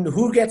 I mean,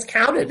 who gets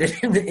counted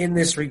in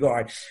this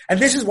regard? And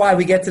this is why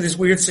we get to this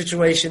weird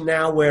situation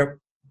now where,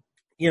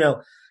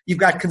 you've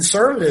got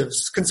conservative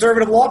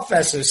law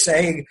professors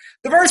saying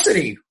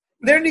diversity.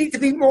 There need to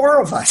be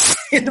more of us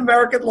in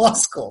American law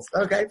schools.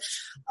 Okay.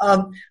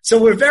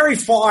 So we're very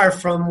far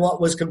from what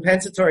was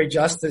compensatory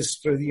justice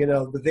for,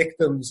 the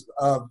victims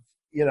of,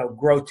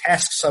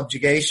 grotesque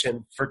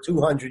subjugation for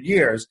 200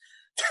 years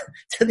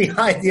to the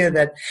idea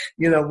that,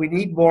 we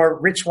need more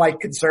rich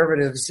white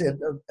conservatives in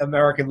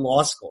American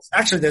law schools.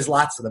 Actually, there's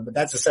lots of them, but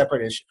that's a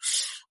separate issue.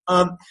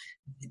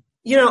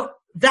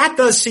 That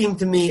does seem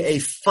to me a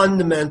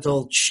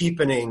fundamental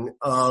cheapening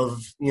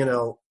of,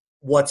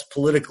 what's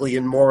politically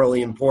and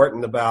morally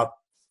important about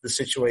the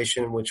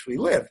situation in which we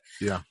live.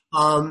 Yeah.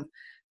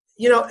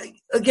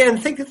 Again,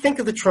 think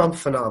of the Trump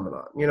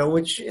phenomenon,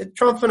 which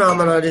Trump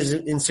phenomenon is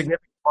in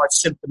significant part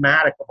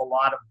symptomatic of a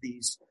lot of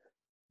these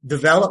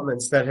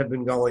developments that have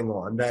been going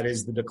on. That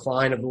is the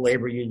decline of the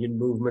labor union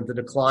movement, the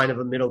decline of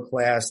a middle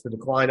class, the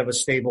decline of a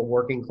stable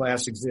working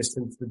class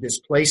existence, the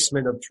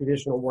displacement of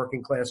traditional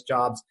working class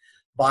jobs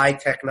by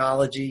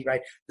technology,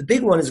 right? The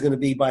big one is going to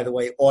be, by the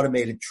way,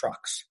 automated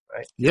trucks,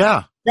 right?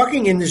 Yeah.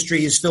 Trucking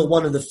industry is still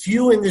one of the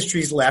few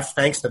industries left,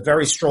 thanks to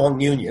very strong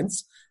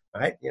unions,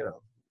 right?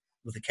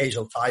 With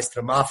occasional ties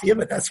to the mafia,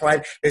 but that's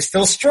why they're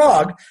still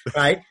strong,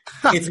 right?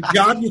 It's a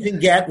job you can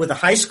get with a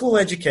high school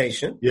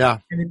education. Yeah.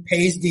 And it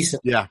pays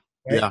decently. Yeah.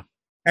 Right? Yeah.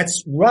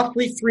 That's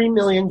roughly 3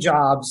 million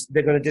jobs that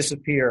are going to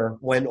disappear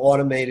when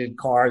automated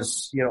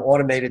cars,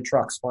 automated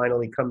trucks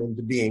finally come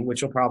into being,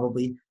 which will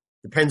probably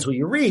depends who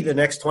you read, the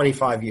next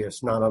 25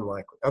 years, not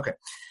unlikely. Okay.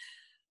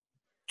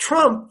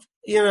 Trump,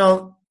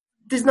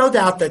 there's no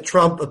doubt that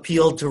Trump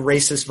appealed to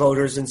racist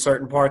voters in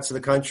certain parts of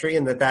the country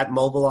and that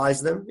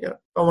mobilized them.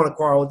 Don't want to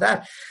quarrel with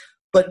that.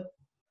 But,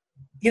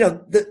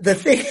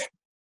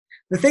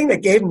 the thing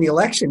that gave him the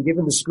election,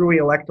 given the screwy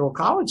electoral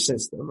college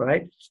system,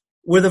 right,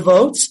 were the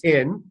votes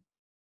in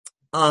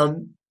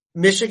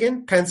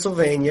Michigan,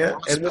 Pennsylvania,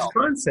 and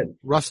Wisconsin.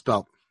 Rust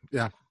Belt,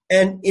 yeah.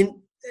 And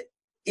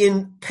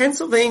in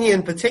Pennsylvania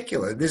in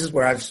particular, this is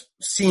where I've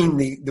seen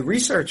the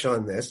research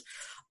on this,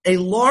 a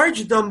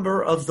large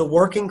number of the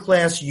working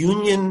class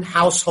union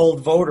household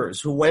voters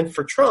who went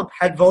for Trump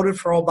had voted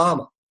for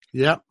Obama.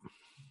 Yep.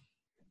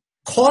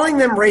 Calling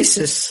them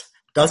racist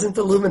doesn't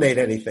illuminate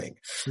anything.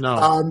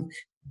 No.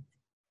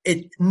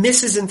 It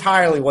misses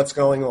entirely what's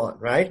going on,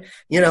 right?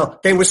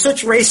 They were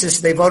such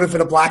racists, they voted for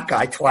the black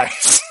guy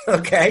twice,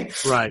 okay?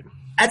 Right.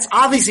 That's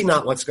obviously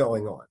not what's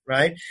going on,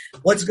 right?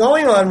 What's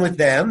going on with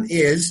them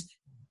is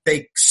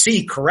they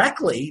see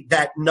correctly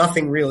that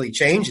nothing really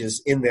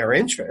changes in their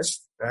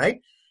interest,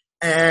 right?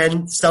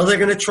 And so they're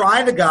going to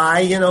try the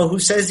guy, who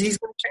says he's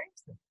going to change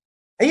them.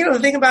 And, the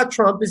thing about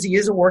Trump is he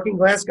is a working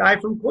class guy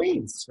from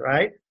Queens,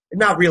 right?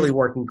 Not really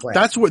working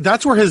class.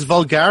 That's where his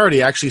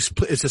vulgarity actually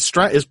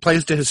is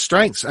plays to his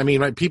strengths. I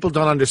mean, right, people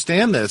don't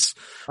understand this.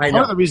 I know.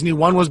 Part of the reason he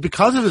won was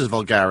because of his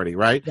vulgarity,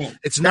 right? Yeah.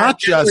 It's not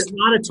just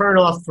not a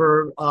turnoff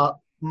for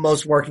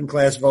most working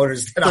class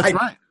voters. That's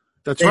right.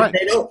 That's right.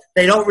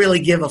 They don't really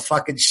give a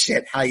fucking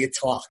shit how you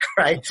talk,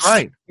 right? That's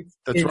right.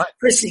 It's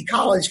prissy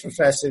college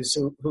professors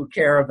who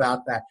care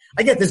about that.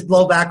 I get this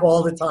blowback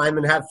all the time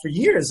and have for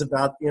years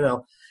about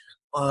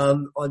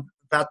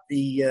about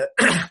the.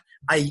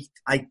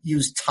 I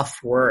use tough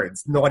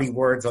words, naughty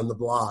words on the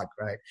blog,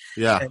 right?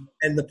 Yeah.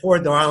 And the poor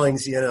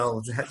darlings,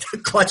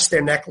 clutch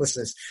their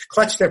necklaces,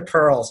 clutch their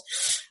pearls.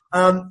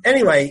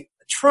 Anyway,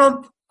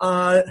 Trump,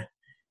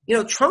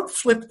 Trump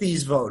flipped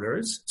these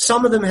voters.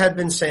 Some of them had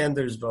been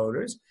Sanders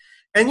voters.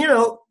 And,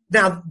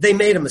 now they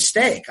made a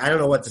mistake. I don't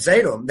know what to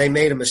say to them. They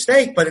made a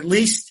mistake, but at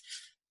least,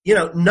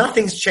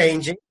 nothing's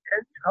changing.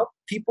 And,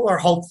 people are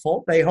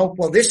hopeful. They hope,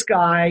 well, this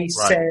guy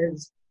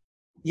says,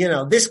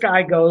 this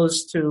guy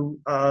goes to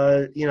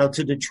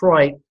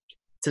Detroit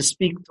to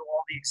speak to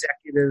all the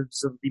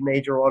executives of the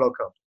major auto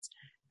companies.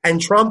 And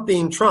Trump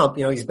being Trump,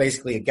 he's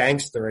basically a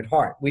gangster at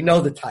heart. We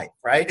know the type,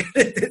 right?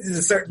 This is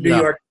a certain New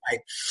York type.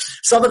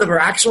 Some of them are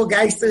actual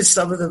gangsters.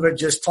 Some of them are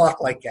just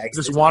talk like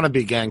gangsters. Just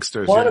wannabe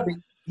gangsters.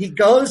 He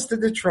goes to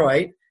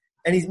Detroit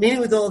and he's meeting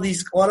with all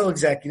these auto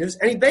executives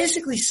and he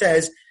basically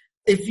says,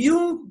 if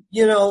you,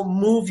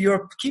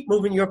 keep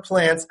moving your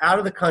plants out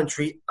of the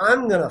country,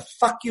 I'm going to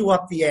fuck you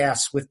up the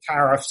ass with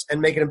tariffs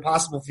and make it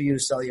impossible for you to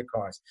sell your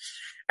cars.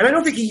 And I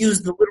don't think he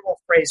used the literal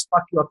phrase,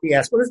 fuck you up the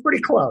ass, but it's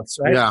pretty close,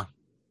 right? Yeah.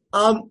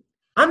 I'm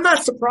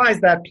not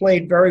surprised that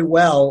played very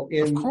well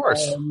in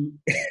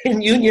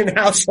union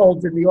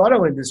households in the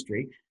auto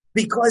industry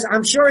because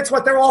I'm sure it's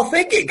what they're all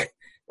thinking,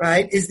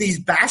 right? Is these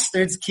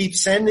bastards keep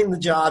sending the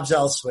jobs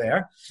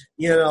elsewhere,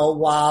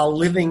 while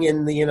living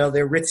in the,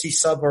 their ritzy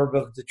suburb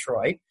of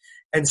Detroit.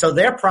 And so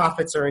their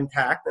profits are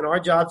intact and our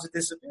jobs have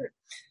disappeared.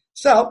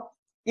 So,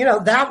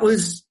 that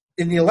was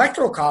in the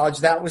electoral college,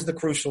 that was the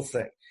crucial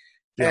thing.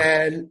 Yeah.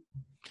 And,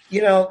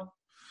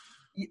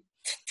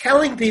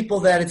 telling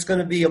people that it's going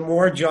to be a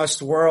more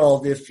just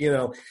world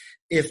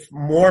if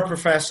more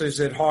professors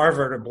at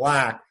Harvard are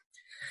black,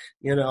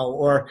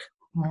 or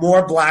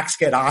more blacks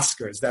get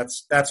Oscars.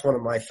 That's one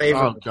of my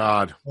favorite. Oh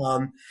God.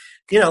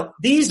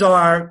 These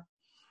are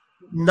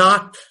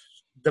not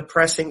the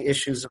pressing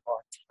issues of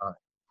our time,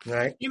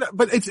 right?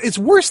 But it's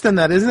worse than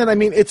that, isn't it? I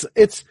mean,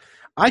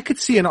 I could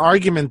see an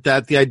argument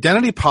that the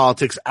identity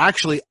politics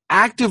actually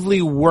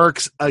actively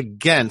works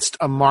against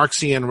a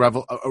Marxian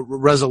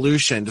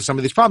resolution to some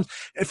of these problems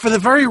for the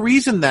very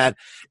reason that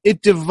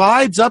it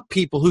divides up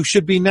people who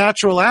should be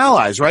natural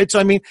allies, right? So,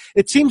 I mean,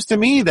 it seems to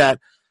me that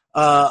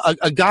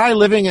a guy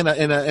living in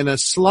a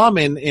slum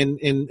in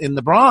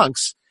the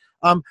Bronx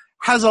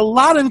has a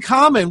lot in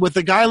common with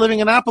the guy living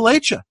in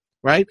Appalachia,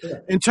 right? Yeah.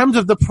 In terms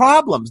of the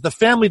problems, the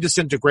family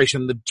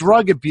disintegration, the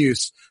drug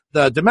abuse,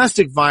 the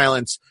domestic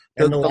violence,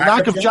 the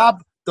lack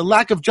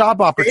of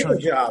job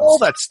opportunity, all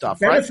that stuff,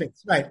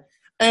 benefits, right?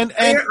 And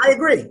I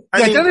agree.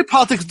 Identity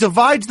politics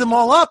divides them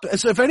all up.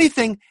 So if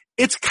anything,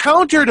 it's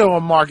counter to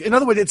a Marx. In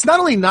other words, it's not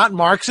only not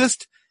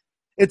Marxist,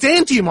 it's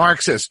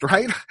anti-Marxist,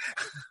 right?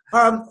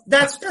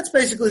 That's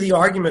basically the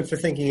argument for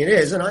thinking it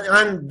is, and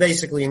I'm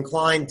basically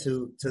inclined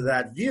to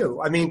that view.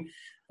 I mean,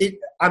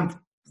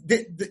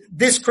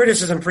 this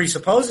criticism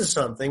presupposes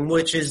something,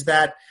 which is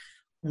that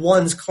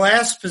one's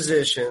class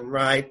position,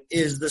 right,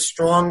 is the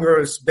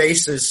strongest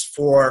basis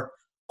for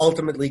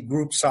ultimately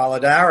group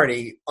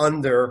solidarity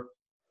under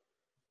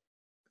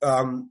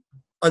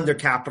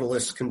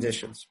capitalist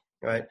conditions,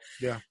 right?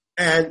 Yeah.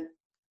 And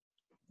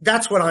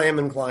that's what I am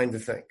inclined to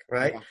think,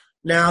 right? Yeah.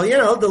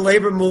 Now, the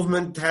labor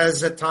movement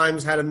has at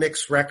times had a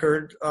mixed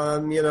record,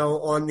 on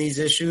these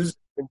issues,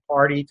 in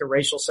party to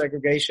racial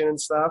segregation and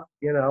stuff,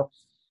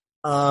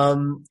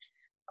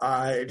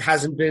 It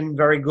hasn't been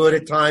very good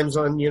at times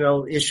on,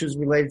 issues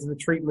related to the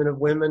treatment of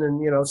women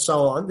and,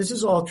 so on. This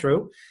is all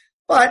true.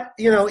 But,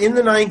 in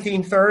the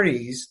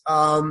 1930s,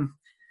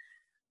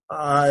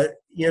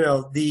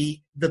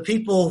 the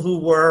people who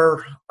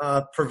were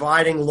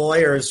providing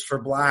lawyers for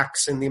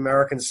blacks in the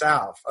American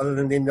South, other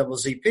than the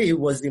NAACP,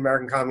 was the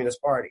American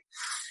Communist Party.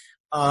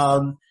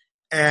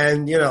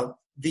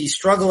 The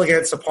struggle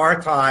against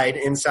apartheid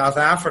in South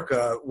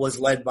Africa was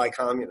led by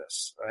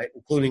communists, right,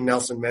 including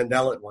Nelson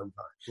Mandela at one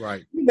time.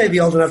 Right. You may be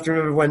old enough to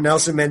remember when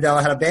Nelson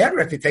Mandela had a bad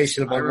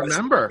reputation. I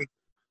remember.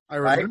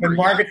 Right? When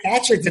Margaret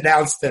Thatcher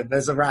denounced him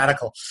as a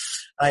radical.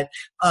 Right.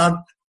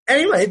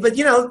 Anyway, but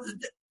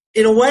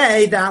in a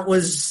way, that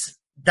was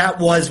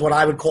what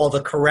I would call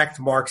the correct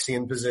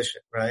Marxian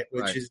position, right?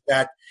 Which is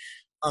that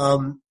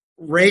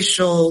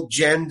racial,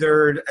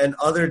 gendered, and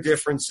other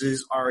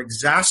differences are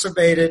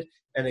exacerbated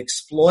and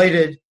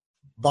exploited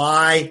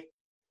by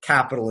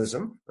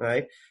capitalism,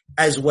 right?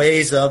 As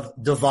ways of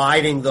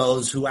dividing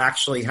those who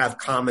actually have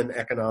common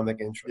economic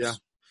interests.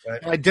 Yeah.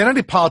 Right?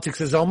 Identity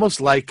politics is almost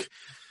like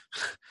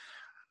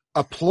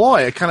a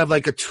ploy, kind of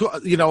like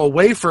a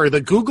way for the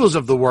Googles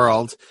of the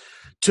world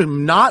to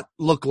not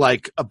look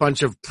like a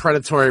bunch of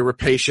predatory,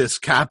 rapacious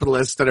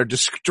capitalists that are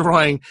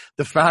destroying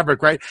the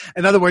fabric, right?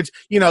 In other words,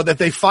 that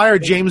they fire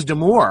James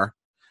Damore,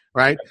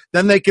 right?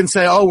 Then they can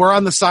say, "Oh, we're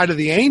on the side of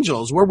the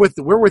angels. We're with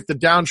the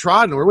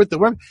downtrodden. We're with the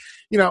women."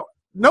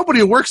 Nobody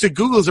who works at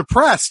Google is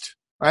oppressed,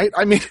 right?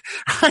 I mean,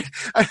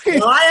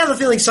 well, I have a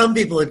feeling some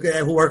people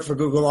who work for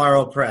Google are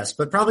oppressed,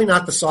 but probably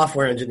not the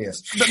software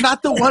engineers. But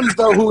not the ones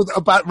though who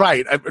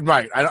right.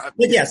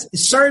 But yes,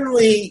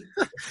 certainly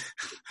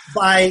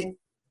by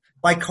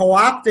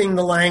co-opting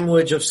the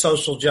language of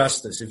social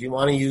justice, if you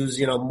want to use,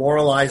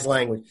 moralized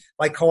language,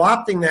 by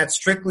co-opting that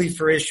strictly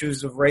for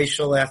issues of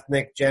racial,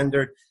 ethnic,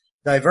 gendered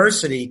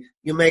diversity,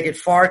 you make it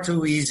far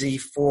too easy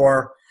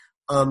for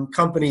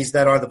companies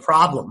that are the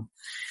problem.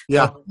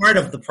 Yeah. Part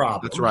of the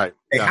problem. That's right.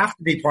 They have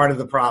to be part of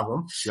the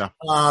problem. Yeah.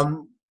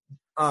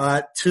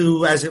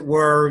 To, as it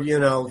were,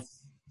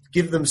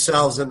 give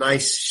themselves a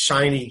nice,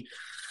 shiny,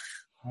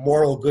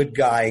 moral good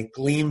guy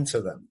gleam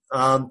to them.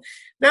 Now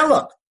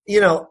look,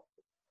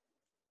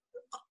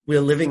 we're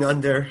living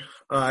under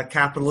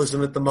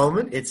capitalism at the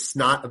moment. It's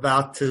not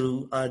about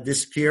to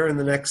disappear in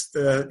the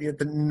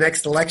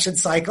next election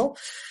cycle.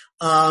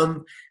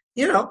 I'm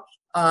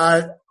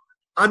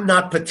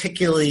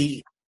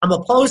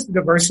opposed to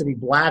diversity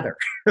blather,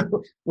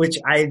 which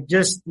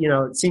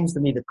it seems to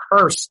me the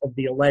curse of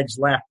the alleged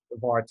left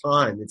of our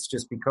time. It's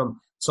just become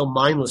so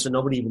mindless and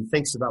nobody even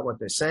thinks about what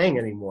they're saying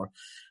anymore.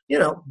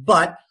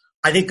 But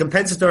I think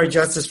compensatory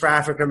justice for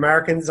African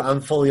Americans,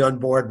 I'm fully on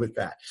board with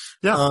that.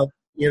 Yeah.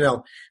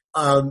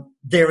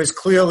 There is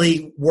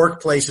clearly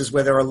workplaces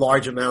where there are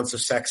large amounts of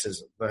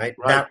sexism, right?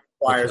 That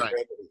requires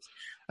remedies.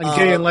 And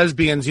gay and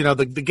lesbians,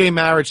 the gay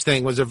marriage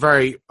thing was a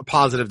very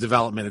positive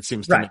development, it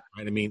seems to me.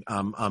 Right? I mean,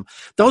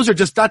 those are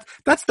just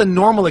that's the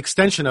normal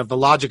extension of the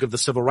logic of the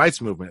civil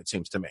rights movement, it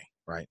seems to me,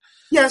 right?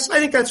 Yes, I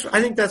think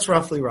that's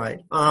roughly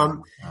right.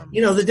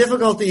 The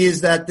difficulty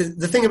is that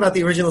the thing about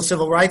the original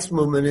civil rights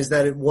movement is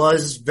that it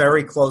was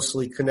very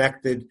closely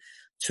connected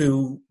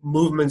to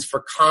movements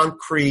for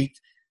concrete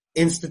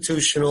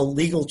institutional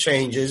legal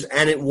changes,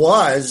 and it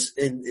was,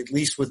 at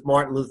least with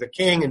Martin Luther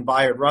King and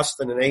Bayard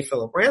Rustin and A.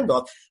 Philip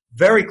Randolph,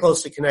 very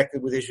closely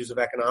connected with issues of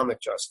economic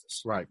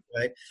justice. Right.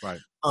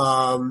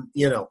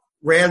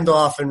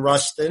 Randolph and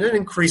Rustin, and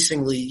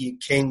increasingly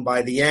King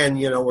by the end,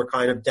 were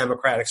kind of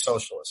democratic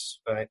socialists,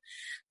 right?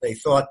 They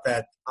thought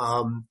that,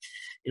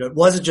 it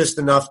wasn't just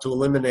enough to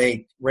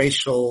eliminate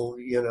racial,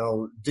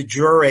 de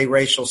jure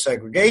racial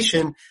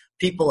segregation.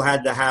 People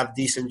had to have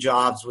decent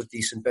jobs with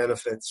decent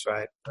benefits,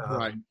 right?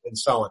 And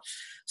so on.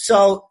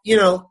 So,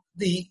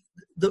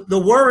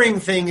 the worrying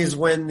thing is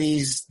when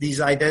these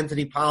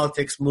identity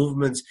politics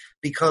movements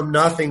become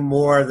nothing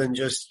more than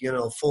just,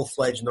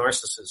 full-fledged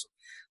narcissism,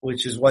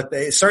 which is what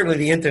certainly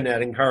the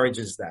internet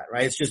encourages that,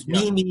 right? It's just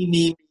me, and this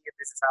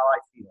is how I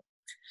feel.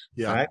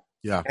 Yeah. Right?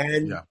 Yeah.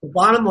 And the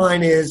bottom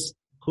line is,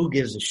 who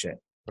gives a shit,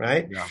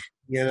 right? Yeah.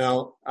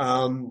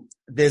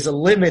 There's a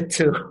limit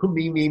to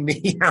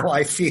me, how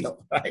I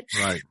feel, right?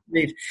 Right. I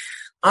mean,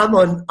 I'm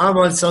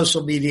on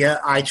social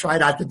media. I try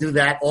not to do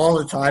that all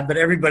the time, but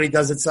everybody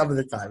does it some of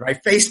the time, right?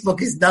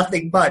 Facebook is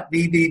nothing but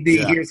me.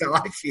 Yeah. Here's how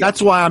I feel.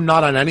 That's why I'm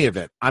not on any of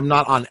it. I'm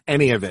not on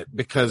any of it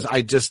because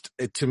I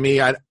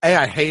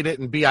hate it,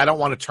 and B, I don't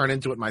want to turn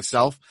into it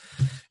myself.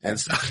 And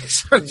so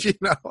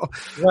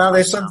Well,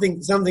 there's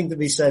something to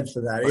be said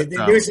for that.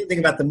 There's something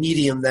about the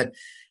medium that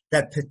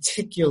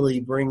particularly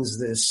brings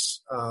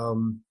this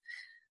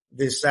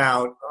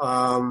out.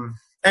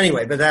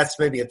 Anyway, but that's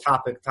maybe a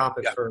topic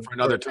for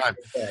another time.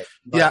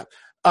 Yeah.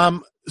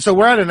 So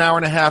we're at an hour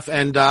and a half,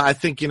 and I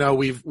think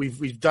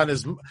we've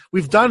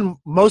done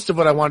most of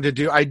what I wanted to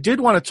do. I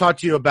did want to talk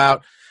to you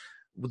about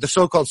the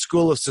so-called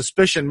school of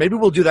suspicion. Maybe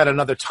we'll do that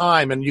another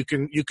time, and you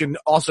can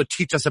also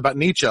teach us about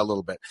Nietzsche a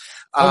little bit.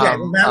 Okay,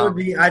 well,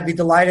 I'd be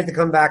delighted to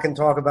come back and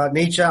talk about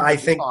Nietzsche. I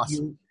think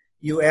awesome.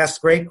 You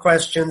asked great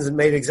questions and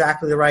made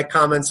exactly the right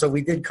comments, so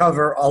we did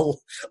cover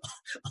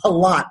a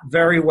lot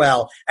very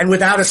well, and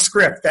without a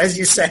script, as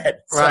you said.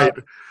 Right.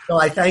 So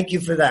I thank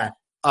you for that.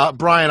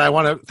 Brian, I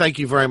want to thank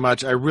you very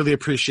much. I really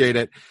appreciate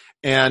it.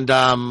 And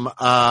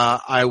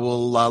I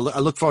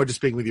look forward to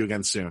speaking with you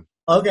again soon.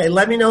 Okay,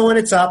 let me know when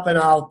it's up, and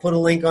I'll put a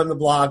link on the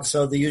blog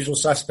so the usual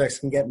suspects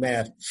can get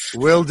mad.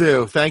 Will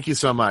do. Thank you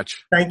so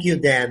much. Thank you,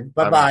 Dan.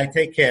 Bye-bye.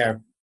 Take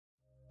care.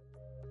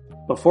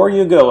 Before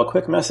you go, a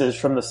quick message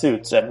from the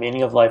suits at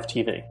Meaning of Life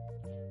TV.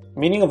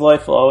 Meaning of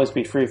Life will always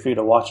be free for you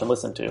to watch and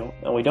listen to,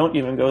 and we don't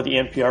even go the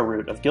NPR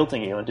route of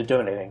guilting you into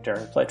donating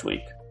during Pledge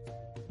Week.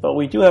 But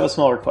we do have a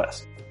small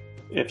request.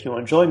 If you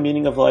enjoy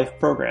Meaning of Life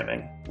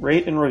programming,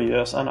 rate and review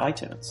us on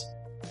iTunes.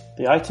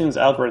 The iTunes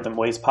algorithm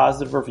weighs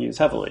positive reviews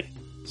heavily,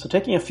 so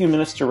taking a few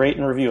minutes to rate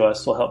and review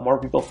us will help more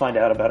people find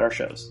out about our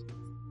shows.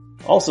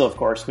 Also, of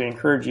course, we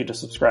encourage you to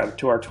subscribe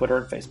to our Twitter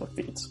and Facebook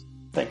feeds.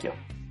 Thank you.